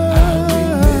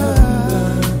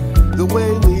the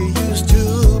way we used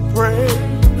to pray.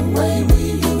 The way we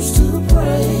used to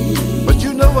pray. But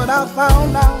you know what I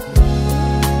found out?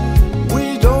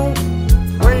 We don't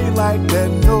pray like that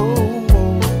no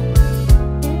more.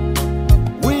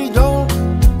 We don't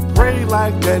pray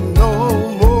like that no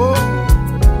more.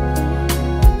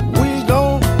 We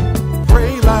don't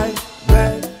pray like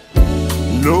that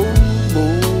no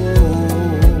more.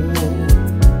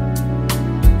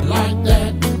 Like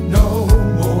that no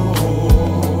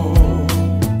more.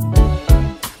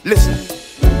 Listen,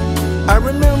 I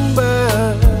remember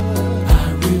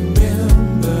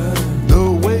the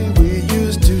way we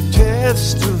used to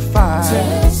testify.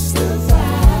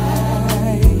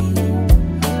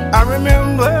 I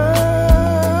remember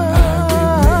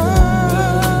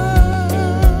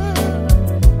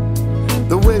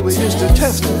the way we used to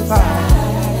testify.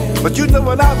 But you know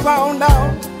what I found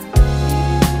out?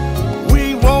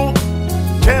 We won't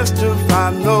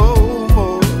testify no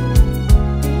more.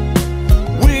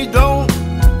 We don't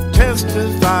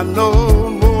testify no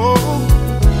more.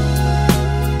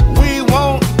 We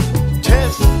won't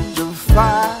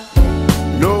testify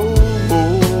no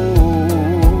more.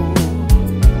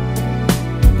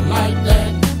 Like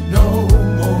that no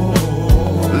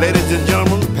more. Ladies and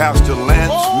gentlemen, Pastor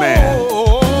Lance Mann.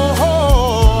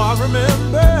 I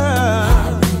remember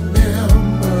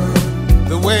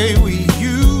the way we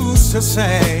used to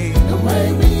sing. The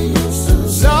way we used to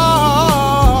sing. Lord,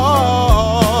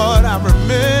 I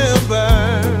remember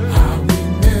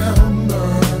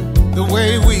the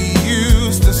way we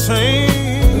used to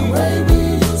sing. The way we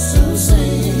used to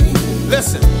sing.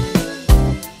 Listen,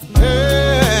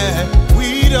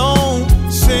 we don't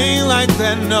sing like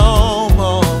that no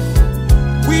more.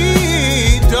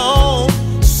 We don't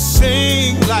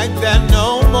sing like that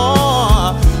no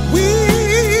more. We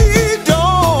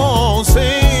don't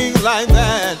sing like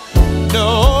that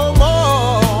no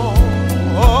more.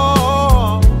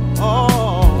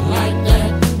 Like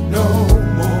that no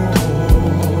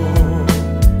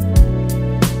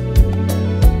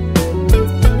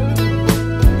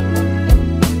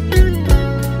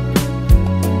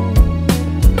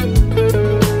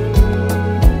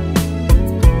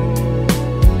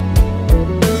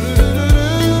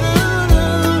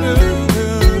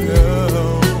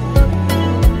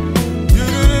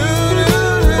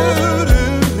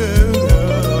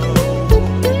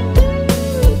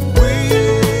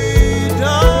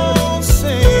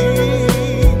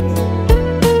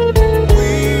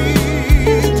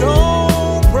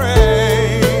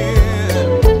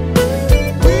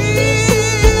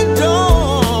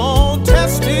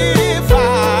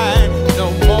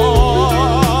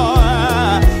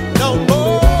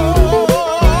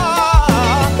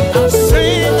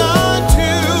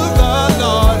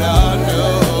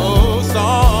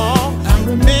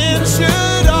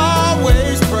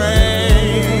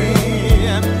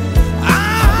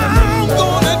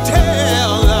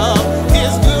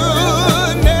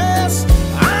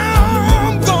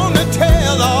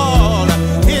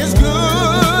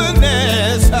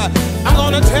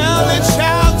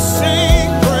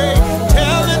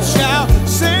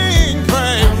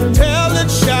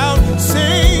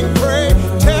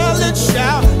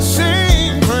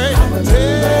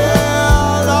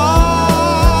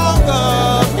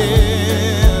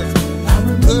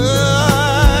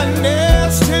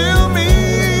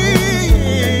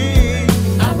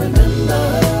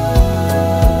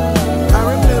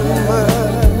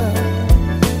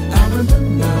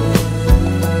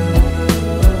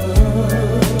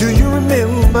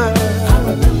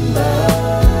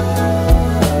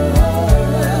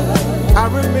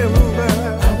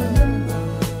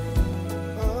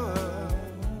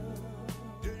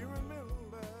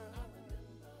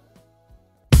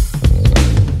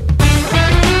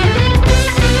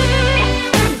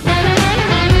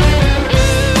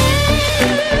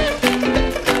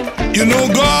You know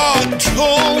God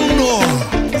told Noah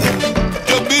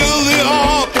to build the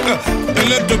ark and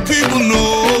let the people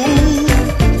know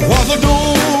while the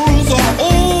doors are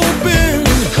open.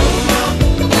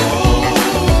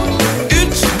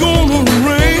 It's gonna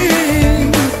rain.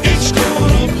 It's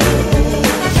gonna pour.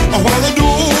 While the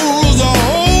doors are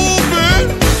open,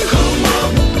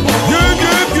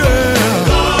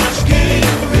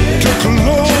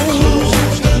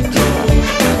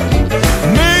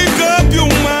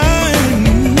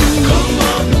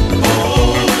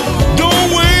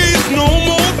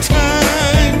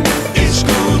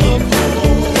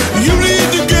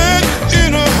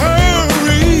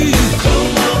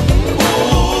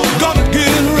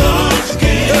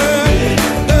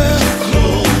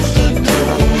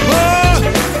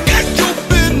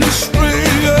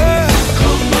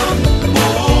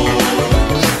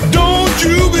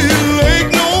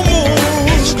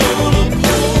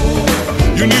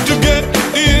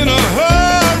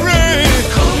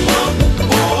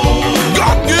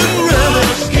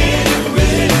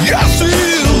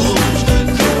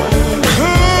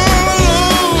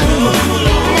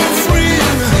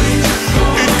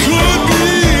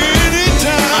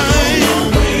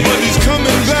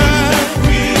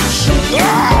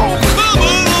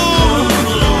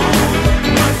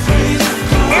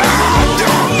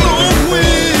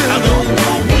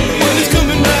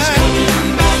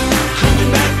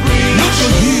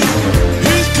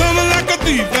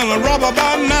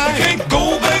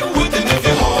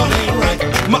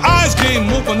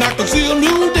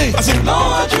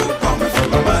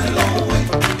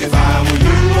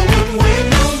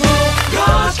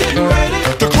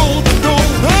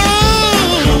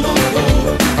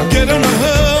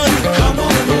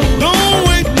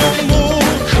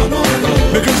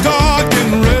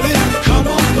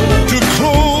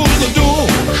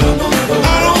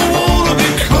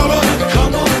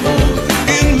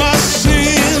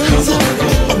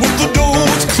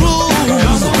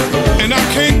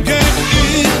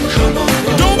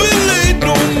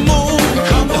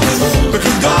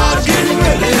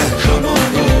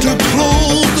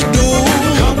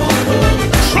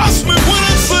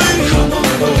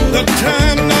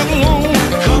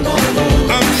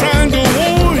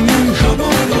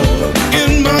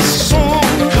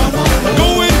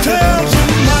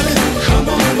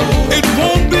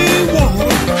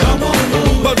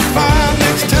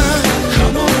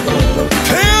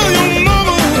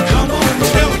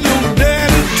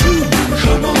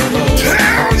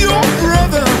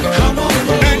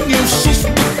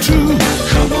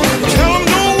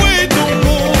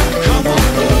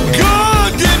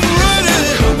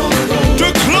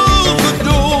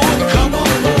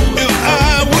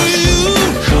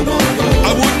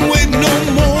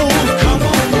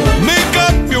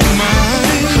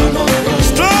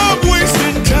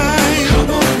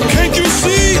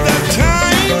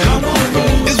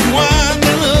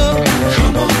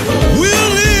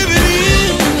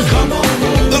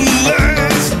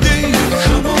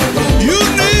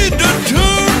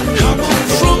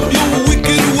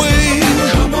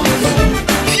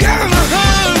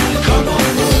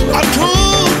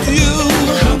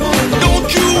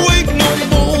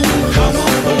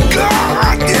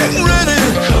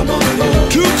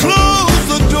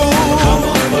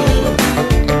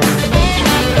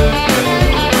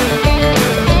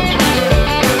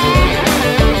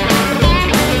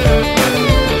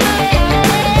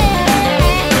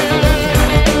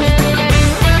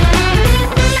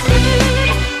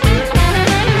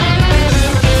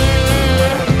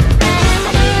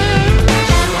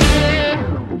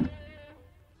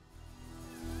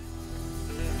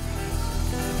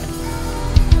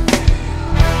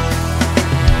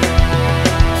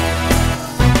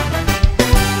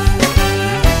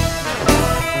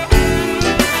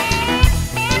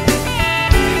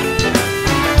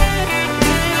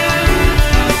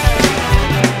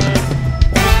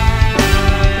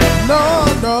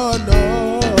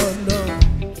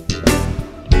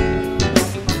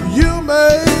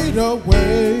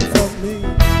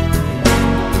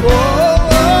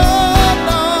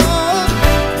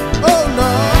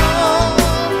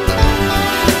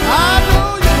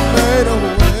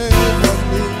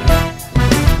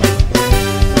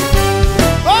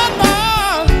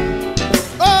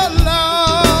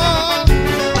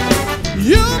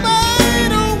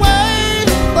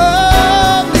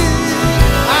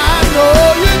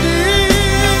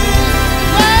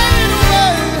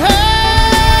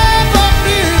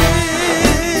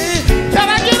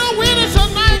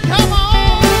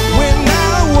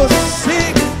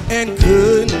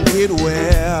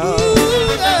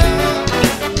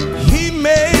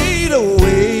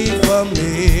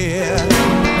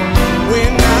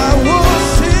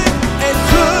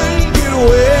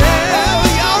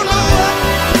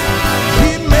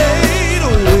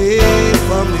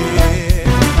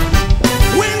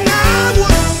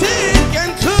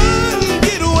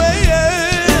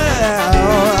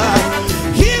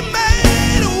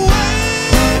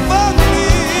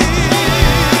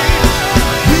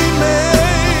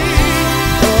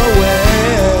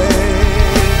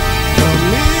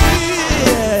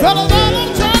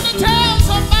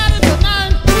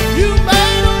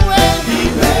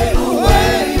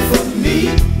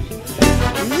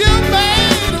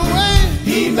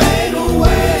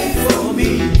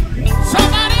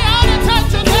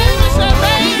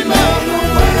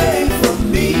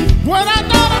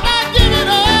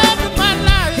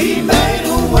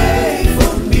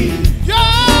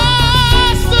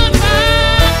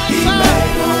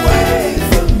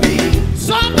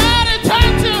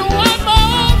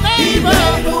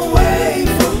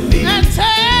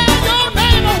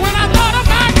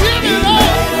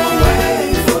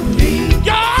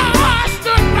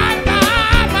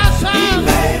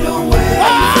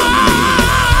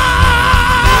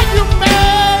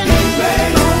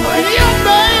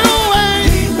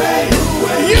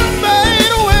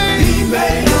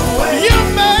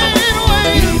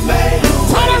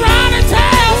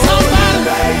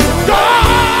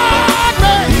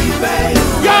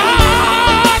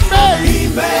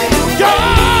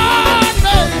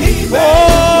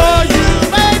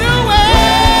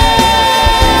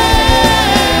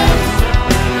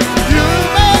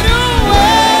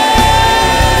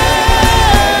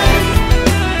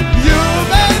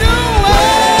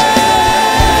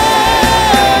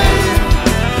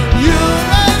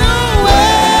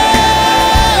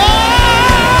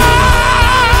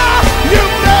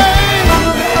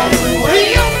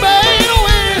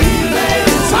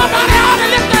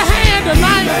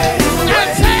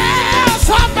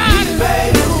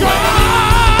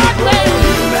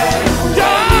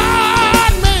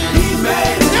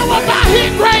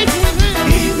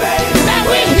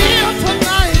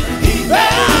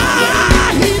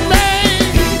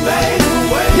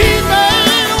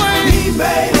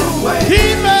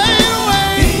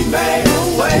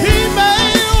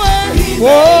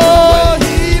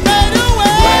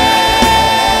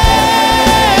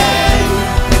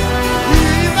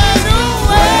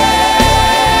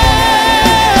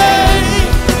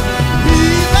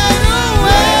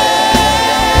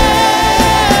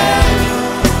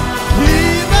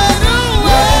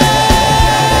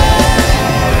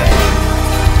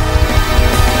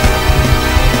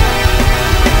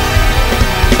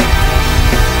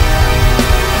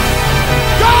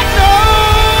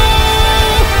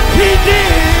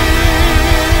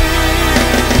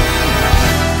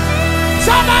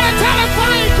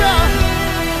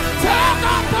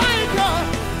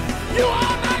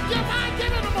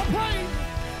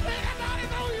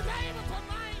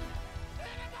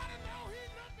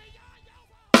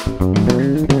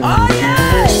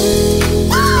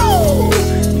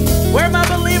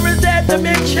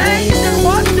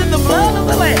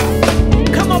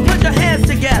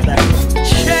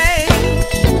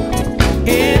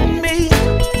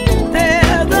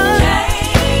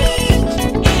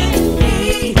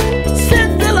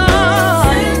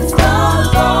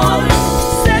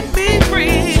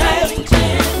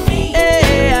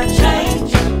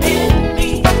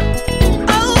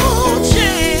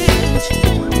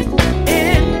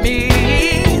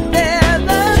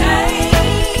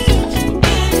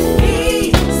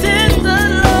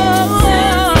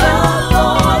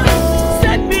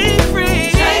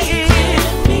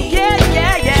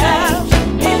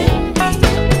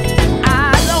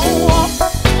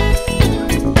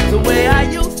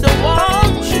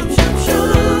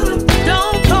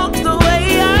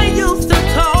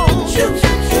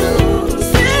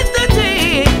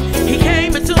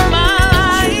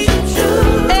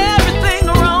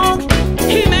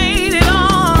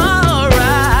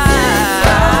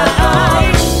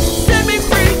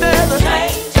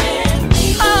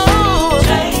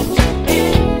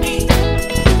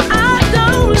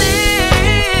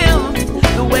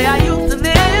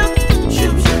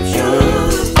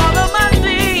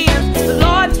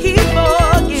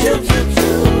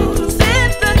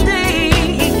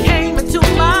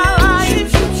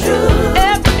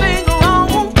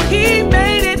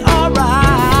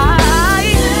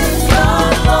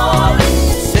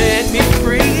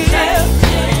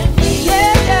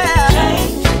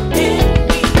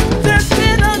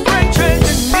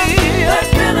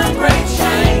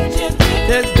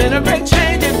 There's been a great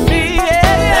change in me.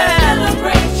 There's been a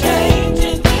great change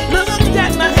in me. Looked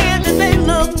at my hands and they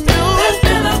look new. There's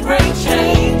been a great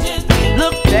change in me.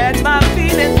 Looked at my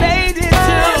feet and they did too.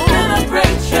 There's been a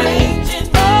great change in me.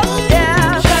 Oh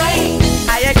yeah. Change.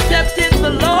 I accepted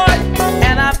the Lord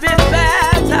and I've been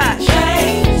baptized.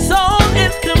 Change. Soul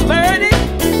is converted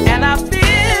and I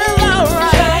feel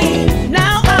alright. Change.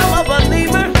 Now I'm a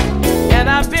believer and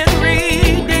I've been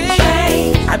reading.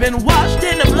 Change. I've been washed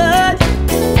in the blood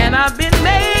and I've been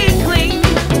made clean.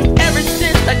 Ever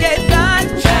since I gave God,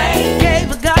 gave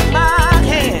God my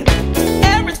hand,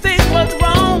 everything was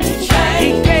wrong. He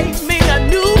gave me a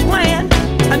new plan,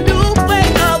 a new way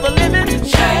of living,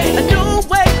 a new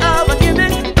way of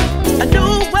giving, a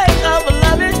new way of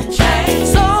loving.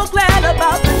 So glad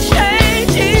about the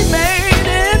change He made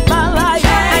in my life.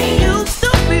 I used to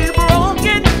be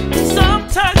broken,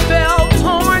 sometimes felt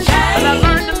torn, but I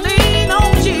learned to lean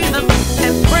on Jesus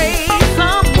and pray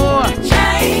some more.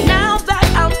 Now that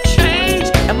I'm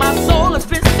changed and my soul has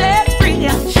been set free,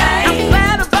 I'm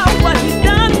glad about what He's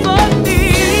done for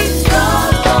me.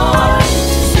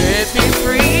 Set me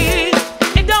free.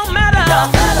 It don't matter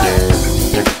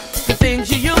the things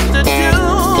you used to do.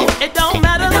 It don't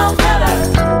matter.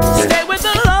 Stay with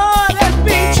the Lord and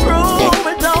be true.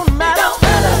 It don't matter.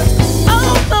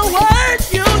 All the words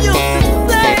you used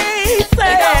to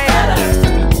say.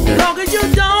 Long as you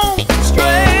don't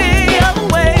stray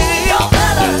away.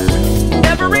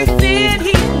 Every sin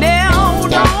He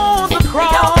nailed on the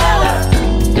cross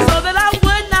so that I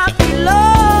would not be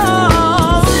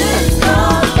lost.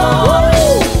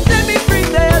 Woo! Set me free,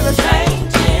 there's a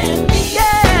change in me.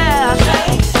 Yeah.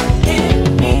 Change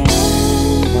in me.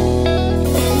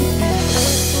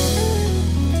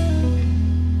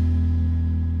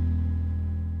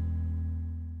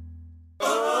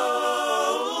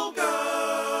 Oh God,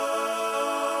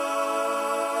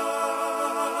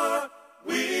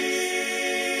 will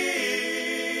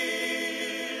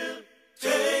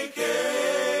take care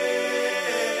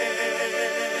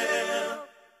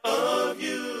of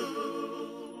you.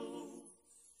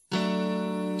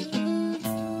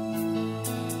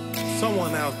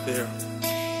 Someone out there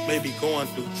may be going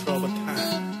through troubled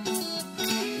times,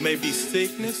 may be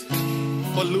sickness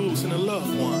or losing a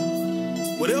loved one.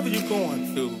 Whatever you're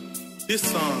going through, this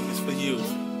song is for you.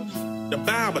 The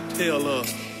Bible tells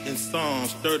us in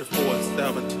Psalms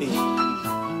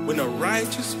 34:17, when the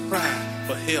righteous cry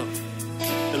for help,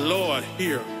 the Lord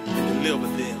hear and deliver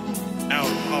them out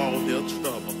of all their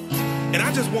trouble. And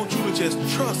I just want you to just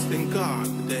trust in God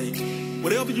today.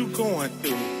 Whatever you're going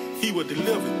through, He will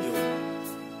deliver you.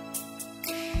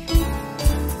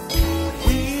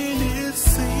 When it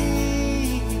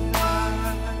seems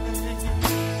like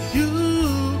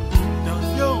you've done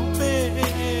your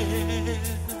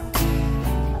best,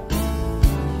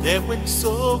 that when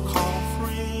so-called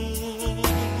friends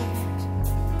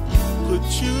put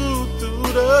you through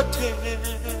the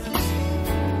test,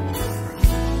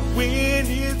 when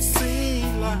it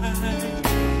seems like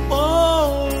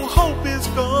all hope is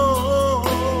gone,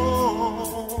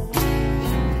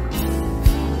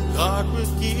 God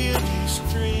will give you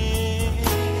strength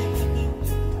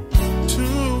to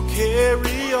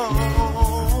carry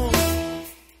on.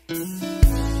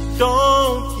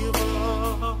 Don't give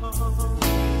up.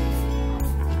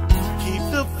 Keep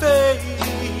the faith.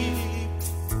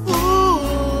 Ooh,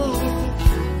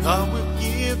 God will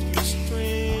give you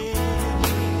strength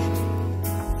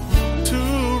to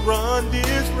run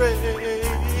this race.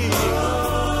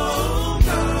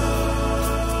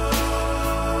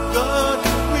 God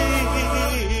will.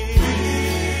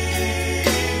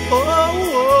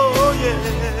 Oh, yeah.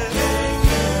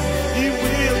 He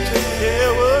will take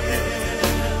care of you.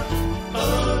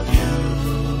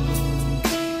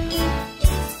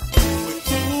 When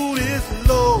food is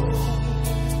low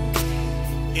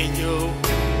and your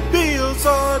bills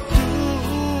are due,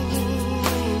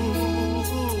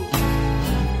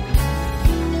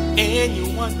 and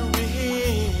you're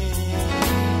wondering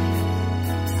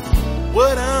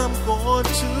what I'm going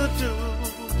to do.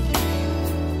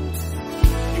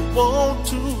 You want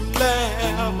to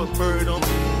laugh, a bird will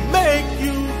make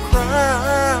you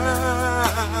cry.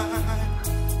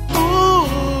 Ooh,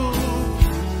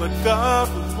 but God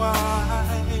will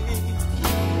wipe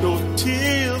those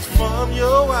tears from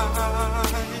your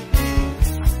eyes.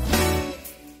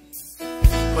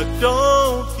 But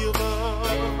don't give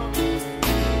up.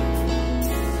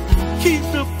 Keep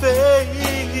the faith.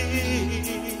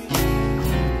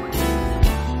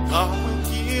 God will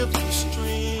give you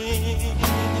strength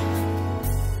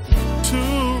to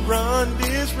run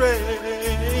this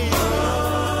race.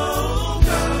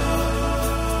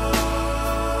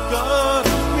 God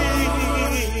will.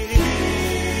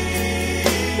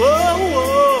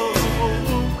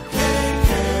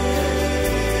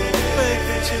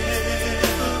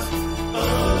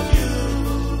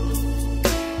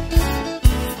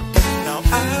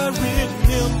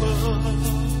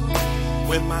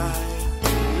 when my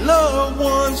loved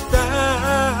ones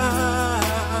died.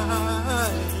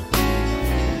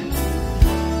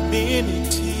 Many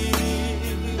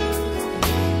tears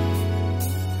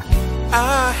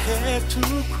I had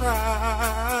to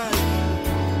cry.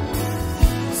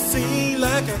 Seemed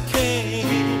like I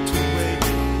came to a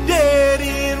dead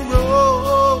end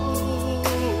road.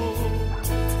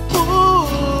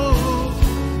 Ooh,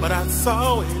 but I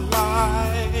saw a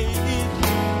light,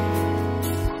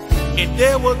 and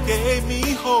there what gave me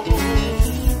hope.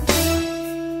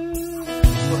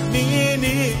 For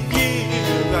many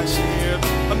years I shared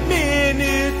a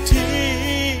many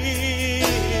tears,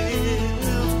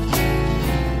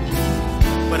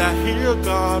 but I hear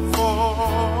God's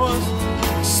voice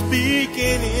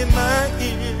speaking in my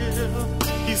ear.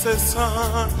 He says,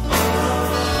 son,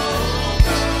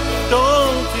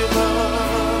 don't give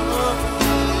up,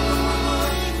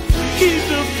 keep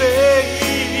the faith.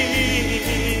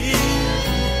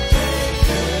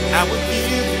 I will give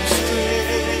you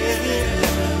strength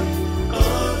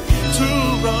to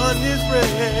run this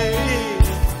race.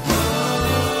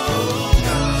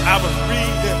 I was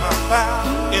reading my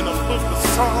Bible in the book of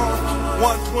Psalms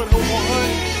 121.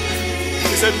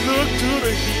 It said, look to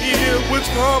the hill which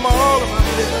come all of my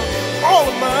help. All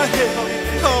of my help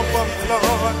come from the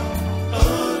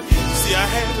Lord. See, I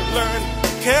had to learn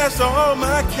to cast all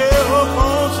my care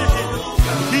upon Him.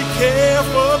 He cares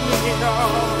for me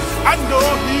now. I know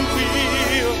He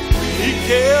will. He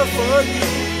cares for you.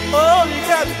 All you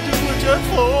got to do is just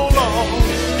hold on.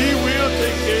 He will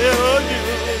take care of you.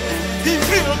 He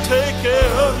will take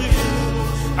care of you.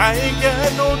 I ain't got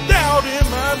no doubt in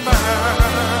my mind.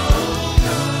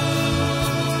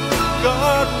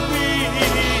 God will.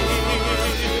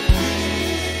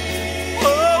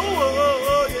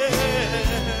 Oh, yeah.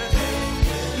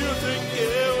 He'll take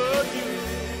care of you.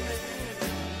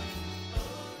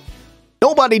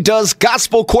 Nobody does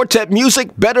gospel quartet music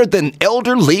better than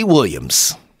Elder Lee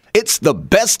Williams. It's the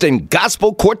best in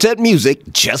gospel quartet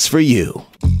music just for you.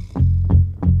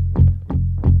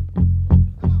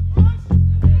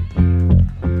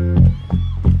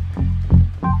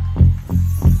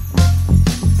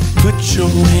 Put your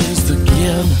hands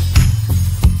together.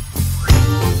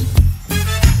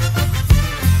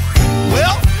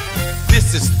 Well,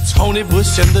 this is Tony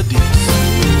Bush and the Deeks.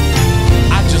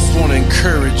 I just want to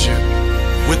encourage you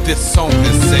with this song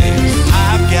that says,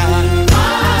 I've got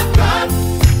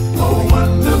a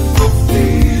wonderful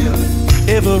feeling.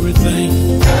 Everything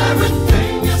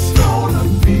is gonna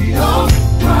be alright.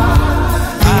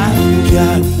 I've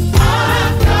got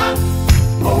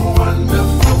a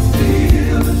wonderful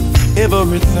feeling.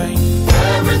 Everything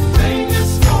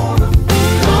is gonna be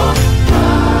alright.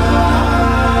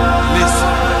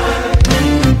 Listen.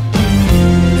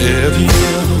 Have you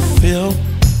ever felt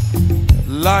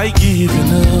like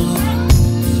giving up?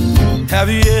 Have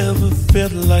you ever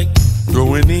felt like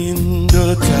throwing in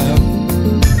the towel?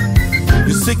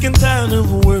 You're sick and tired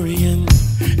of worrying.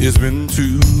 It's been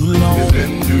too long.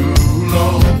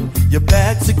 Your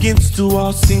back's against the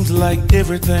wall. Seems like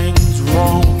everything's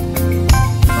wrong.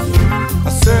 I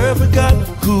serve a God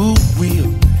who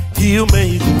will. He'll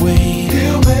make a way.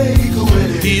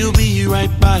 He'll be right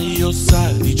by your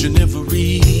side each and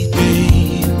every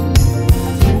day.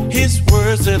 His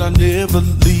words that I never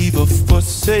leave or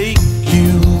forsake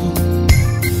you.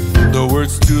 The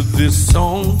words to this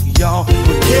song, y'all,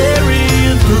 will carry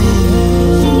you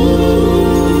through.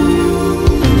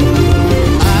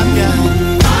 I've got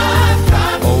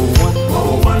a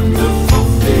wonderful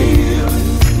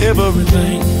feeling.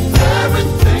 Everything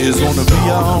is gonna be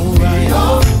alright.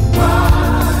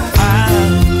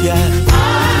 I've got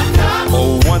a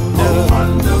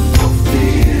wonderful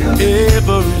feeling.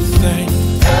 Everything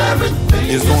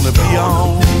is gonna be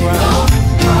alright.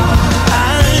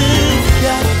 I've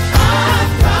got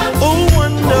a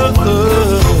wonderful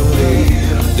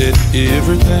feeling that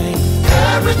everything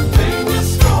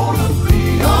is gonna be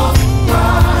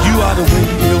alright. You ought to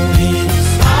wave your hands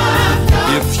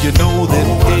if you know that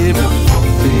everything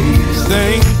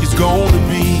is gonna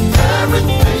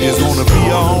be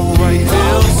alright.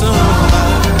 Tell somebody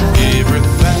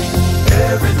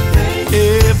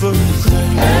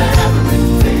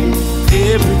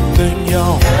everything,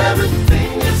 y'all.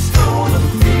 Everything is gonna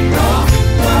be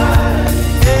alright.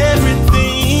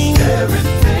 Everything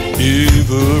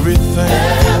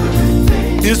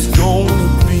is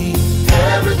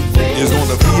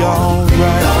gonna be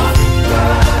alright.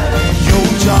 Your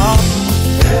job,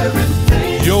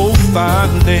 your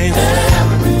finance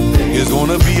is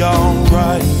gonna be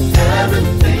alright.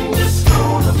 Everything is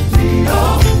gonna be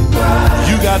alright.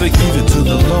 You gotta give it to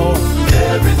the Lord.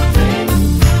 Everything.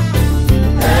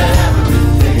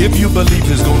 If you believe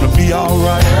it's gonna be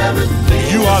alright,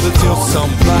 you ought to tell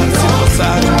somebody sit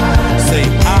beside you. Say,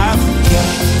 I've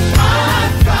got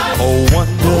a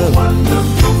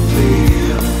wonderful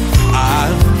feel.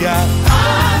 I've got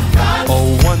a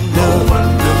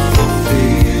wonderful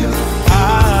feel.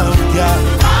 I've got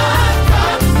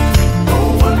a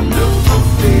wonderful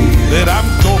feel. That I'm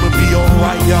gonna be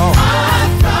alright, y'all.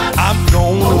 I'm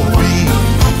gonna be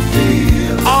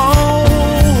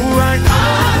alright.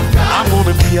 I'm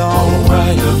gonna be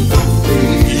alright.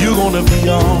 You're gonna be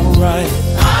alright.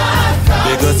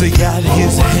 Because he got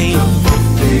his hands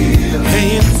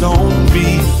on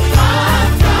me.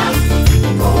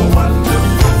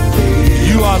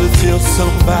 You ought to tell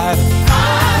somebody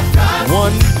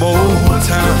one more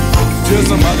time. Tell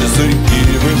somebody, say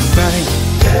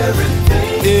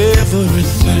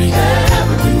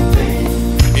everything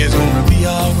is gonna be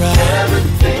alright.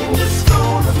 Everything is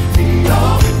gonna be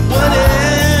alright.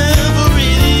 Whatever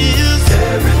it is,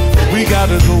 we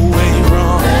gotta go way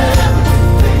wrong.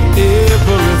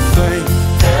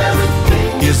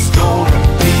 Everything is gonna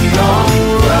be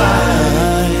alright.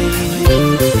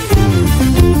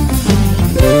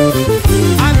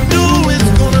 I know it's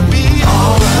gonna be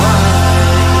alright.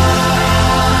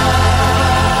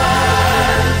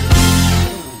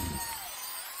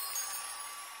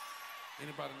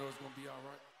 Anybody know it's gonna be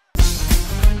alright?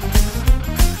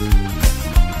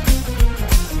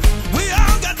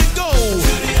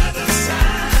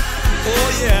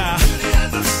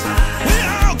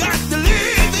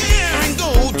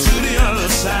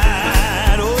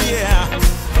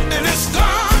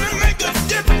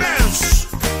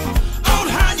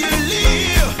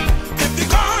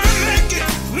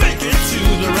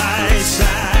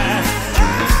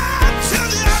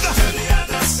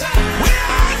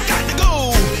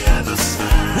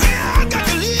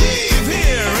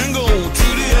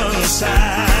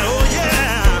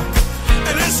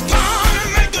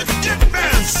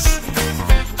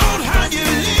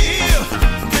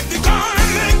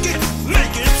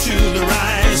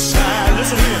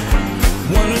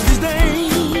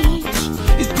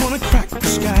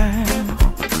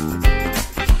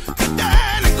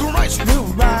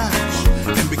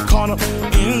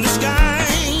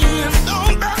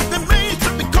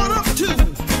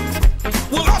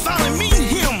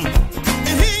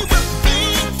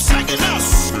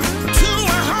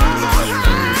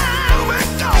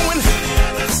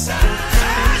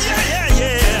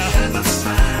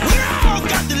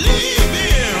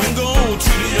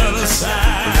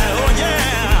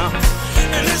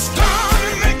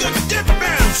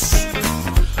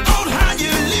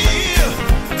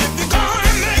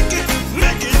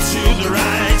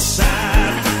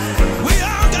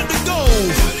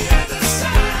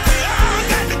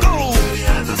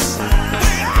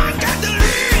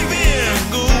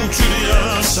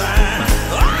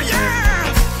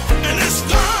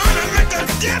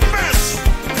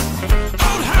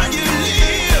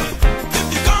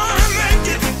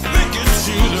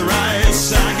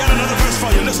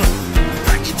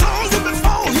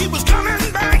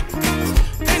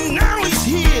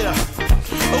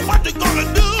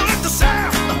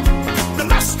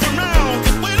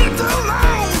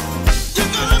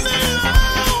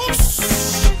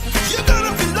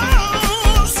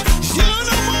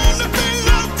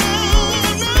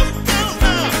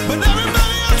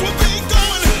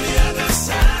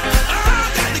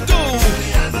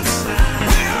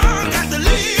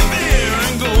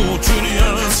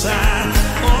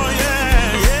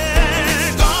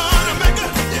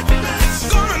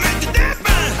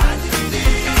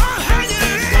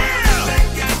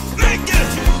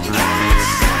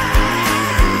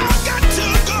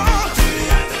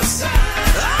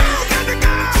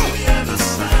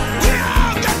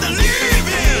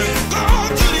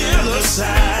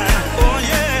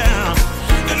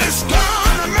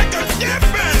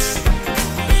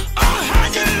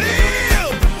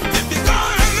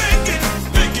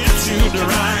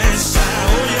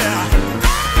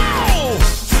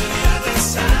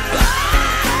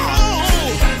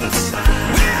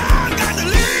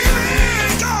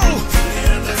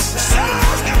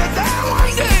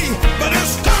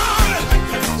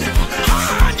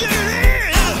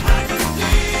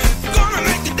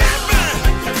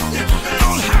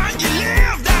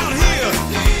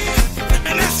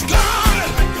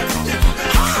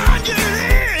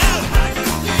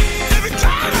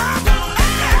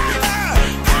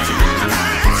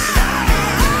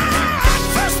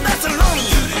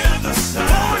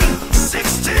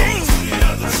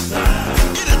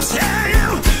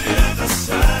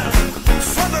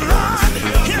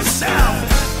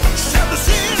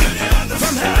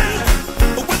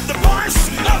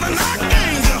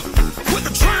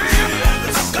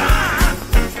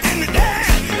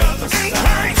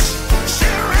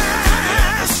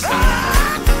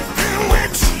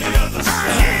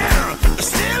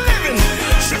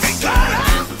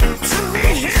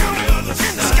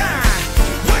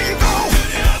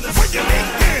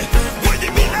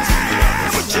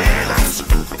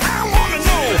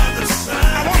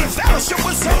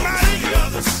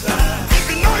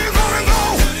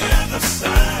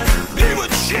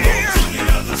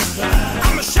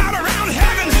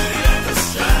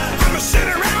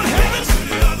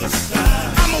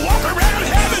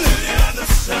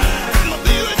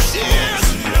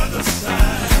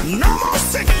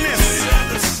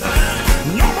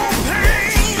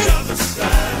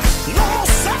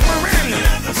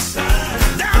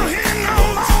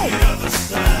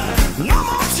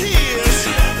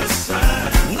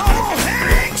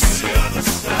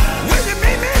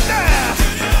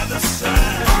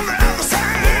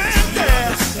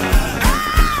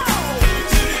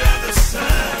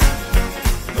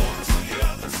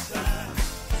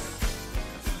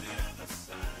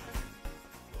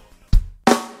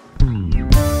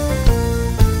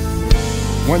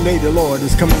 One day the Lord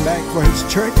is coming back for his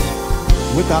church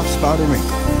without spot or wrinkle.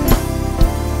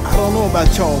 I don't know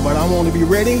about y'all, but I want to be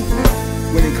ready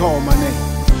when he called my name.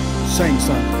 Sing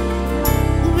something.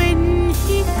 When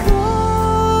he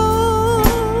calls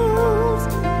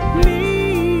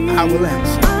me, I will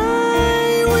answer.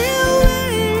 I will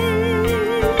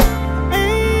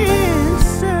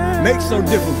answer. Makes no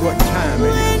difference what time it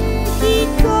is. When he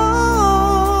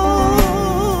calls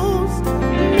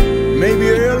me, maybe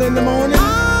early in the morning,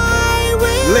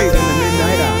 late in the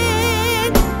midnight hour.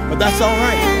 But that's all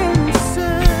right.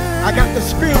 I got the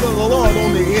Spirit of the Lord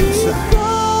on the inside.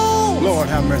 Lord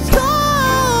have mercy.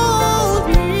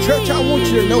 Church, I want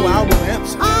you to know I will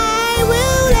answer. Oh,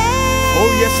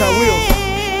 yes, I will.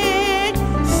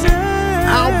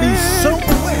 I'll be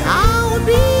somewhere.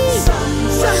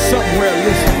 Somewhere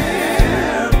listening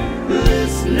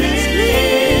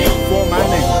for my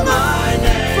name.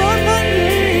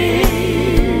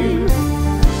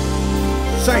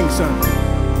 Sing something.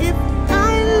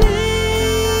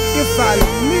 If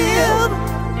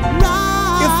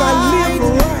I live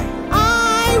right, I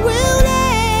will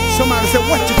answer. Somebody said,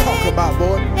 what you talk about,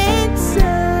 boy?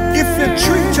 If you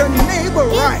treat your neighbor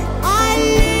right,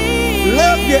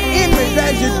 love your enemies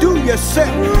as you do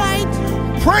yourself,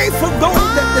 pray for those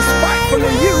that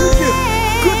despitefully use you.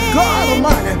 Good God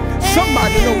Almighty,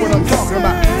 somebody know what I'm talking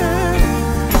about.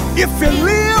 If you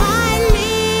live,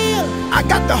 I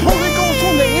got the Holy Ghost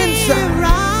on the inside.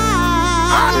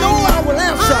 I know I will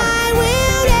answer.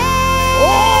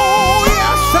 Oh,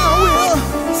 yes, I will.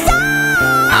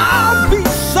 I'll be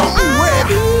somewhere.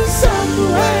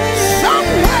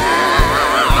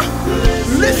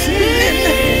 Listening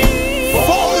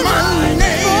for my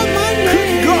name.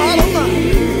 Good God Almighty.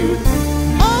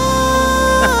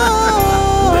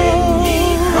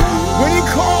 When he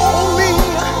called me,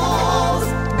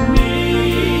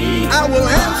 I will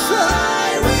answer.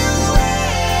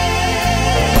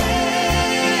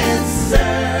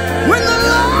 When the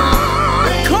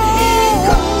Lord calls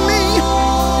me,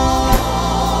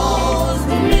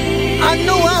 I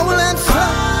know I will answer.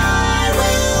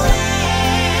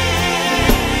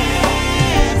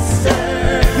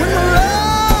 When the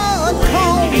Lord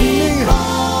calls me,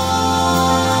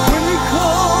 when he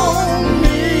calls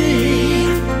me,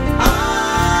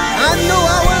 I know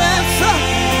I will answer.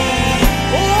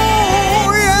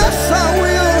 Oh, yes, I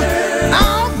will.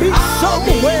 I'll be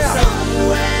somewhere.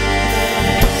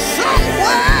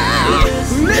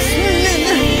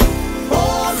 Listening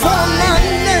for my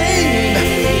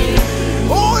name.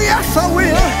 Oh, yes, I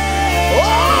will. Oh,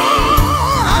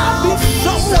 I'll be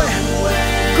somewhere.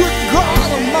 Good God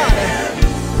Almighty.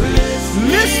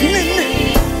 Listening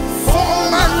for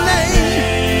my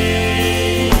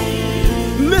name.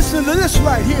 Listen to this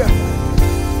right here.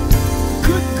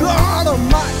 Good God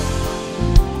Almighty.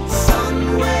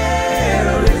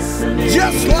 Somewhere listening.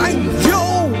 Just like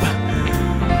Job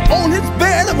on his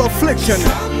bed of affliction.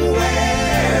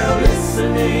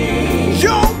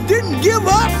 Job didn't give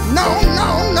up. No,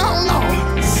 no, no, no.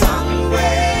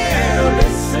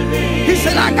 He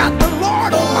said, I got the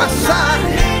Lord on my side.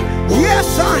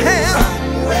 Yes, I have.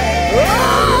 Oh,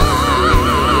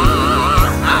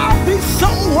 I'll be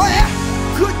somewhere.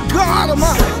 Good God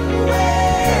Almighty.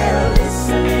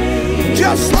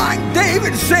 Just like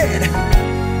David said,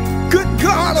 good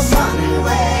God Almighty.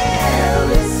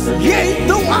 Yea,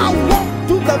 though I walk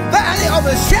through the valley of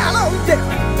the shadow of death.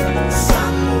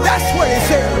 That's what he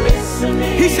said.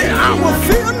 He said, I will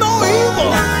fear no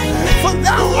evil, for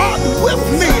thou art with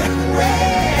me.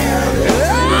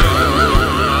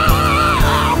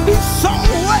 I'll be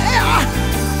somewhere.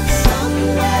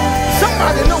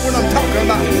 Somebody know what I'm talking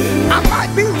about. I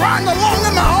might be riding along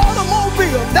in my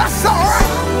automobile. That's all right.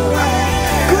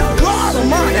 Good God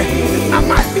Almighty. I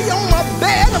might be on my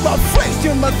bed of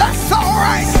affliction, but that's all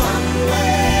right.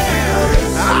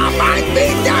 I might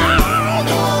be down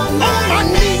on my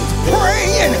knees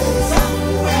praying.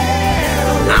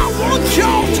 I want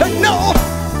y'all to know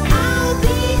I'll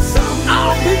be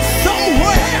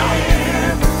somewhere.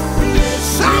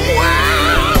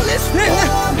 Somewhere listening.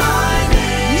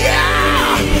 Yeah.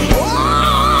 Oh,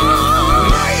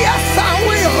 yes, I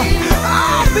will.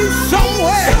 I'll be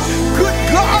somewhere. Good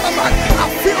God Almighty. I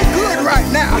feel good right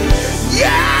now.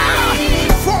 Yeah.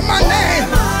 For my name.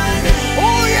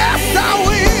 Oh, yes, I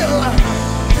will.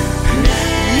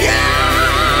 Yeah.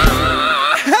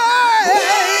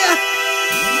 Hey.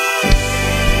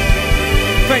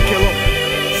 Thank you, Lord.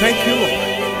 Thank you, Lord.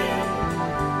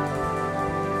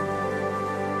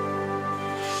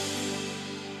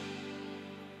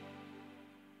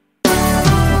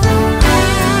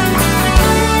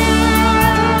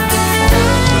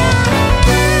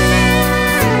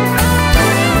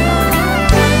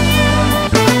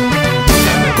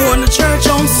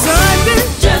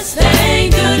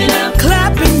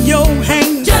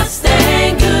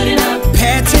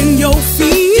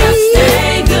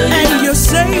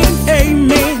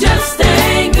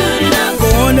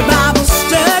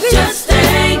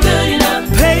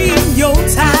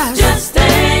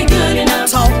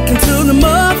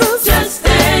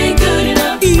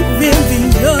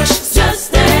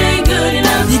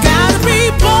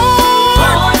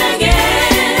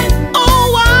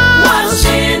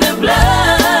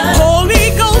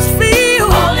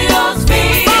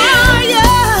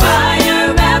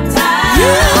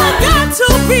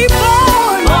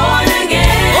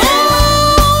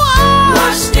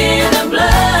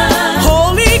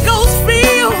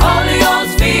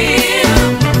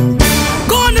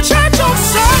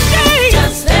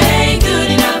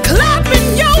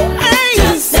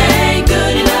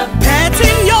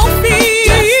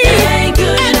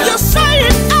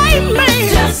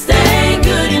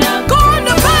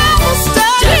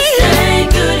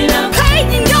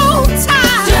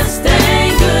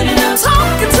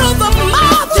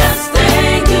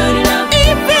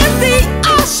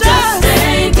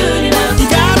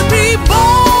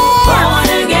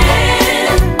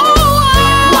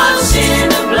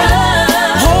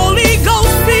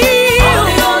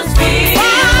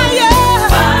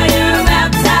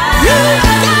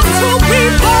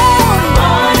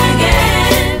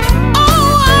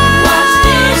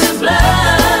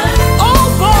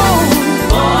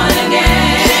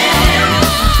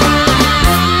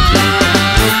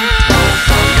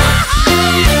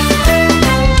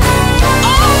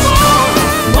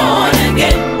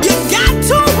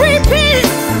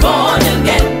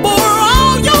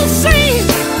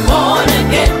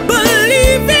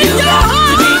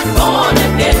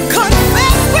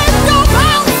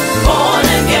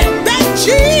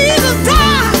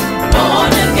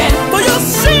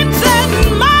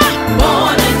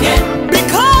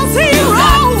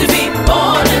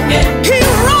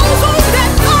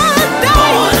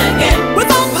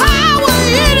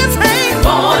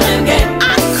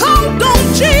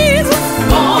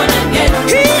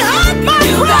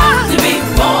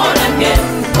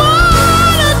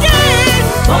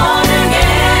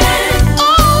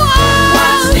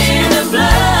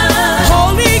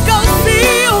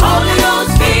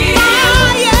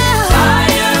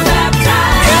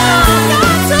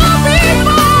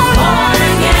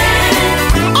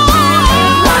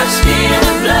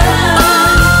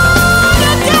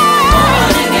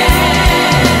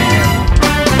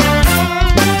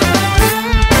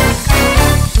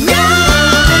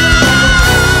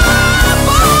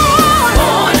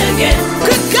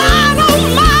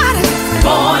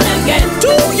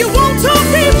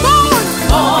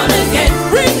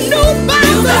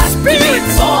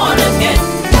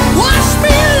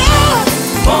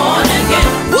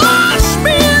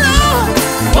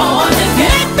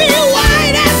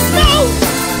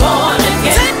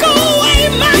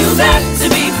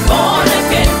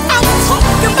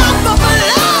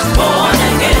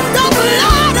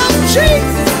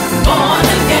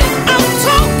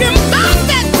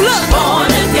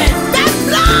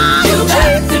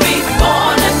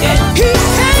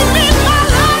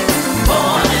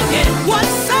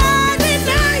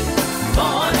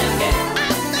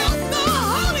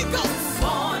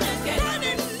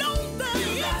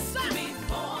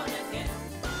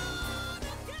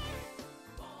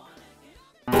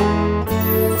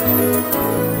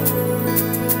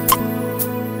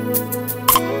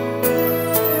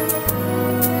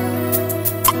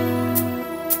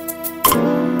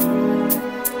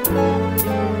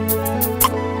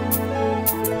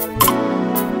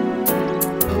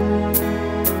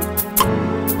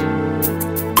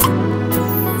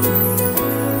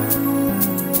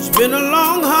 been a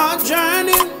long, hard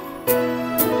journey.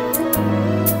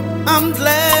 I'm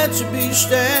glad to be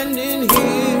standing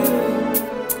here.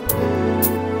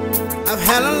 I've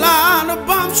had a lot of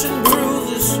bumps and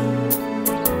bruises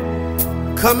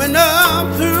coming up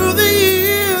through the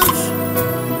years.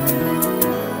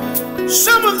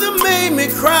 Some of them made me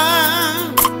cry.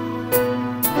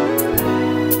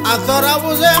 I thought I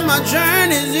was at my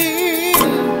journey's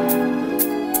end.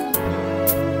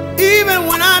 Even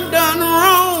when I've done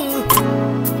wrong,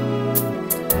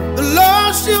 the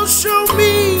Lord still showed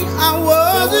me I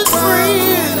was His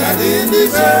friend. I didn't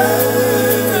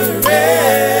deserve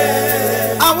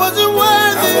it. I wasn't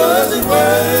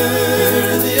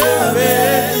worthy of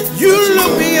it. You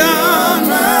look beyond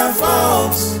my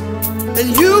faults,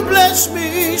 and you bless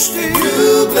me still.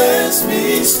 You bless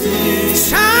me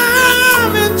still.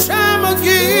 Time and time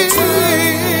again.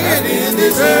 I didn't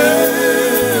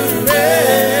deserve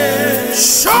it.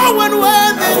 Sure wasn't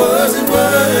worthy. I wasn't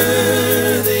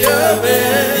worthy of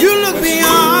it. You look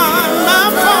beyond my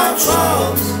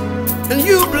faults, and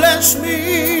you bless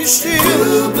me still.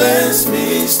 You bless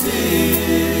me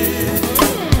still.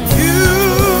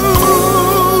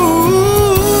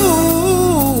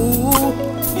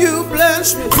 You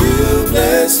bless me. You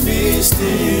bless me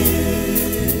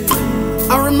still.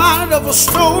 I'm reminded of a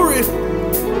story.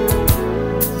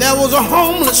 There was a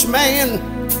homeless man.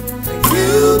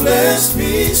 You bless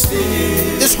me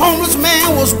still. This homeless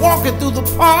man was walking through the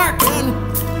park, and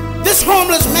this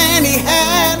homeless man, he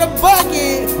had a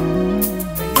buggy.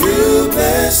 You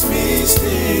bless me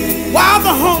still. While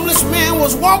the homeless man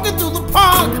was walking through the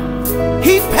park,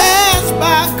 he passed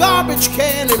by a garbage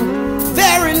can, and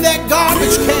there in that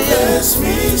garbage can,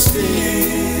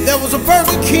 there was a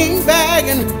Burger King bag,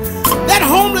 and that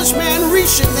homeless man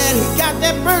reached in there and he got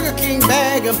that Burger King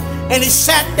bag, and he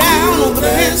sat down on the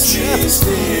bench.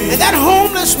 And that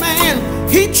homeless man,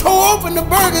 he tore open the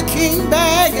Burger King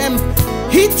bag, and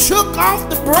he took off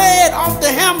the bread off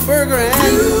the hamburger, and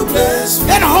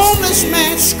that homeless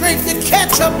man scraped the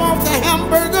ketchup off the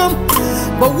hamburger.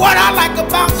 But what I like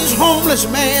about this homeless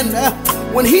man,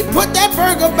 when he put that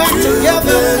burger back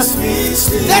together,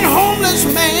 that homeless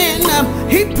man,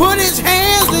 he put his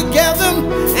hands together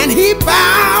and he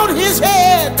bowed his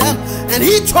head and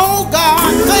he told God,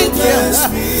 thank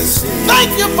you.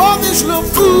 Thank you for this little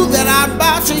food that I'm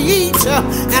about to eat.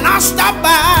 And I'll stop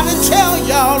by and tell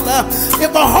y'all,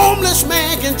 if a homeless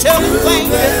man can tell him thank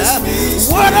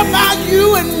you, what about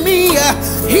you and me?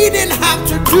 He didn't have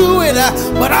to do it,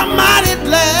 but I'm mighty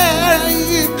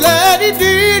glad he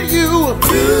did. You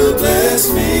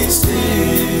bless me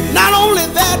still. Not only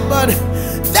that, but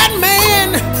that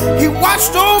man, he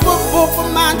watched over both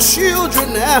of my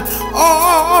children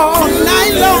all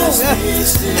night long.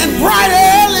 And bright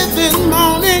early this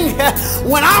morning,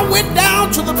 when I went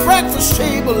down to the breakfast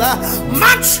table,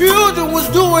 my children was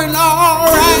doing all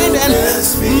right, and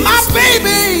my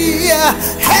baby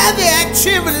had the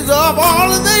activities of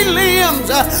all of their limbs.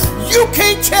 You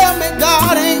can't tell me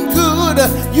God ain't good.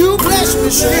 You bless me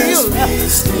still.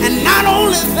 And not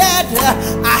only that,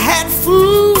 I had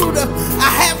food. I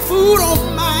had food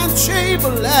on my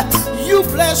table. You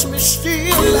bless me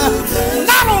still.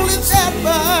 Not only that,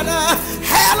 but I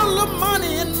had a little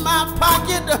money in my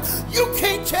pocket. You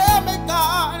can't tell me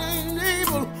God ain't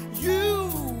able.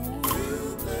 You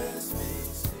bless me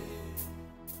still.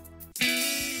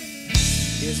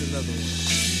 Here's another one.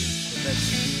 So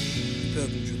let's tell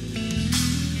the truth.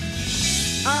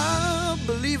 I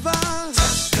believe I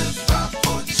testify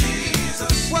for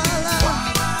Jesus while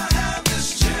I have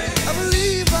this change. I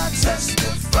believe I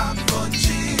testify for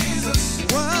Jesus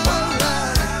while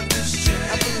I have this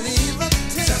change. I believe I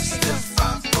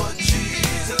testify for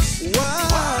Jesus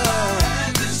while I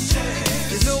have this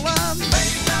change. You know I may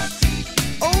not,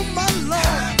 oh my Lord,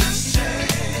 have this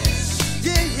change.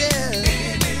 Yeah.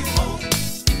 Anymore.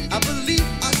 I believe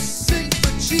I sing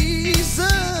for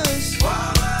Jesus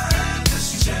While I have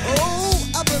this change. Oh,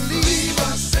 I believe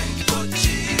I sing for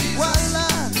Jesus while I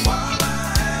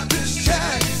have this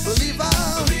change. believe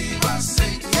I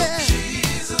sing for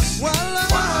Jesus while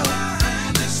I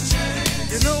have this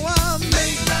change. you know I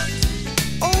may not,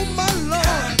 oh my Lord,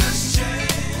 Have this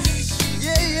change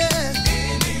yeah.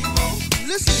 anymore.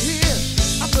 Listen here,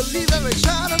 I believe every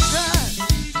child of God,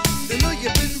 they know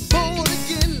you've been born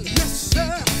again. Yes,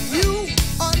 sir. You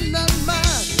are not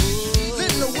mine.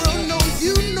 Let the world know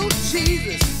you know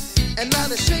Jesus, and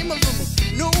not ashamed of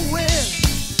him nowhere.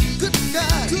 Good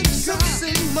God, some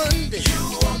say Monday. You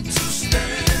want to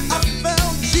stand I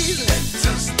found Jesus. and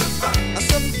testify.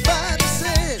 Somebody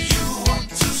said You want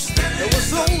to stand it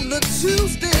was on a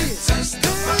Tuesday.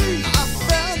 testify. I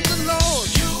found the Lord.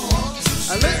 You want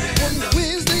to I left one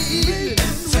Wednesday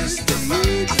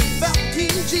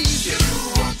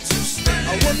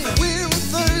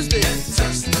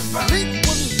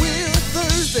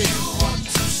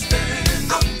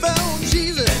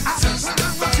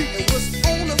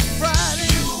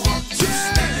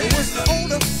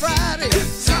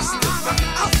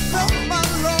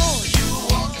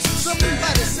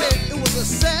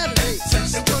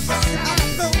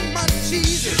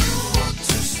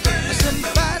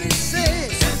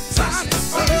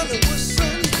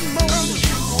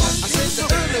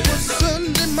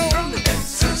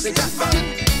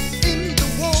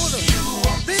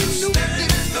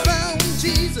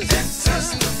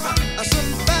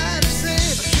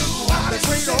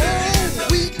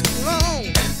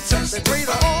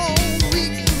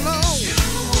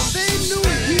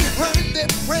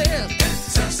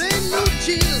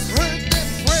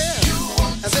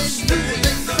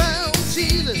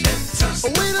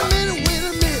Wait a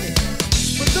minute.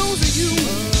 For those of you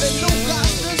that know God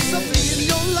does something in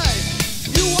your life,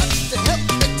 you ought to help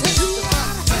me testify.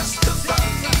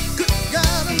 Good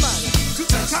God Almighty.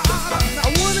 I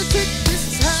want to take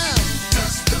this time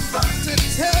to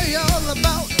tell y'all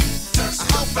about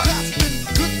how God's been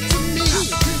good to me.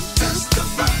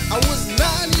 I was 9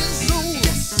 years old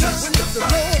when the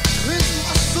Lord cleansed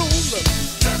my soul.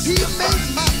 He made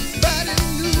my body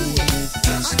new.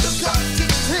 I got to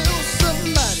tell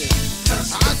somebody.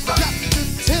 I got to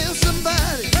tell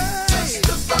somebody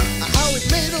how He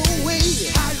made a way.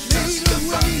 How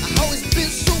He's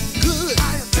been so good.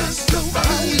 How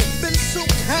He's been so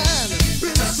kind.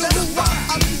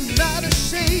 I'm not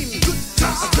ashamed to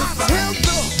tell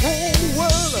the whole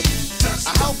world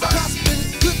how God's been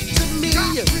good to me.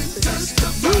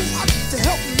 You ought to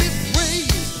help me praise.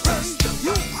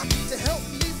 You ought to help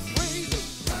me praise.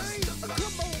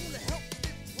 Come on, help me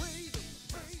praise.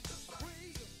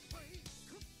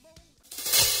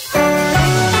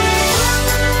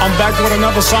 I'm back with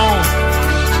another song.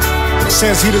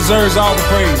 Says He deserves all the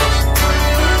praise.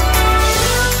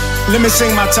 Let me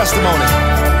sing my testimony.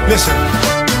 Listen.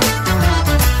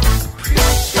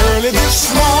 Early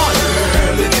this morning,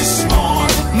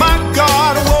 my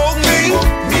God woke me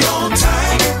on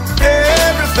time.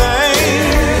 Everything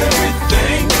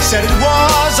said it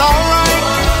was alright.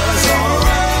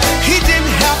 He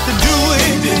didn't have to do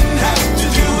it,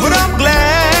 but I'm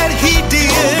glad He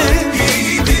did.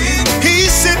 He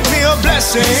sent me a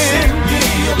blessing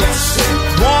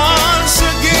once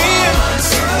again.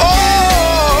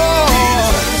 Oh,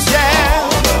 yeah.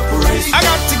 I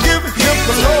got to give Him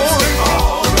the glory.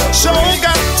 So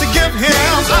got to give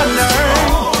Him honor.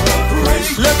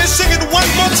 Let me sing it one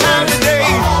more time today.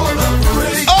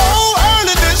 Oh,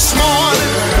 early this morning,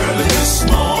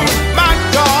 my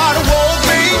God woke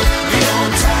me on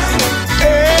time.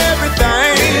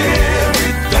 Everything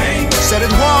said it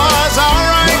was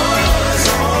alright.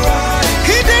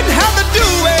 He didn't have to do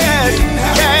it,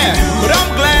 yeah, but I'm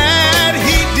glad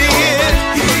He did.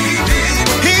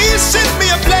 He sent me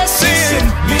a blessing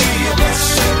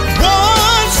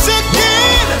once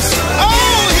again.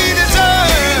 Oh, He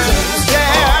deserves,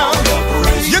 yeah.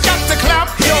 You got to clap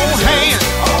your hands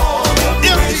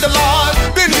if the Lord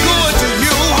been good to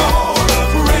you.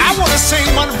 I want to sing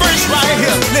one verse right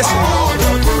here. Listen.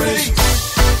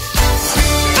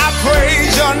 I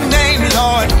praise Your name,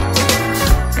 Lord.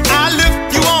 I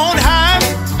lift You on high.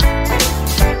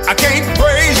 I can't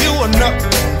praise You enough.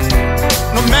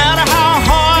 No matter how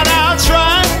hard I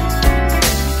try.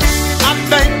 I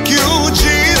thank You,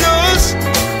 Jesus,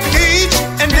 each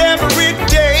and every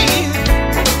day.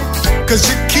 'Cause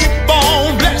You keep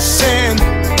on blessing,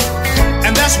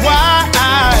 and that's why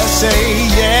I say,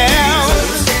 yeah.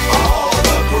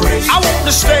 I want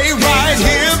to stay right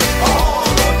here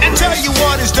and tell you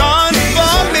what He's done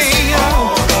for me.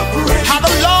 How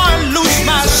the Lord loosed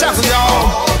my shackles,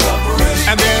 y'all,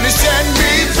 and then He set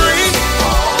me free.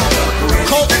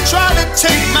 'Cause they tried to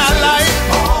take my life.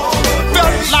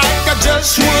 Felt like I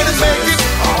just wouldn't make it.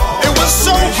 It was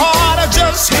so hard, I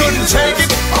just couldn't take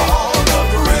it.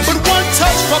 But one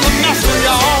touch from the Master,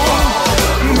 y'all,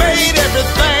 made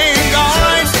everything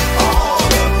alright.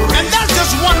 And that's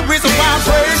just one reason why I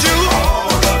praise You.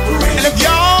 And if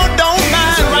y'all don't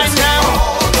mind right now,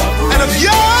 and if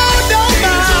y'all don't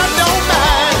mind,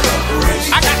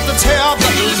 I got to tell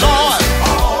the Lord.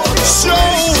 So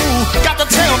got to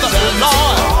tell the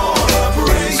Lord.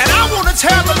 And I want to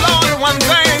tell the Lord one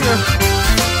thing.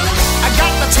 I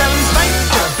got to tell Him thank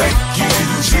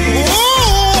You.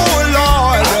 Oh,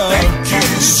 Lord.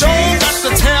 So got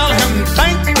to tell Him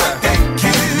thank You.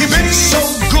 You've been so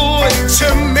good to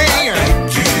me.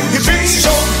 You've been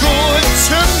so good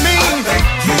to me.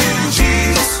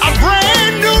 A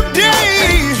brand new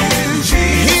day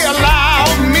He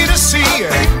allowed me to see.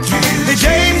 He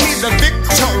gave me the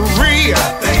victory.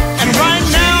 And right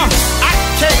now I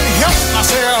can't help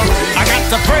myself. I got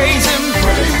to praise Him.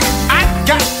 I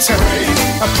got to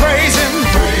praise Him.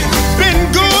 Been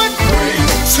good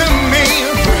to me.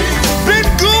 Been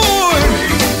good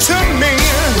to me.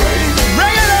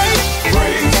 Regulate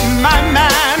my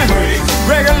mind.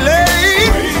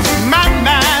 Regulate my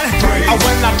mind.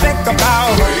 When I think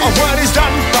about what He's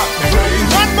done for me.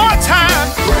 One more time.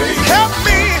 Help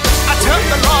me. I tell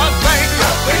the Lord thank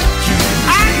You.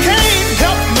 I can't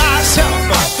help myself.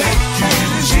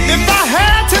 If I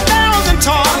had 10,000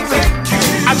 tongues,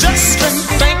 I just couldn't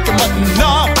thank Him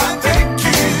enough.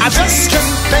 I just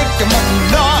couldn't thank Him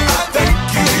enough.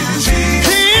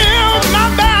 Heal my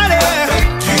body.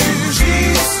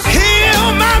 Heal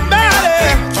my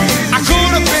body. I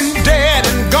could have been dead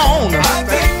and gone.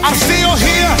 I'm still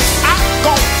here. I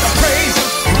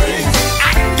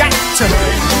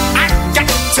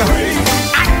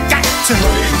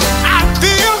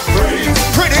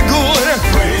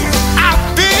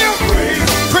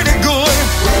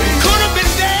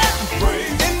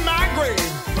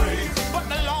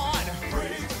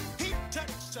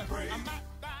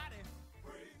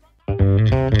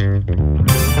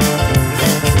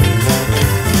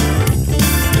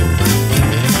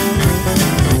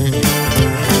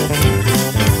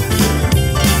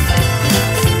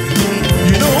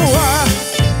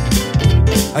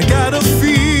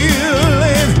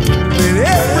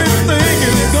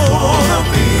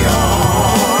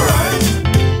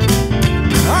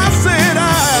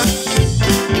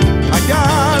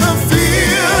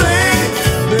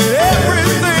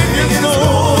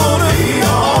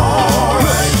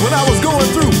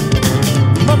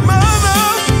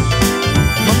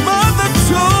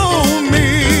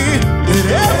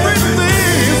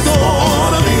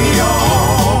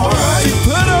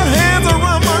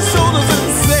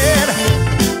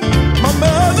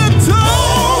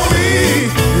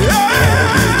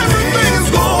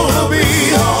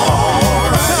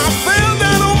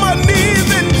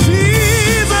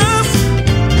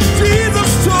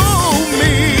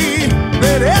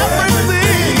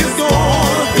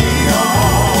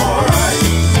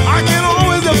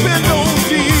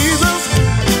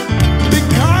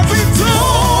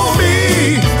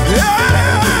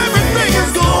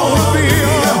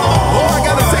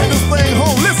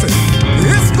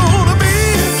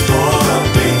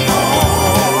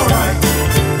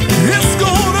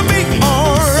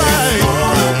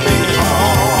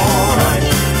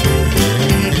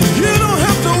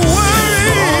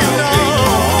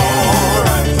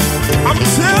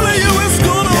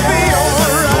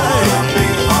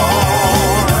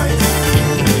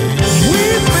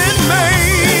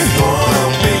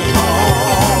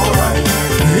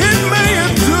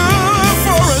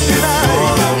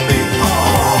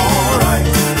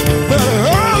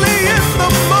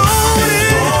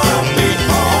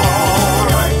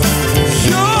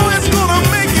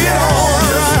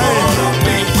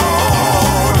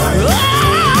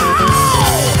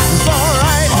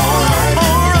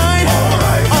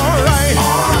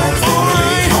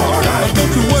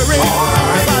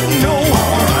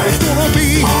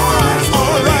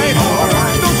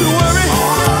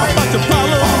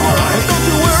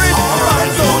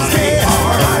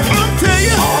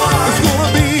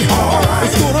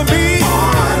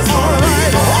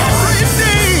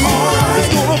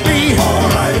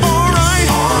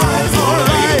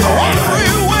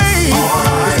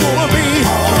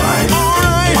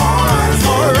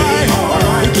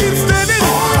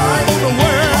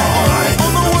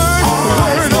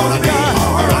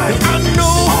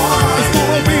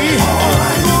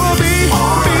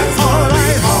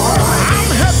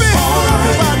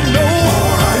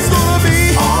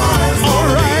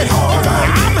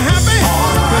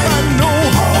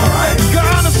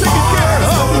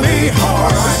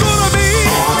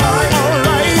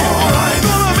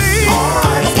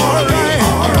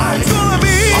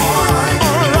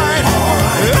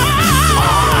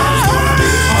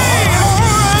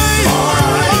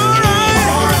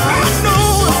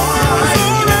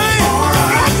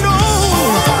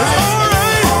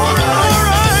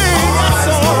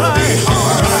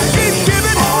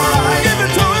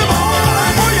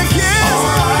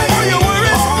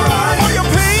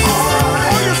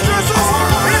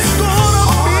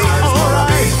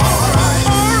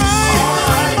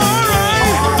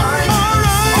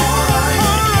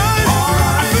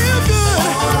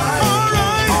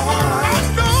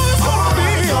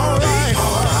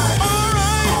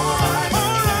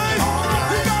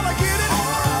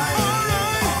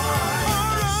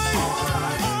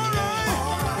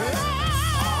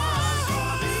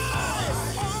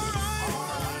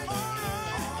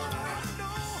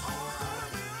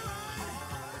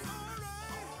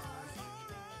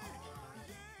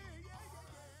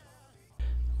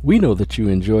We know that you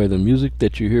enjoy the music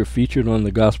that you hear featured on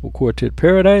the Gospel Quartet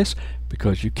Paradise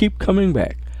because you keep coming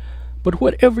back. But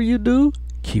whatever you do,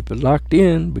 keep it locked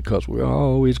in because we're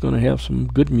always going to have some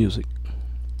good music.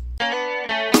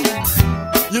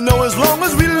 You know, as long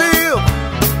as we live,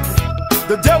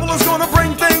 the devil is going to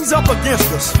bring things up against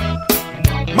us.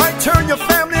 Might turn your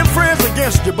family and friends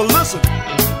against you, but listen,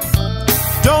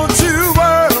 don't you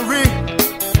worry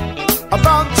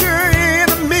about your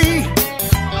enemy.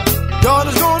 God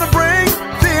is going to bring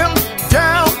them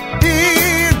down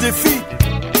in defeat.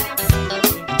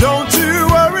 Don't you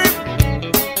worry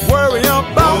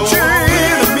about your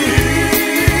enemy.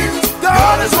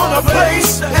 God is going to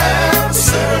place the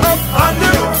answer up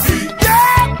under your feet.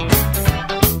 Yeah!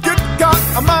 Good God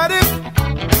Almighty.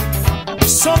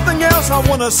 Something else I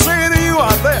want to say to you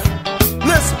out there.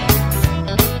 Listen.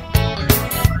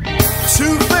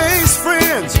 Two-faced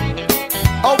friends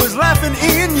always laughing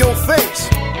in your face,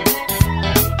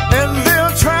 and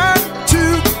they're trying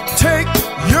to take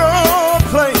your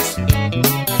place.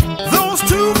 Those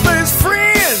two-faced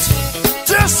friends,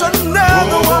 just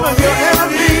another one of your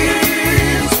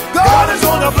enemies. God is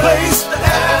on a place to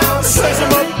place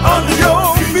them up under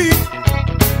your feet.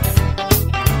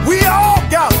 We all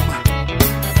got them,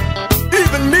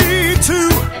 even me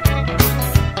too.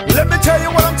 Let me tell you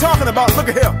what I'm talking about. Look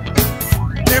at here.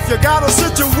 If you got a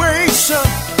situation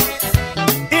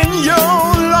in your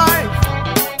life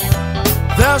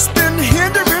that's been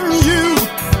hindering you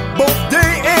both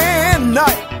day and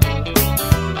night,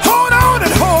 hold on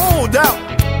and hold out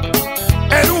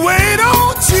and wait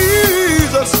on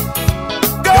Jesus.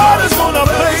 God is gonna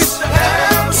place the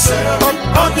answer up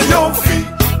under your feet.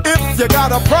 If you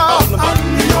got a problem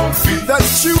under your feet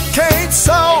that you can't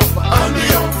solve under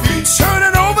your feet, turn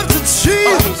it over to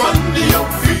Jesus under your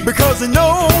feet, because He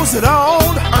knows it all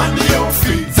under your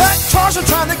feet. That cross you're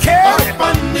trying to carry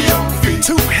under your feet,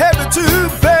 too heavy to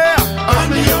bear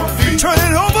under your feet, turn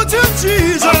it over to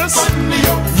Jesus.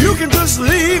 You can just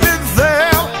leave it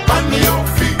there under your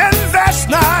feet. And that's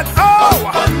not all.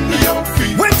 Under your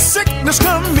feet. When sickness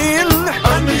come in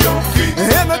under your feet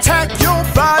and attack your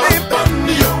body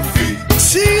under your feet,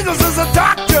 Jesus is a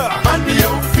doctor under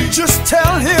your feet. Just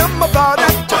tell Him about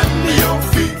it under your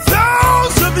feet.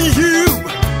 Those of you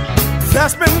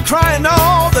that's been crying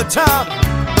all the time,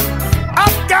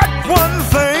 I've got one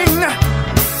thing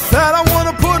that I want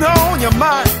to put on your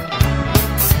mind.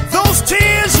 Those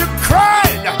tears you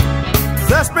cried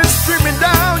that's been streaming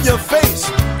down your face,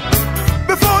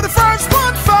 before the first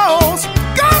one falls,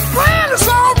 God's plan is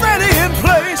already in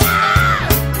place.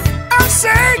 I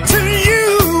say to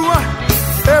you,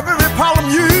 every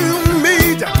problem you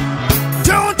meet,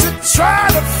 don't you try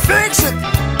to fix it,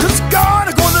 'cause God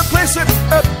is going to place it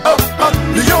up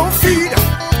under your feet.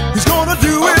 He's going to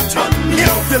do it.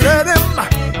 If you let Him,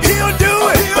 He'll do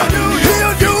it.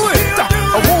 He'll do it.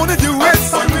 I want to do it.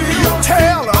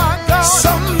 Tell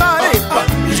somebody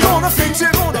He's going to fix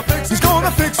it. He's going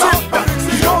to fix it.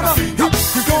 He's going to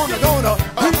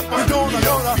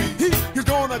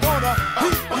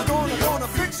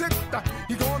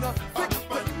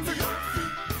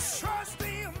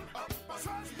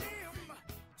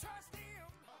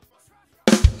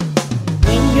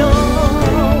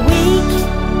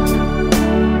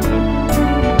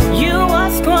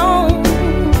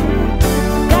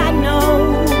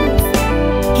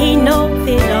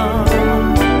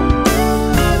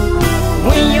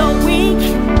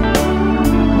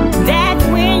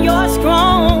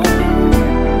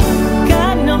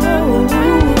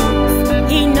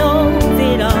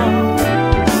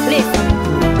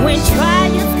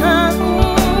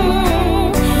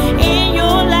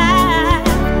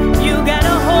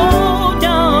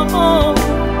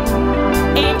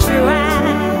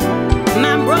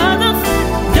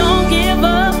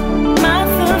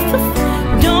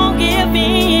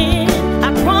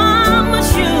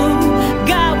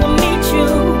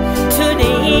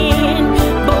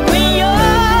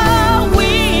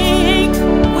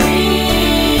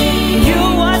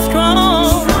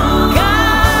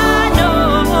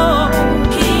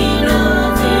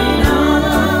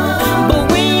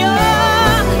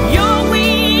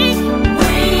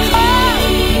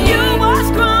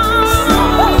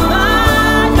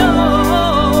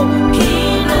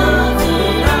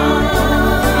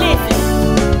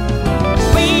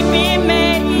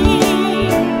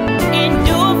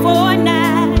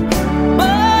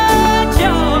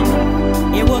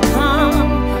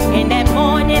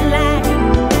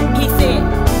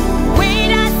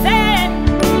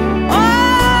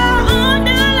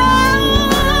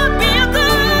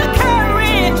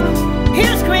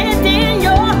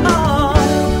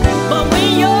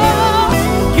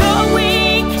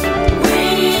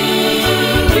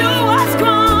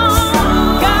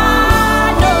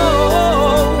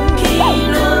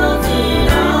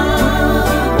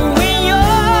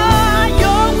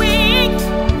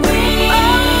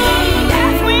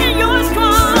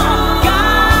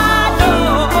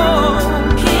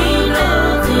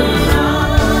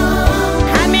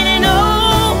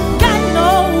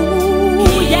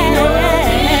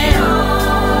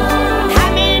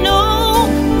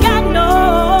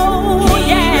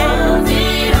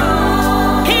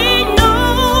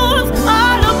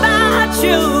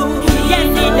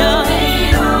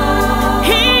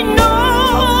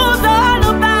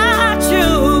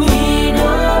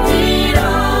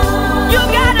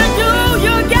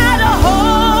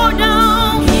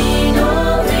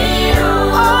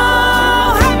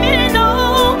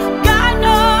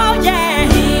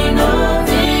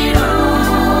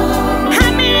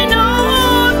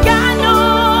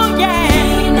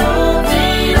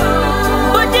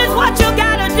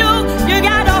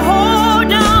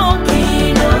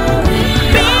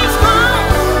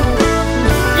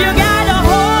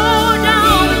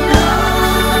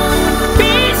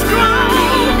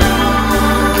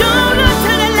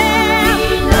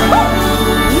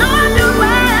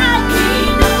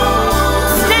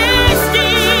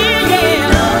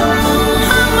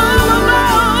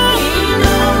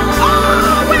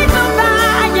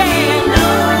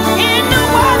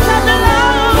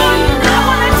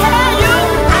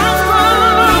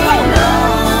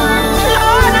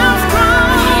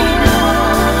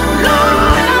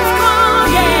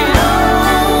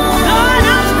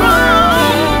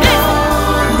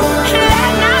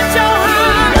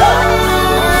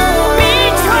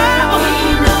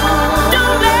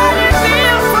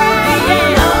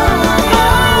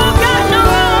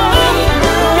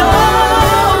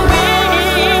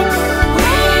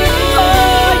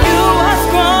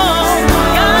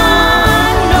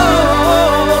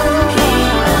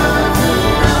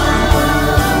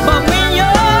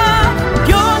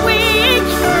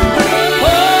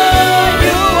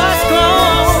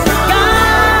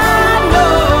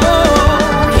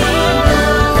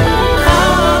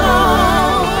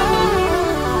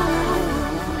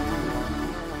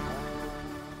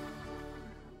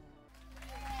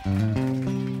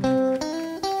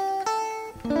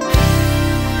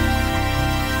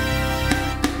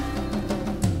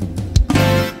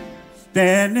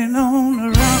Standing on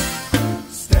the rock.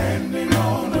 Standing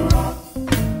on the rock.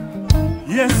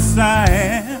 Yes, I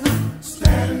am.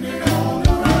 Standing on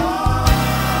the rock.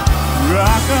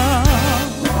 Rock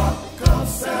of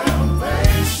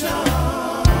salvation.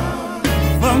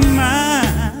 for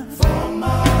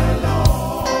my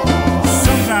Lord.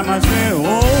 Sometimes I say,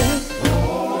 oh,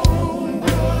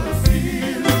 what a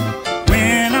feeling.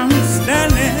 when I'm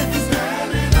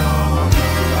standing on the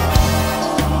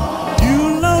rock. you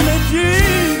know that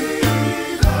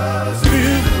Jesus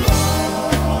is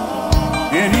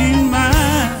and He's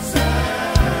mine.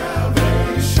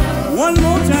 Salvation. One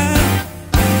more time,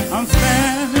 I'm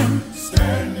standing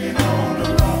on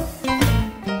the rock.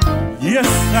 Yes,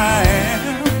 I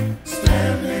am.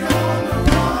 Standing on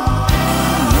the rock.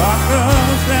 Rock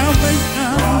of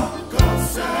salvation. Rock of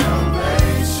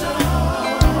salvation.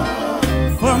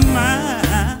 For my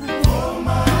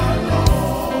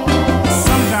Lord.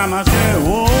 Sometimes I say,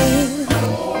 oh,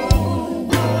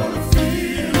 what a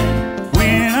feeling.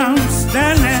 when I'm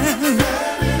standing,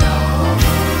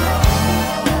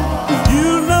 you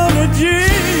know that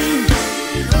Jesus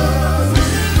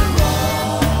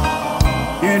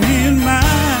and He's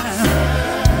mine.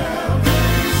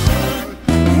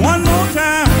 One more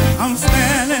time, I'm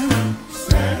standing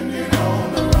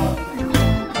on the rock.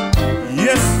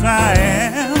 Yes, I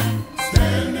am.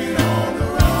 Standing on the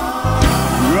rock.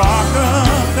 Rock of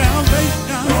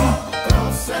salvation. Rock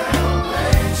of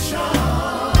salvation.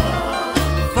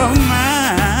 For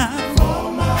my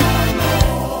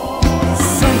Lord.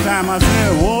 Sometimes I say,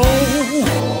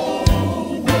 oh,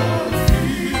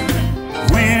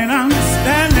 when I'm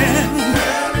standing,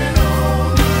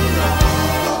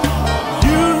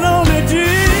 you know that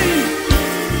Jesus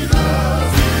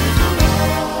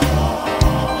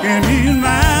and He's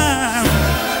mine.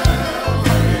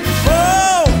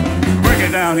 Oh, break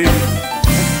it down here.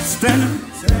 Standing,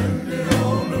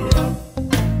 on the rock.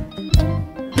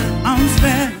 I'm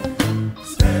standing.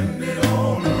 Standing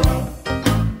on the rock.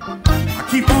 I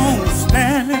keep on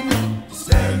standing.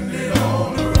 Standing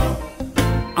on the rock.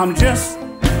 I'm just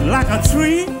like a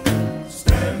tree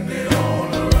Standing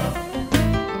on the rock.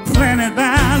 planted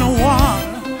by the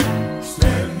water.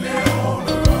 Standing on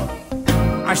the rock.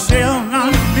 I shall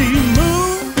not be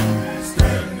moved.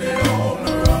 Standing on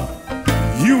the rock.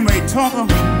 You may talk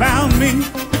about me,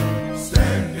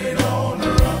 Standing on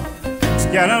the rock.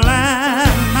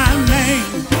 scatterline my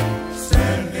name.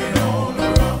 Standing on the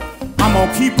rock. I'm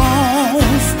gonna keep on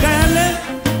standing,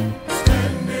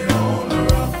 Standing on the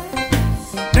rock.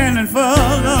 standing for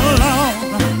the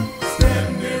Lord.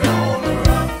 Standing on the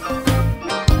rock.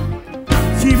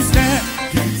 Keep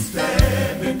standing, Keep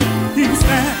standing. keep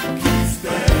standing. Keep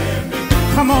standing.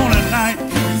 Come on tonight.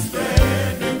 Keep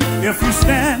standing. If you're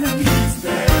standing, Keep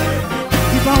standing.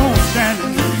 keep on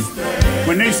standing. Keep standing.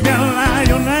 When they scatterline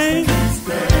your name, keep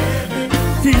standing.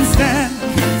 Keep standing.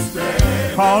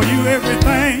 Call you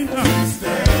everything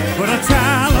but a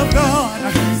child of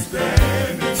God.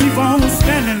 Keep on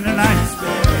standing tonight.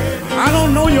 I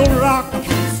don't know your rock.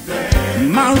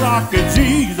 My rock is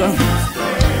Jesus.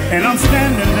 And I'm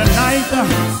standing tonight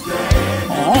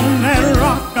on that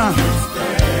rock.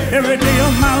 Every day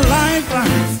of my life,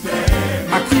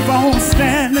 I keep on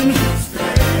standing.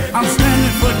 I'm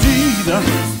standing for Jesus.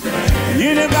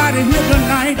 Anybody here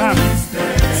tonight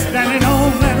standing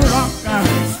on that rock?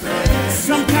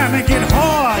 Sometimes it get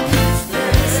hard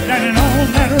standing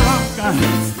on that rock.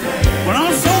 But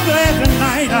I'm so glad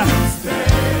tonight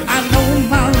I know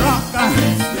my rock.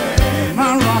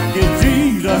 My rock is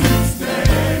Jesus.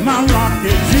 My rock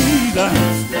is Jesus.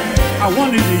 I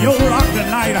wonder if your rock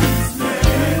tonight.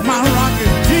 My rock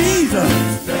is Jesus.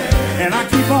 And I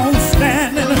keep on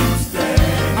standing.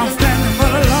 I'm standing for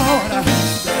the Lord.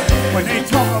 When they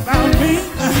talk about me,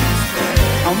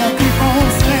 I'm gonna keep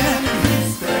on standing.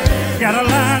 Gotta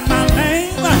line my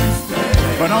name,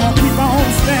 but I'm gonna keep on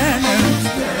standing.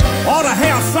 Ought to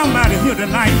have somebody here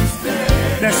tonight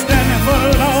that's standing for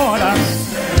the Lord.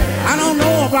 I don't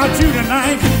know about you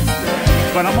tonight,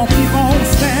 but I'm gonna keep on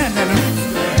standing.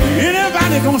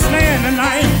 Anybody gonna stand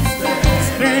tonight?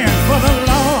 Stand for the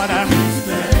Lord.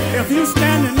 If you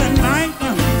standing tonight,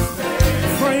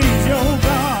 praise your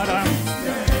God.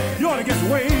 You ought to just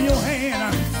wave your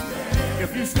hand.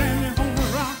 If you standing on the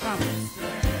rock,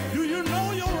 do you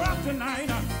know your rock tonight?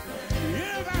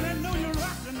 Anybody know your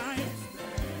rock tonight?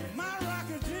 My rock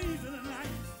is Jesus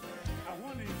tonight. I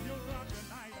wonder if your rock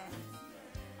tonight.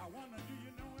 I wonder, do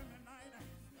you know him tonight?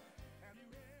 Have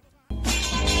you ever?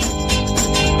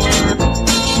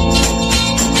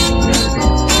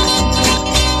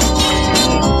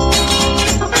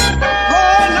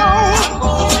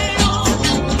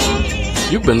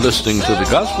 You've been listening to the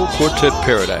Gospel Quartet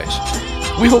Paradise.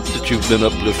 We hope that you've been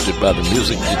uplifted by the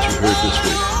music that you heard this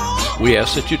week. We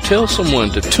ask that you tell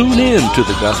someone to tune in to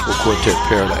the Gospel Quartet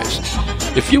Paradise.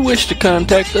 If you wish to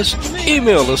contact us,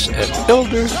 email us at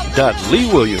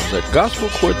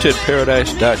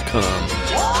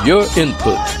elder.leewilliams@gospelquartetparadise.com. Your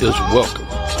input is welcome.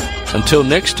 Until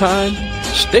next time,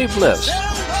 stay blessed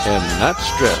and not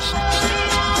stressed.